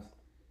oftentimes,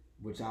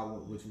 which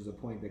was a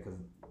point that, because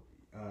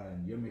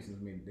your mixers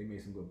made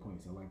some good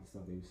points. I like the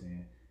stuff they were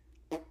saying.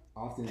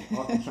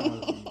 Oftentimes,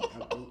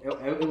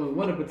 it was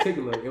one in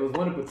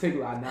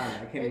particular. I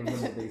nodded. I can't even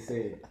remember what they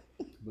said,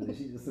 but then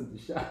she just sent the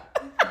shot.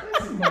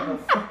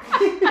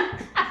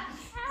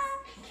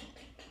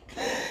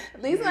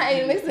 At least my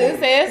A mixer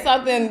said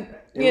something,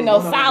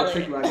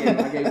 solid.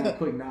 I gave him a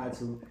quick nod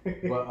to,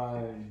 but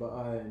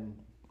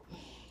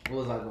what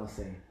was I gonna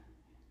say?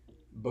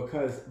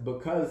 Because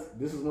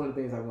this is one of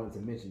the things I wanted to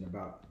mention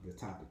about the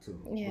topic too.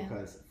 Yeah.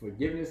 Because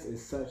forgiveness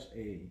is such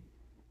a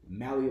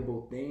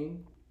malleable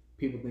thing.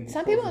 People think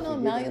some people don't know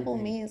malleable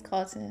means,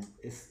 Carlton.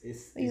 It's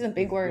using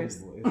big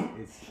words.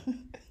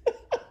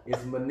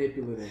 It's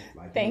manipulative.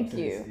 Like thank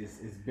you.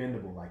 It's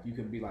bendable. Like you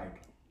can be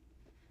like,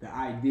 the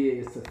idea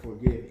is to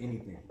forgive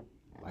anything.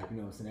 Like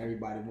so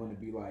everybody want to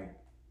be like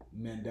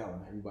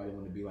Mandela. Everybody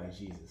want to be like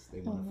Jesus.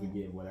 They want to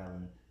forgive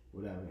whatever.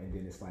 And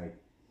then it's like,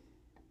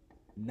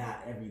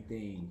 not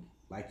everything,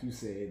 like you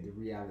said, the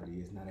reality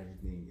is not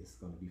everything is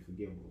going to be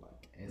forgivable.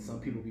 Like, and some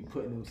people be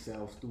putting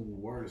themselves through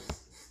worse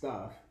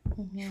stuff,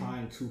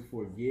 trying to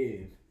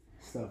forgive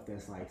stuff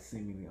that's like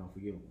seemingly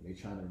unforgivable. They're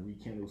trying to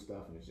rekindle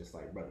stuff, and it's just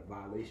like, brother,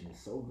 violation is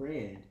so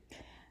grand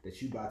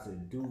that you about to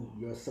do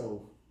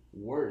yourself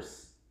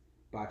worse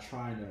by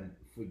trying to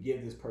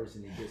forgive this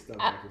person and get stuff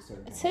back to a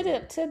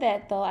certain to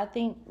that though, I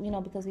think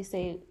because we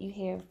say you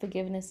hear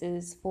forgiveness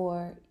is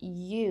for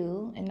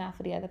you and not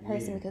for the other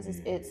person, because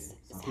it's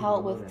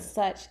held with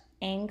such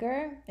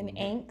anger and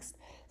angst.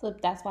 So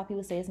that's why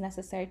people say it's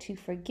necessary to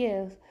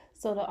forgive.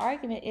 So the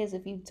argument is,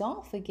 if you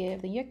don't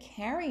forgive, then you're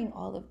carrying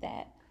all of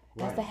that.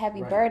 That's a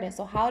heavy burden.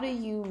 So how do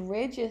you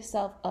rid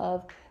yourself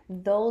of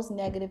those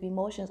negative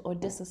emotions or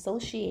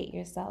disassociate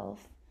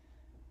yourself?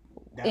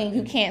 And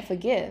you can't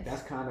forgive.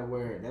 That's kind of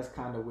where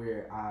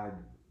I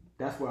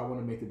want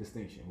to make the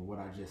distinction with what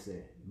I just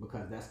said,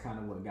 because that's kind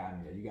of what got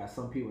me there. You got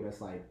some people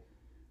that's like,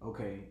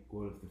 okay,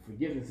 well, if the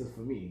forgiveness is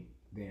for me,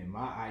 then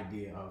my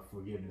idea of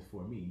forgiveness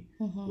for me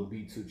would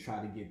be to try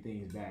to get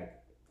things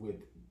back with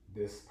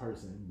this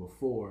person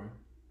before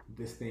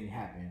this thing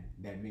happened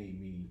that made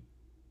me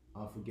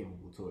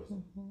unforgivable towards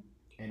them.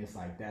 And it's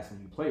like, that's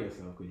when you play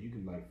yourself, because you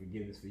can like,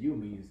 forgiveness for you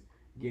means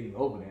getting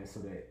over that so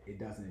that it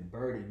doesn't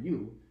burden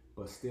you.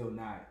 but still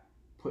not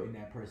putting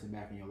that person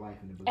back in your life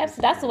in the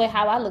position. That's the way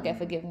how I look at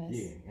forgiveness.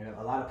 Yeah, and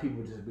a lot of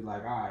people just be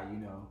like, all right, you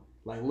know,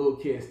 like little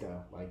kid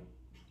stuff, like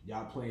you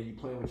playing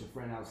with your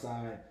friend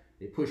outside,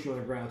 they push you on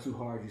the ground too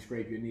hard, you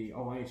scrape your knee.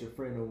 Oh, I ain't your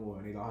friend no more.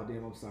 And they go, oh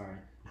damn, I'm sorry.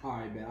 All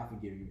right, man, I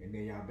forgive you. And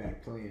then y'all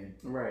back playing.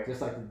 Right.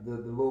 Just like the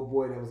little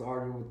boy that was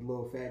arguing with the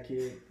little fat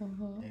kid,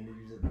 and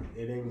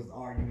they was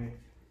arguing,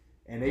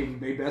 and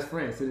they best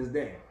friends to this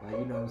day. Like,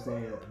 you know what I'm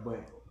saying? But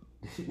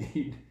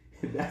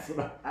that's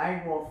what I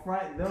ain't gonna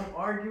front. Them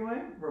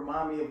arguing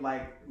remind me of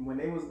like when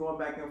they was going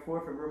back and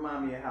forth. It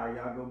remind me of how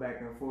y'all go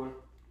back and forth.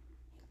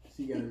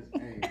 She got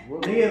hey,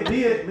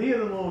 Leah,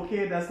 the little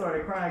kid that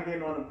started crying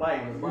getting on the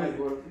bike.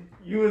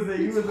 You was a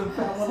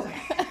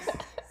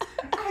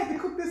I had to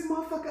cook this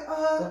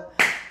motherfucker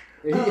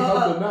and he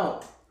helped him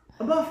out.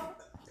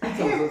 A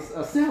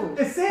sandwich.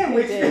 A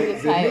sandwich.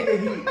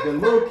 The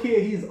little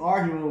kid he's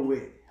arguing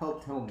with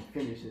helped him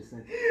finish his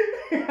sentence.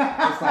 It's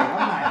like, I'm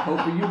not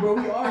helping you, bro.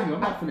 We arguing.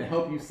 I'm not gonna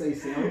help you say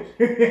sandwich.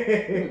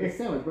 A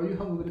sandwich, bro. You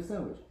help me with a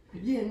sandwich.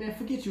 Yeah, man.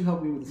 Forget you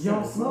help me with a sandwich. You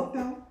don't smoke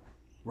though.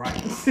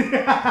 Right.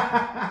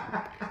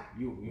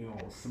 you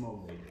don't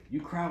smoke, nigga.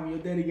 You cry when your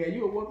daddy got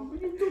you a woman,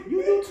 but you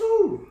do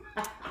too.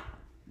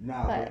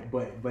 Nah,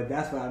 but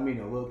that's what I mean.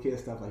 The little kid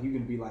stuff, like you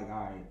can be like,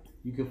 all right,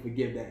 you can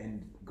forgive that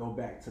and go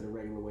back to the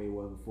regular way it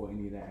was before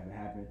any of that ever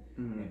happened.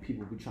 And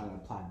people be trying to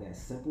apply that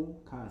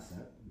simple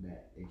concept,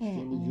 that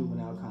extremely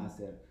juvenile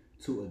concept,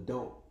 to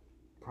adult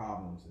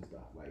problems and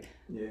stuff. Like,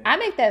 I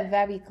make that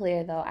very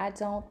clear though. I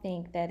don't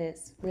think that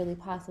it's really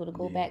possible to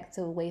go back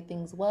to the way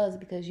things was,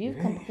 because you've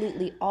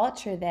completely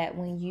altered that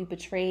when you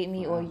betrayed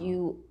me or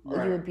you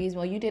abused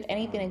me or you did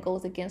anything that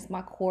goes against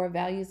my core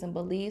values and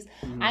beliefs.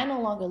 I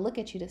no longer look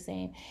at you the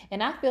same,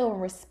 and I feel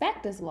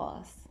respect is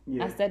lost.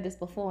 I said this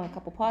before a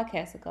couple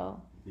podcasts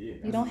ago.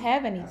 You don't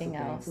have anything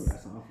else.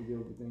 That's an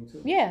unforgivable thing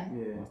too. Yeah.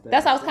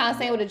 That's what I was kind of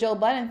saying with the Joe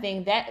Budden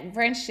thing. That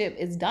friendship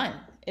is done.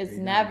 It's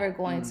never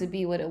going to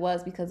be what it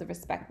was because the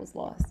respect was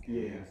lost.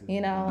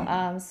 You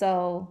know.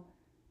 So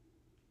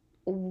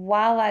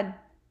while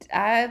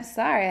I'm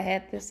sorry I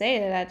had to say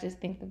that, I just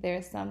think that there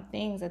are some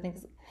things let me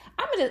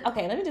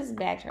just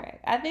backtrack.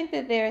 I think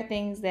that there are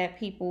things that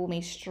people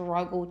may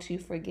struggle to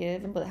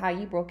forgive, but how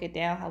you broke it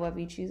down, however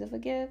you choose to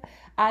forgive,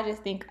 I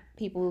just think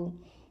people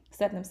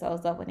set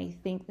themselves up when they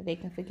think that they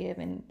can forgive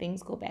and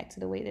things go back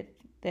to the way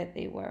that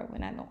they were,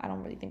 when I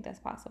don't really think that's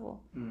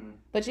possible.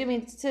 But you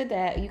mean to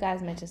that, you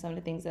guys mentioned some of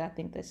the things that I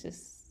think that's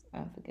just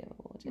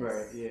unforgivable.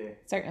 Just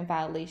certain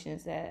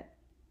violations that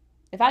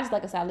if I just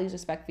like I said, I lose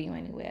respect for you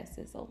anyway, it's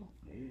just over.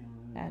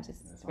 I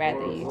just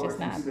rather you just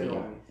not be.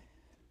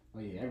 Oh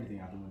yeah, everything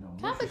out the window.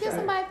 Can I forgive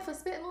somebody for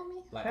spitting on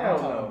me? Like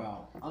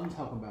I'm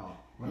talking about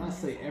when I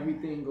say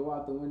everything go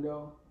out the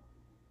window,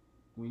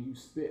 when you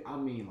spit, I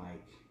mean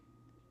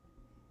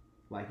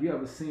like you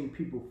ever seen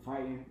people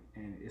fighting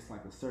and it's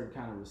like a certain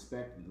kind of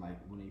respect, like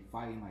when they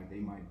fighting, like they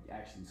might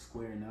actually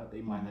squaring up,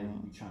 they might not even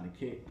be trying to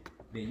kick.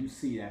 Then you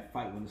see that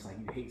fight when it's like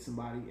you hate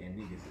somebody and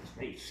niggas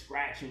they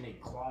scratching, they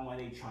clawing,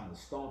 they trying to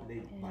stomp,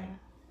 they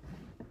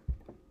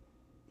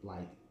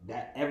like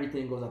that.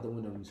 Everything goes out the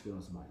window when you spit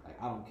on somebody.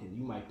 Like I don't care.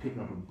 You might pick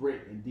up a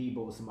brick and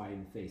debo somebody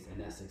in the face,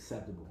 and that's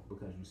acceptable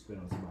because you spit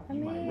on somebody.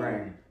 You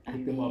might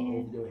pick them up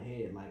over your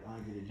head like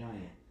Andre the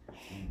Giant.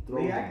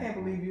 I can't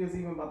believe you was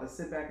even about to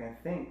sit back and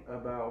think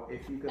about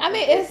if you could. I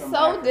mean, it's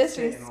so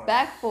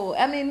disrespectful.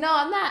 I mean, no,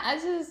 I'm not.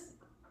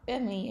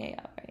 Yeah,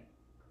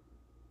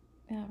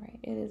 all right.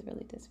 It is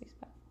really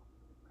disrespectful.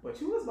 But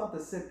you was about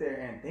to sit there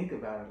and think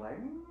about it, like,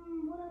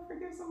 would I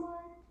forgive somebody?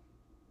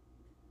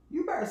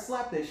 You better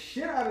slap the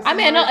shit out of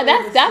somebody. I mean, no,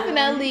 that's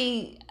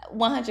definitely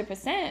 100%.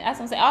 That's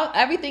what I'm saying.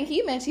 Everything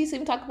he mentioned, he's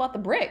even talking about the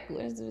brick,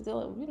 which is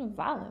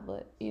violent,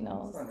 but you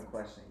know. I'm starting to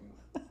question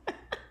you.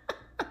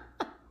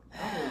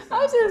 I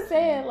was just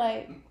saying,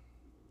 like,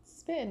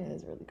 spitting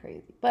is really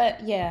crazy.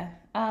 But yeah,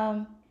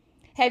 have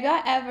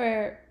y'all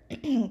ever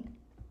been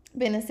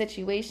in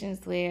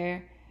situations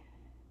where,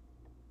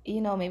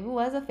 you know, maybe it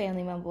was a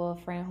family member, a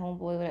friend, homeboy,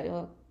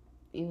 whatever,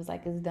 it was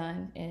like it's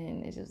done,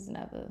 and it just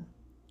never.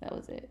 That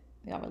was it.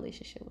 Your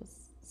relationship was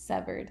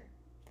severed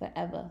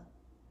forever.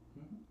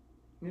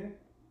 Yeah,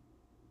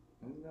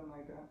 it's done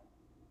like that.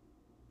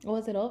 Or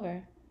was it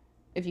over?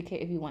 If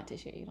you want to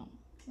share, you don't.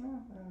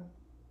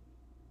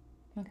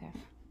 Okay.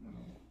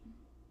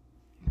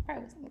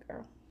 Probably wasn't a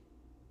girl.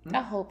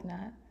 I hope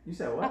not. You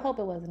said what? I hope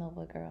it wasn't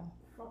over a girl.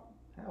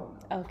 Hell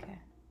no. Okay.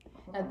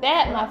 Now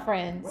that, my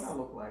friends, what I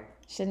look like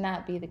should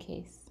not be the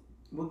case.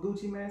 What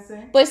Gucci Man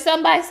say? But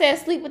somebody said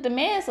sleep with the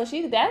man, so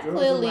that's girls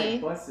clearly. Are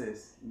like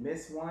buses.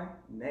 Miss one,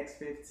 next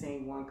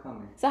 15, one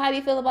coming. So how do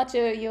you feel about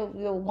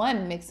your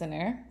one mixing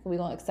her? We're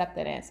gonna accept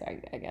that answer,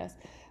 I guess.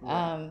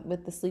 Right.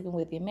 With the sleeping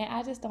with your man,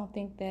 I just don't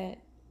think that.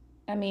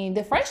 I mean,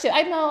 the friendship.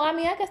 I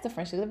guess the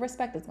friendship, the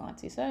respect is gone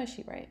too. So is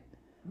she right?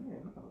 Yeah,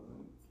 no.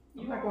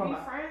 You not gonna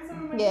be friends?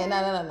 Yeah, no.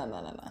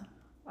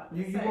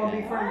 You gonna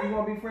be friends? You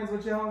gonna be friends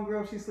with your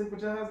homegirl? She sleep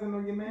with your husband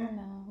or your man?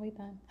 No, we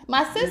done.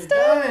 My sister.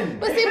 Done.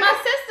 But see, my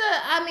sister.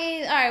 I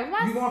mean, all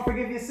right. You gonna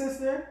forgive your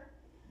sister?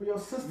 Your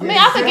sister. I mean,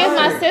 I forgive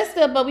my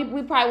sister, but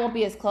we probably won't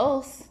be as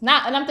close. And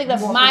I'm thinking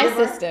of my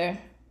sister.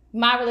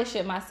 My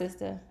relationship, my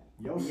sister.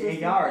 Your sister. Yeah,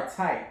 y'all are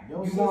tight. You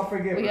won't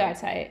forgive her. We are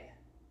tight.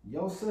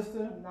 Your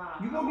sister? Nah.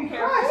 You gonna be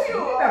crushed.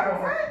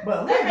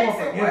 But that makes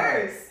it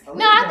worse.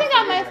 No, I think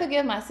I might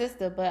forgive my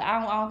sister, but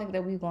I don't think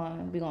that we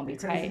gonna be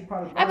tight.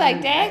 I'd be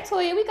like, Dad,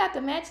 Toya, we got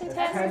the matching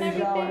tats and everything.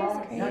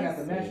 Y'all got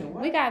the matching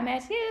what? We got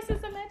matching. Yeah, this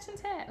is a matching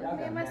tat.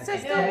 Me and my matching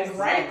sister tats. is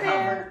Right right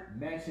there.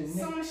 Matching As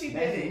soon as she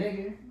matching did it.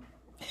 nigga.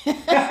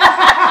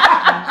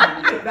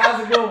 That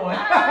was a good one.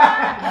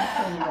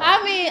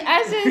 I mean,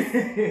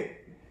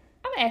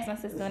 I'm gonna ask my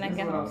sister when I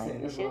get home.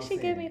 Like, she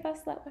give me if I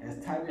slept with her?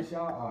 As tight as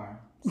y'all are,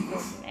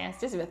 Man,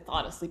 it's just even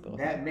thought of sleeping with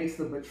her. that makes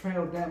the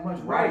betrayal that much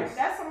Right. worse.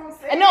 That's what I'm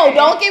saying. No,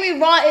 don't get me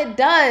wrong. It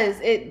does.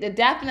 It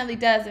definitely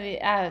does. I mean,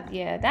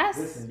 yeah, that's.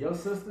 Listen, your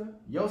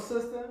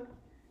sister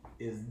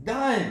is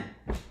done.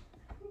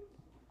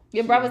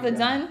 Your brothers are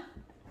done.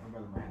 My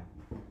brother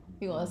might.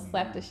 You gonna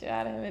slap the shit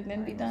out of him and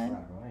then be done?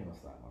 I ain't gonna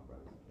slap my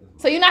brother.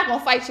 So you're not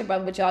gonna fight your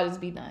brother, but y'all just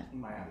be done. You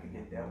might have to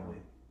get that with.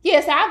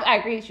 Yes, I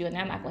agree with you, and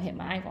I'm not gonna hit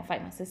I ain't gonna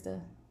fight my sister,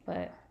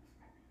 but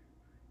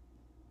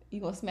you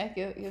gonna smack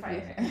your I ain't gonna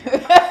fight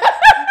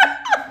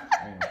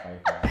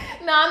for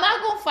that. No, I'm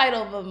not gonna fight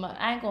over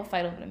I ain't gonna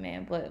fight over the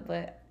man,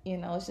 but you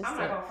know, it's just. I'm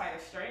not gonna fight a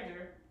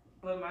stranger,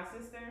 but my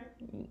sister.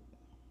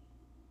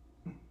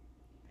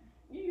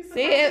 You used to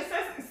See,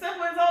 fight your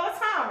siblings all the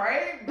time,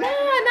 right? No,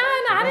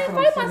 I didn't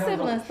fight my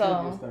siblings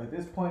though. At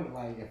this point,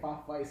 like if I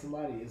fight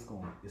somebody, it's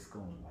gonna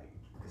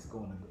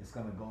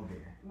go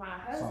there. My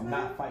So husband. I'm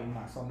not fighting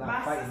my sister brother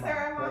and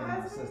and my my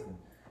husband? sister.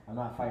 I'm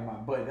not fighting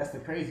but that's the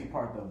crazy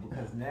part though,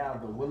 because now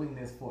the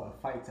willingness for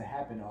a fight to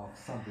happen off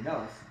something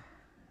else,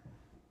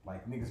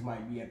 like niggas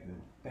might be at the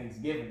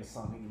Thanksgiving or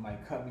something, you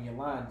might cut me in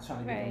line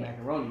trying to get the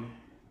macaroni.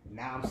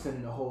 Now I'm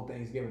sending the whole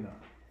Thanksgiving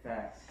up.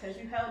 Facts. Cause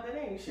you held it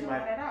in, you should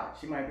let that out.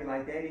 She might be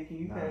like, Daddy, can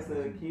you pass the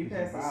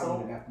violated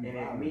salt? after you And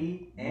if violated.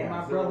 me You and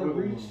got my zero brother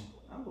wiggle reach, room.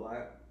 I'm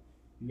like,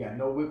 You got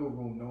no wiggle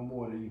room no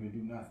more to even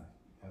do nothing.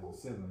 As a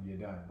sibling, you're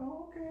done.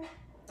 oh, okay.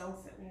 Don't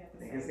sit me at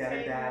the Niggas same gotta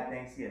table. die at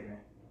Thanksgiving.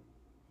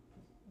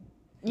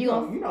 You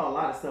know, a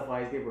lot of stuff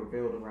always get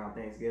revealed around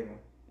Thanksgiving.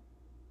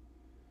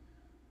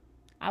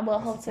 I will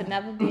hope to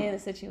never be in a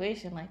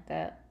situation like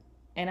that,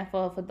 and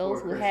for those Or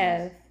who Christmas.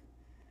 have.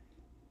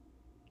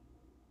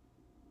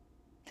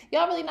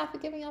 Y'all really not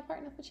forgiving your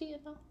partner for cheating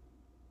though?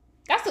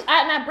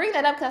 And I bring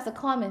that up because that's a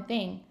common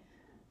thing.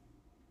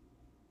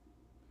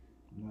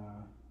 Nah.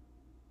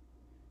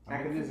 I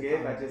mean, can it is a forgive,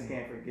 I common just thing.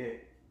 can't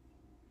forget.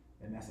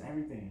 And that's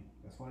everything.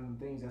 That's one of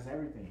the things. That's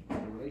everything in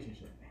a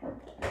relationship.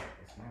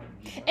 It's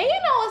not, And you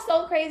know what's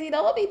so crazy though?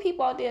 There'll be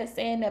people out there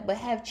saying that but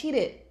have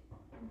cheated.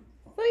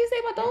 What do you say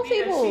about those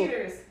people?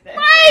 Cheaters.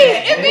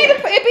 Right.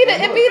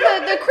 It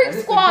be the creep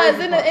squads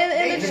and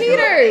the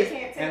cheaters.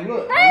 And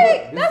look,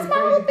 Right. this That's is my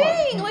the whole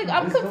crazy thing. part. Like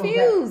I'm This goes back-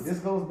 confused. This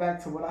goes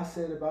back to what I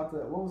said about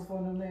what was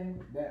her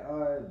name that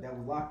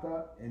was locked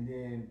up, and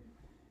then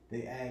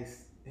they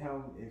asked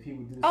him if he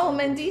would do. Oh,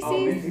 something. Mendici? Oh,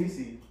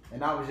 Mendici.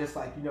 And I was just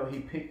like, he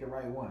picked the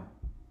right one.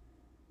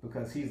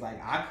 Because he's like,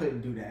 I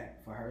couldn't do that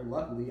for her.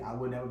 Luckily, I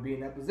would never be in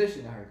that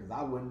position to her because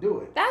I wouldn't do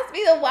it. That's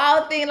be the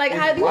wild thing. Like, It's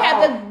how do you wild.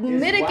 have the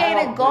It's mitigated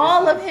wild, but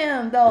gall it's of like-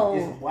 him though?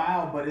 It's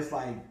wild, but it's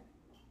like,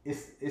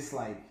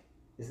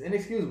 it's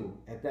inexcusable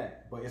at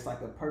that. But it's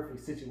like a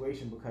perfect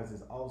situation because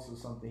it's also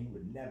something he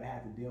would never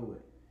have to deal with.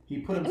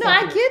 He put himself. No, I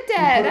in- get he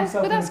that. put That's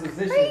himself in a that's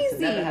position crazy.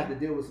 To never have to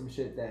deal with some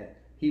shit that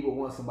he would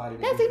want somebody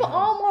to That's do even for him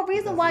all more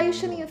reason because why he you wouldn't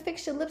shouldn't do even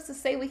fix your lips to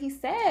say what he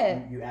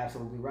said. You're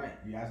absolutely right.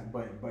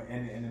 But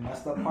the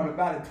messed up part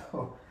about it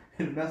though.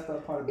 The messed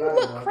up part You about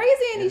look it though,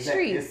 crazy in is these that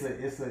streets.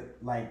 It's a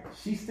like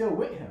she's still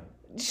with him.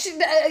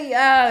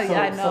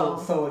 Yeah, I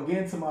know. So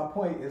again, to my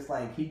point, it's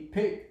like he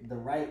picked the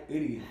right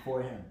idiot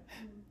for him.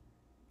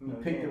 He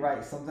picked the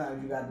right.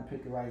 Sometimes you got to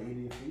pick the right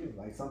idiot for you.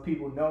 Like some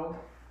people know.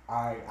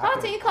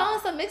 You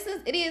calling some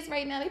mixers idiots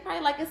right now. They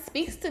probably like it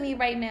speaks to me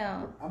right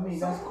now. I mean,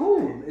 that's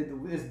cool.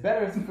 It's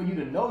better for you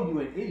to know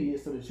you're an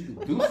idiot so that you can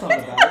do something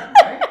about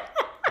it, right?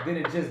 Than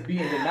it just be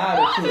in denial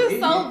that I'm you're an just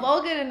idiot. so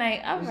vulgar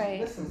tonight. All right.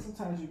 Listen,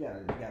 sometimes you gotta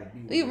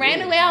be. We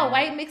ran away our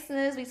white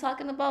mixers. We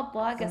talking about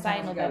ball. I guess I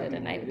ain't know Sometimes better you gotta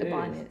tonight be with the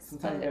what it is. bonnets.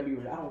 Sometimes you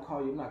gotta be.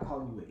 I'm not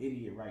calling you an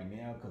idiot right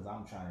now because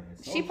I'm trying to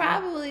insult She you.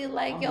 probably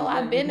like, I'm yo, just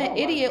I've letting been you an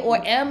know, idiot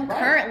like, or am right,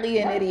 currently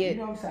an right. idiot. You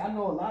know what I'm saying? I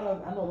know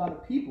a lot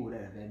of people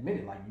that admit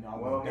it. Like, I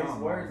Well, was his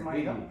dumb, words I was might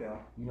an help idiot. though.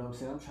 You know what I'm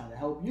saying? I'm trying to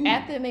help you.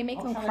 After it may make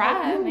I'm him trying to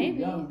help cry, you, maybe.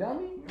 young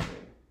dummy.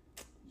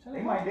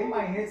 They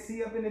might hit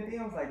C up in the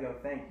DMs like, yo,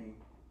 thank you.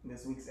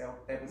 This week's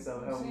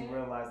episode helped me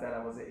realize that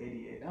I was an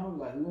idiot. I'm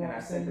like, And I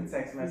sent the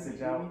text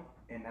message out,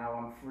 and now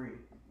I'm free.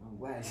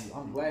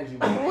 I'm glad you. We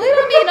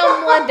don't need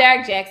no more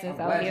Derek Jacksons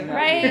I'm out glad here, you're not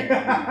right?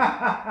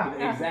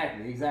 doing that.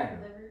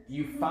 Exactly.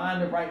 You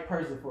find the right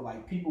person for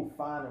people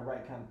find the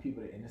right kind of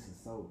people, and this is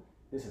so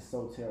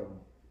terrible.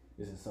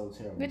 This is so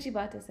terrible. What you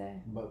about to say?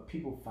 But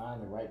people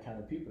find the right kind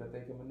of people that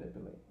they can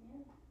manipulate.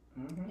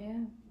 Mm-hmm.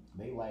 Yeah.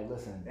 They like,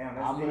 listen, Damn,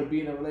 that's I'm going to deep.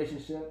 be in a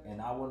relationship and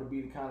I want to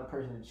be the kind of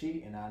person to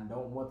cheat and I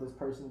don't want this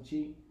person to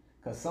cheat.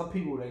 Because some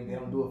people, they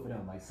don't do it for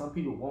them. Like, some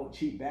people won't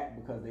cheat back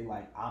because they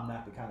like, I'm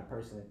not the kind of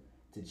person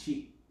to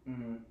cheat.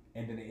 Mm-hmm.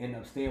 And then they end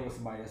up staying with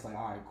somebody that's like,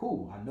 all right,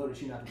 cool. I know that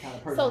you're not the kind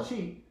of person to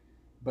cheat,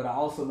 but I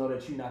also know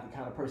that you're not the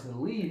kind of person to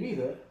leave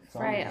either.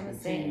 So right, I'm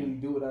continue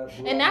to do it up.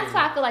 And that's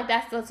why I feel like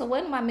that's so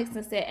when my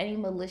mixing said any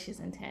malicious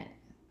intent.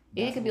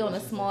 It could be on a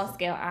small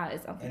scale.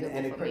 It's unforgivable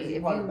and the crazy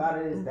part about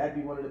it is that'd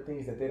be one of the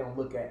things that they don't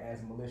look at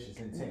as malicious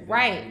intent.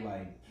 Right.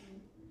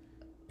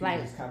 People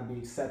just kind of be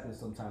accepting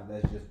sometimes.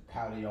 That's just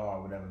how they are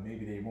or whatever.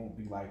 Maybe they won't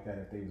be like that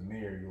if they was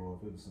married or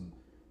if it was some.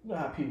 You know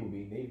how people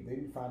be. They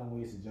be finding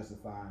ways to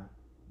justify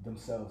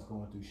themselves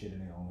going through shit in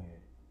their own head.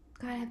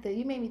 God,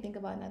 you made me think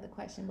about another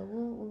question, but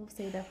we'll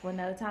save that for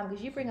another time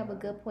because you bring up a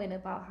good point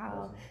about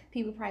how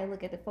people probably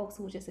look at the folks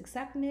who are just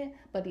accepting it,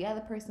 but the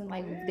other person,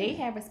 like, they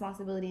have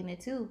responsibility in it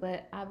too,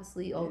 but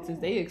obviously,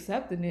 since they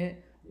accepting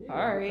it,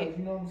 all right. Because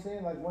you know what I'm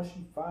saying? Like, once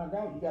you find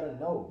out, you gotta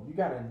know. You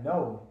gotta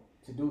know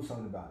to do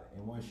something about it.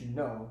 And once you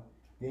know,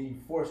 then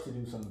you're forced to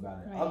do something about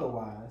it. Right.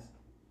 Otherwise,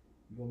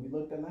 you're gonna be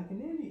looked at like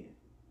an idiot.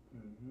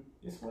 Mm-hmm.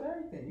 It's with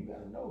everything. You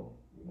gotta know.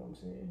 You know what I'm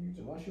saying?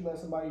 Once you let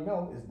somebody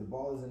know, the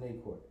ball is in their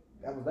court.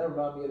 That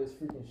reminded me of this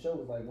freaking show. It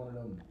was like one of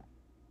them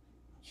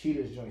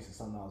Cheaters joints or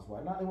something else.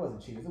 Right? No, it wasn't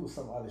Cheaters. It was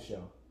some other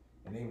show,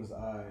 and it was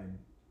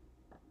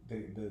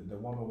the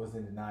woman was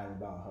in denial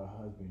about her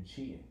husband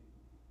cheating.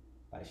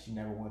 Like, she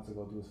never wanted to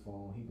go through his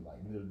phone. He would like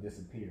literally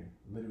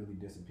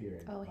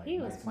disappear. Oh, like, he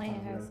was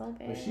playing her so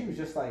bad. But she was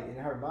just like in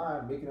her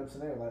mind making up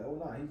scenario like,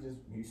 oh no,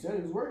 he said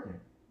he was working.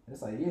 And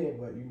it's like, yeah,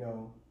 but you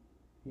know,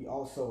 he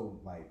also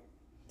like.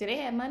 Did they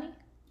have money?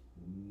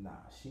 Nah,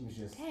 she was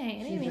just. Dang,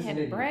 they didn't even have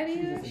to bribe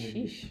you.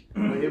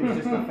 But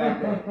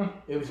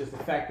it was just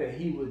the fact that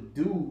he would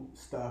do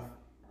stuff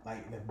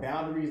like the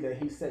boundaries that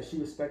he set. She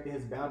respected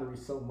his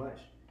boundaries so much,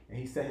 and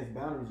he set his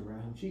boundaries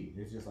around him cheating.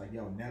 It's just like,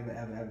 yo, never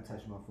ever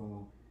touch my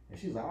phone. And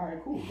she's like, all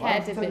right, cool. It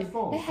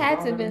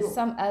had to have been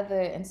some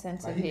other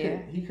incentive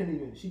here. She couldn't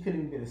even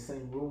be in the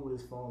same room with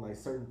his phone, like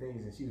certain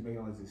things, and she was making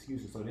all these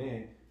excuses. So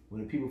then, when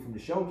the people from the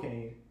show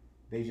came,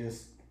 they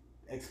just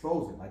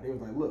exposed it. Like, they was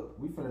like, look,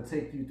 we finna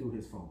take you through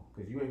his phone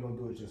because you ain't gonna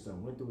do it yourself.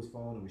 Went through his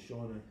phone and was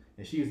showing her,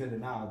 and she was in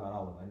denial about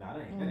all of it. Like, nah,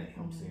 that ain't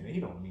him saying it.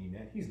 He don't mean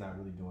that. He's not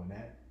really doing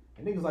that.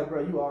 And niggas like,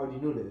 bro, you already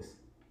knew this.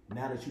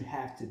 Now that you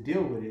have to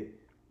deal with it,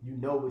 you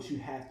know what you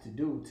have to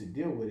do to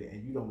deal with it,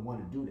 and you don't want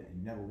to do that.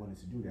 You never wanted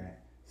to do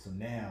that. So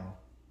now,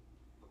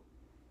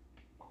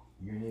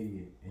 you're an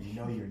idiot, and you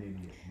know you're an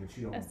idiot, but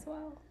you don't. That's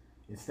wild.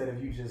 Instead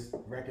of you just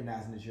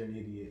recognizing that you're an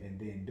idiot and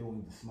then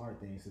doing the smart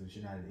thing so that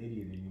you're not an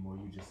idiot anymore,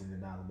 you just in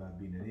denial about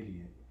being an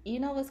idiot. You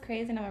know what's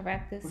crazy, and I'm going to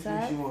wrap this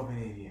up you more of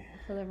an idiot?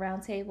 For the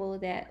round table,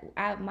 that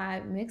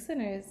my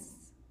mixers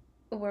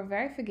were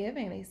very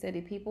forgiving. They said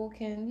that people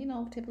can,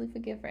 typically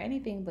forgive for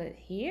anything, but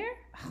here,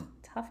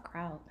 tough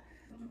crowd.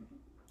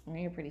 I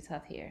mean, you're pretty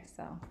tough here,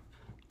 so.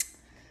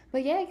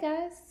 But yeah,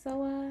 guys,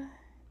 so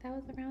that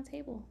was the round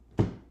table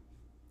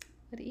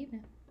for the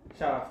evening.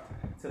 Shout out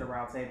to the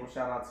round table.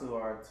 Shout out to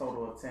our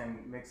total of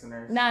 10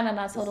 mixers.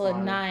 No, total of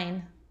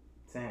 9.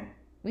 10.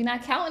 We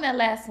not counting that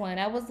last one.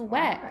 That was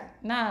whack. Right.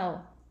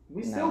 No.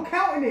 We still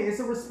counting it. It's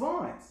a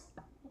response.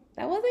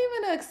 That wasn't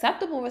even an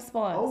acceptable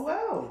response. Oh,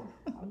 well.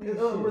 A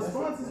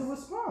response is a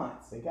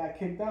response. They got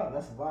kicked out.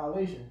 That's a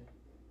violation.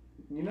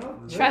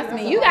 Trust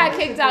me, you got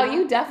kicked out.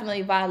 You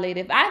definitely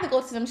violated. If I had to go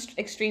to them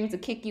extremes to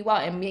kick you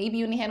out, and maybe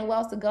you didn't have nowhere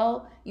else to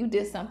go, you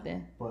did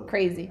something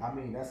crazy. I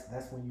mean,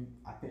 that's when you.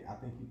 I think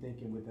you're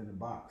thinking within the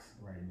box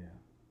right now.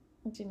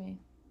 What you mean?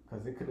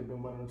 Because it could have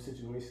been one of them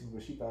situations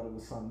where she thought it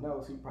was something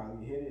else. He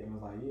probably hit it and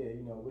was like, "Yeah,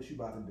 what you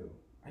about to do?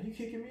 Are you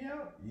kicking me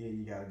out? Yeah,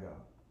 you gotta go."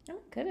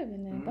 Could have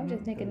been that. I'm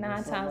just thinking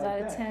 9 times out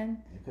of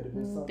 10,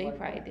 they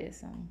probably did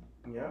something.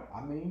 Yeah,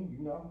 I mean,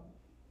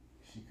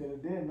 she could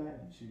have did,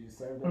 man. She just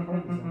served her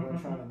purpose and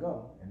wasn't trying to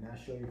go. And now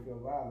sure you feel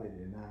violated.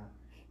 And now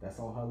that's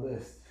on her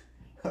list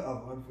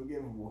of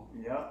unforgivable.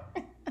 Yep.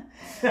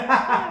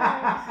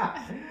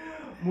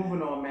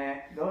 Moving on,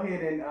 man. Go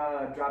ahead and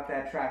drop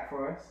that track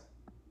for us.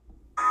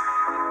 All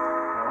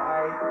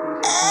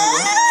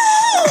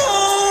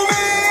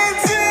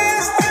right, DJ.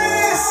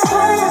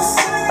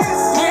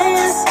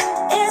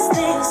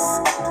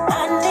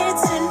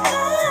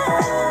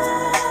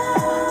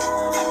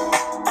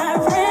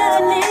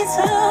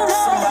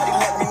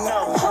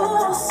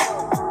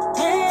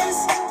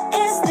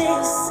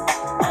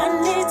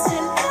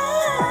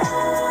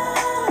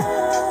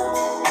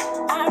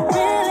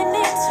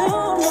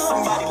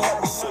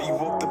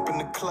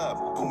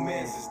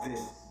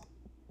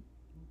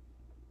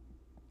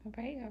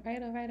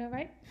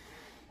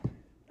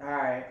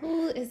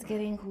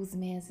 Whose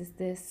man's is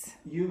this?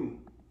 You.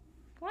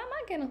 Why am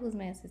I getting whose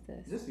man's is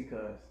this? Just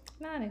because.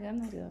 Nah, nigga, I'm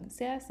not doing it.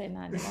 See, I said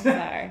nah, nigga. I'm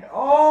sorry.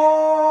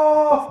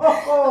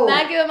 Oh! I'm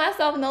not giving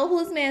myself no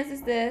whose man's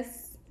is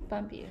this.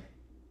 Bump you.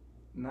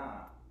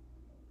 Nah.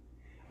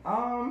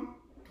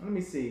 Let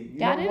me see.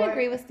 Y'all didn't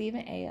agree with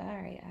Stephen A. All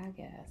right, I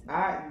guess.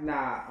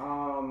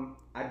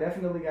 I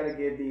definitely got to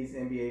give these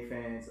NBA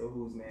fans a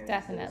whose man.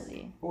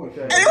 Definitely.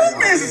 Because, hey, whose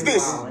man is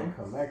this?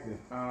 Collective.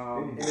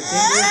 And the thing is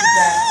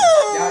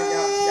that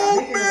y'all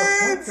making it a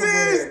point to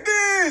where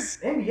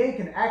NBA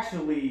can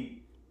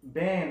actually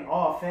ban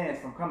all fans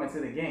from coming to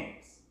the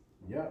games.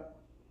 Yep.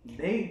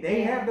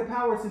 They have the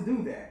power to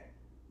do that.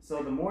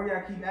 So the more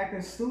y'all keep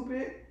acting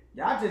stupid,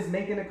 y'all just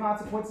making the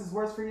consequences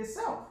worse for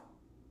yourself.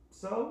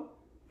 So,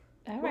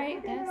 all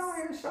right, that's out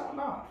here showing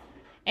off.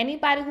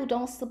 Anybody who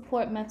don't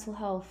support mental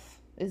health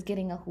is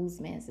getting a whose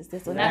man's is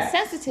this? We're not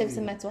sensitive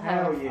to mental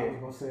health,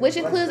 which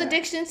includes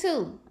addiction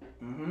too.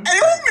 Mm-hmm. Hey,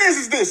 who man's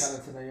is this? Shout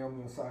out to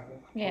Naomi Osaka.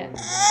 Yeah.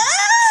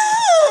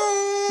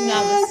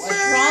 I'm the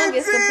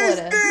strongest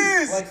supporter.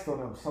 Flexed on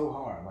them so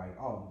hard, like,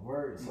 oh,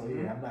 word. So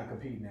yeah, I'm not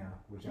competing now,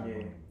 which I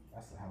mean,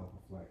 that's a hell of a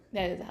flex.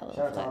 That is a hell of a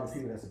flex. flex. Shout out to all the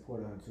people that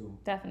supported her too.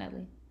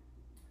 Definitely.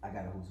 I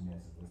got a who's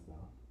man's is this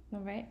though.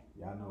 All right.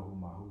 Y'all know who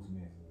my who's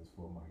man's is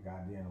for. My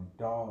goddamn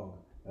dog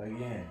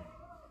again.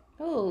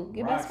 Who?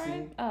 Your best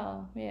friend?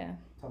 Oh, yeah.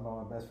 Talking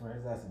about my best friend.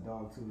 His ass a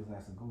dog too. His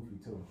ass a goofy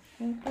too.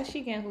 What's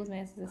she getting? Whose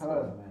man's is this?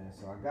 Cause man,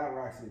 so I got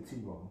Roxy a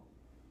T-bone.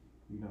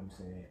 You know what I'm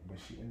saying? But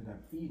she ended up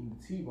eating the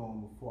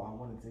T-bone before I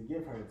wanted to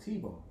give her a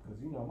T-bone.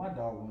 Because, you know, my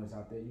dog owners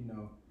out there, you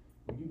know,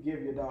 when you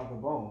give your dog a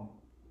bone,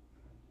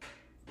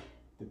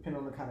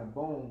 depending on the kind of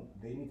bone,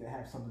 they need to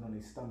have something on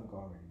their stomach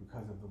already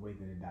because of the way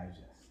that it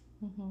digests.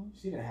 Mm-hmm.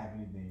 She didn't have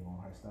anything on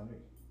her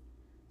stomach.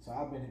 So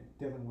I've been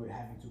dealing with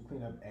having to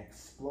clean up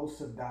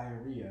explosive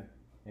diarrhea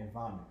and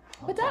vomit.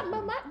 But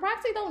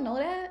Roxy don't know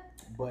that.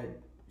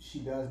 But she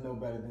does know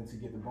better than to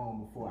get the bone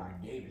before I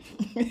gave it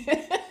to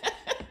her.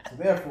 So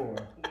therefore...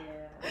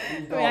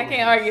 I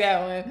can't argue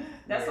that one.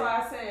 That's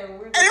why I said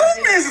we're. Hey,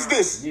 who man's is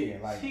this? Yeah,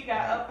 like she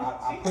got up.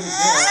 I put it there.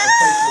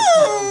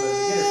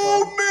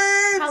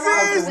 How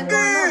long has it been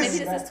going on? Maybe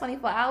this is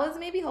 24 hours.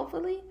 Maybe,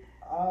 hopefully.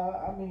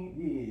 I mean,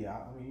 yeah.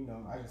 I mean, you know,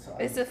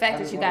 it's the fact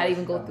that you gotta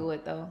even go through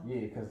it though.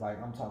 Yeah, because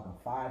like I'm talking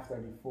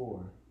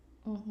 5:34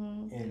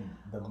 in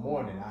the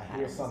morning. I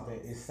hear something.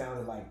 It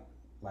sounded like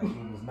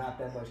it was not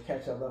that much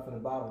ketchup left in the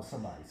bottle.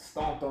 Somebody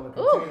stomped on the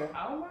container.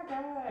 Oh my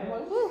god! I'm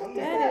like, ooh,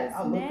 that is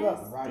I look nasty.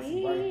 up,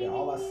 Roxy right there.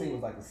 All I see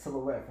was like a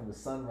silhouette from the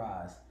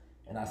sunrise,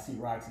 and I see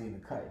Roxy in the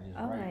cut just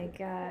oh right my there.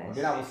 gosh! And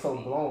then I was so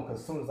blown because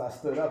as soon as I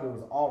stood up, it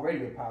was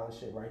already a pile of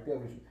shit right there,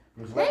 which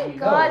let Thank me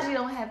God know. you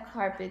don't have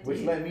carpet, dude.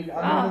 Which let me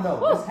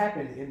no. This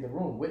happened in the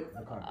room with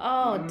the carpet.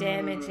 Oh,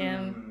 damn it,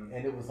 Jim.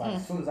 And it was like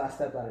as soon as I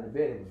stepped out of the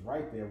bed, it was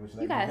right there, which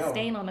let you me know. You got a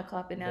stain on the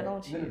carpet now,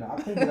 don't you? No.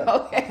 I cleaned it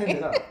up. Okay. I cleaned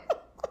it up.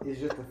 It's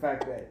just the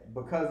fact that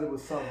because it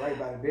was something right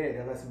by the bed,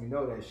 that lets me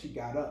know that she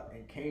got up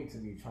and came to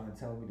me trying to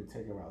tell me to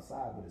take her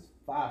outside, but it's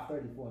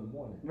 5:34 in the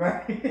morning.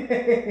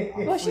 Right.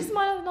 Well, she's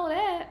smart enough to know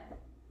that.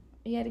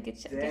 You had to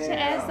get your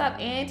ass up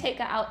and take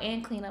her out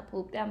and clean up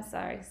poop. I'm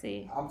sorry,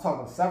 see. I'm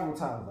talking several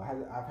times.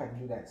 I've had to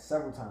do that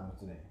several times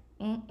today.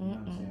 You know what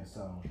I'm saying?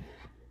 So,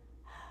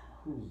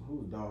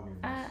 whose dog is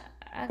this?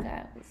 I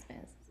got whose man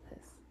is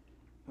this?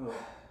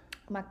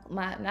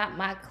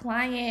 My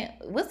client.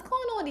 What's going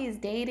on with these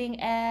dating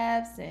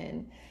apps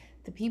and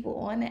the people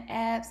on the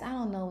apps? I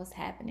don't know what's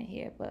happening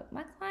here, but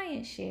my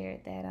client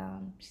shared that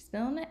she's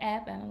been on the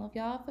app. I don't know if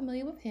y'all are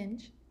familiar with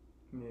Hinge.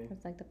 Yeah.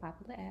 It's like the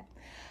popular app.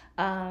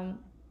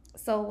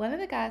 So one of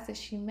the guys that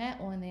she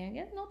met on there,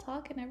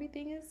 talking,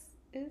 everything is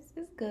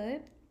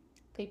good.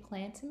 They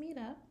plan to meet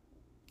up.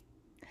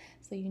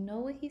 So you know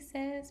what he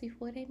says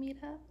before they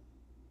meet up?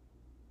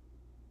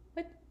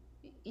 But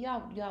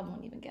y'all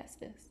won't even guess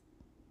this.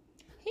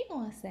 He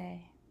gonna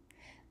say,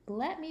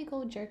 "Let me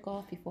go jerk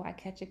off before I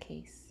catch a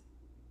case."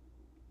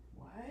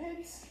 What?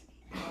 Hey,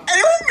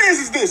 who man's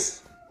is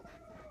this?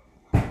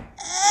 Who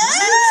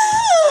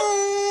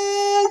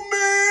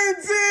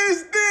man's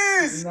is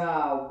this?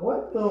 Nah,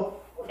 what the?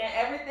 And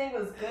everything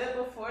was good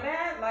before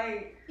that,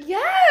 like.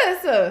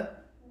 Yes.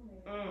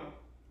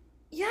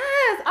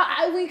 Yes.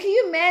 Can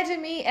you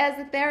imagine me as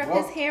a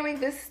therapist hearing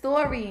this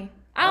story?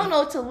 I don't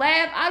know to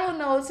laugh. I don't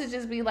know to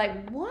just be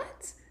like,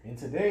 what? In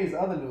today's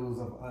other news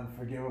of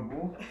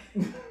Unforgivable,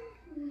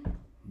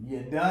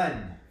 you're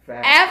done.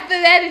 Fact. After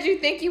that, did you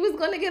think you was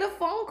going to get a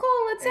phone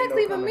call or text,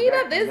 even meet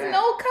up? There's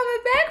no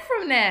coming back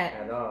from that.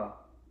 At all.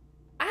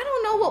 I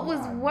don't know what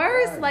was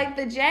worse, like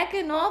the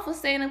jacking off was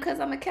saying because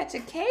I'm going to catch a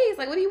case.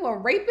 Like, what are you, a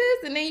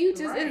rapist? And then you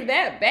just, is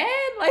that bad?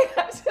 Like,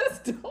 I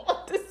just don't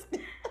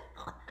understand.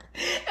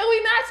 And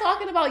we're not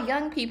talking about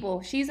young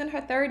people. She's in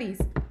her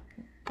 30s.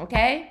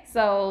 Okay?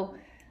 So,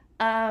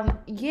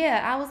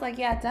 yeah, I was like,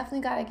 I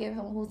definitely got to give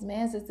him whose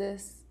man's is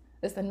this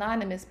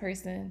anonymous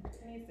person.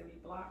 It needs to be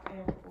blocked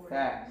and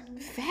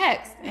reported.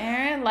 Facts,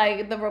 Aaron.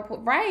 Like, the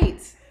report,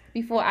 right.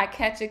 Before I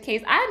catch a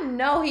case. I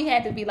know he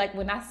had to be like,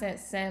 when I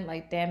send,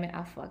 like, damn it,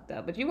 I fucked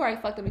up. But you already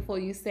fucked up before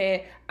you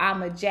said,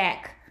 I'm a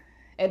jack.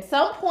 At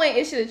some point,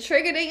 it should have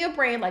triggered in your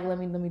brain, like, let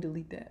me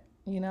delete that,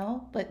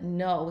 But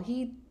no,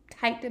 he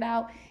typed it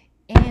out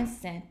and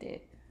sent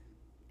it.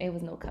 It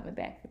was no coming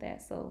back for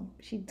that. So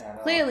she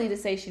clearly to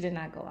say she did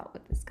not go out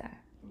with this guy.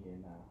 Yeah,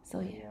 no.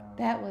 So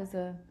that was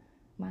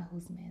my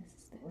whose man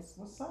is this?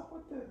 What's up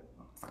with the?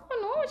 What's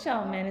going on with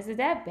y'all, man? Is it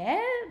that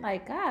bad?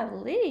 Like,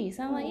 golly,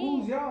 sound like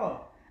who's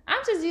y'all?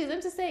 I'm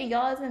just saying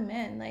y'all as in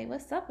men. Like,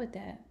 what's up with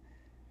that?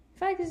 I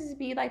feel like this just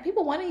be like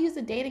people want to use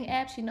the dating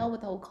apps,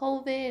 with the whole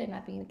COVID and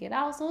not being able to get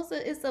out. So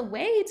it's a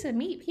way to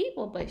meet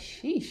people, but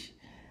sheesh.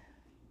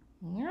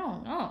 I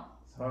don't know.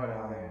 It's hard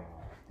out there.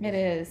 It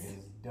is.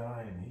 It's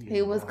done.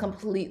 He was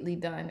completely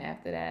done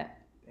after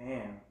that.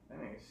 Damn, that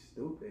nigga's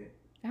stupid.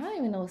 I don't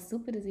even know if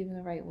stupid is even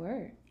the right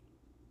word.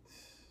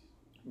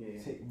 Yeah.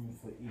 Take me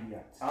for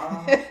idiots.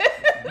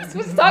 This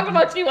was talking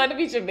about you want to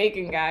be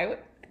Jamaican guy.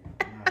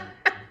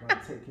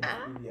 Take him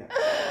for idiots.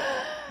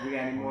 We got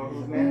any more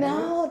Who's Man?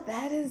 No,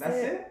 that is That's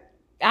it.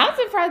 I'm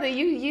surprised that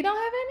you don't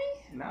have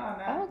any.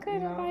 Nah. Okay,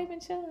 then why you been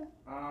chilling?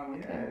 Yeah,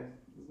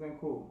 it's been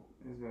cool.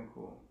 It's been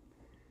cool.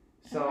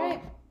 So,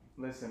 right.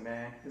 Listen,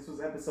 man, this was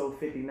episode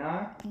 59.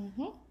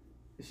 Mm-hmm.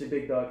 It's your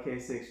big dog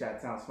K6,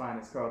 Shot-Town's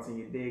finest, Carlton,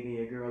 your dig, and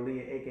your girl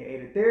Leah,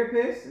 aka the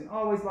therapist, and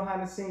always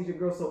behind the scenes, your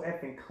girl so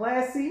effing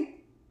classy.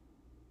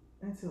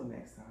 Until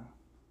next time,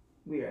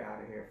 we are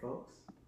out of here, folks.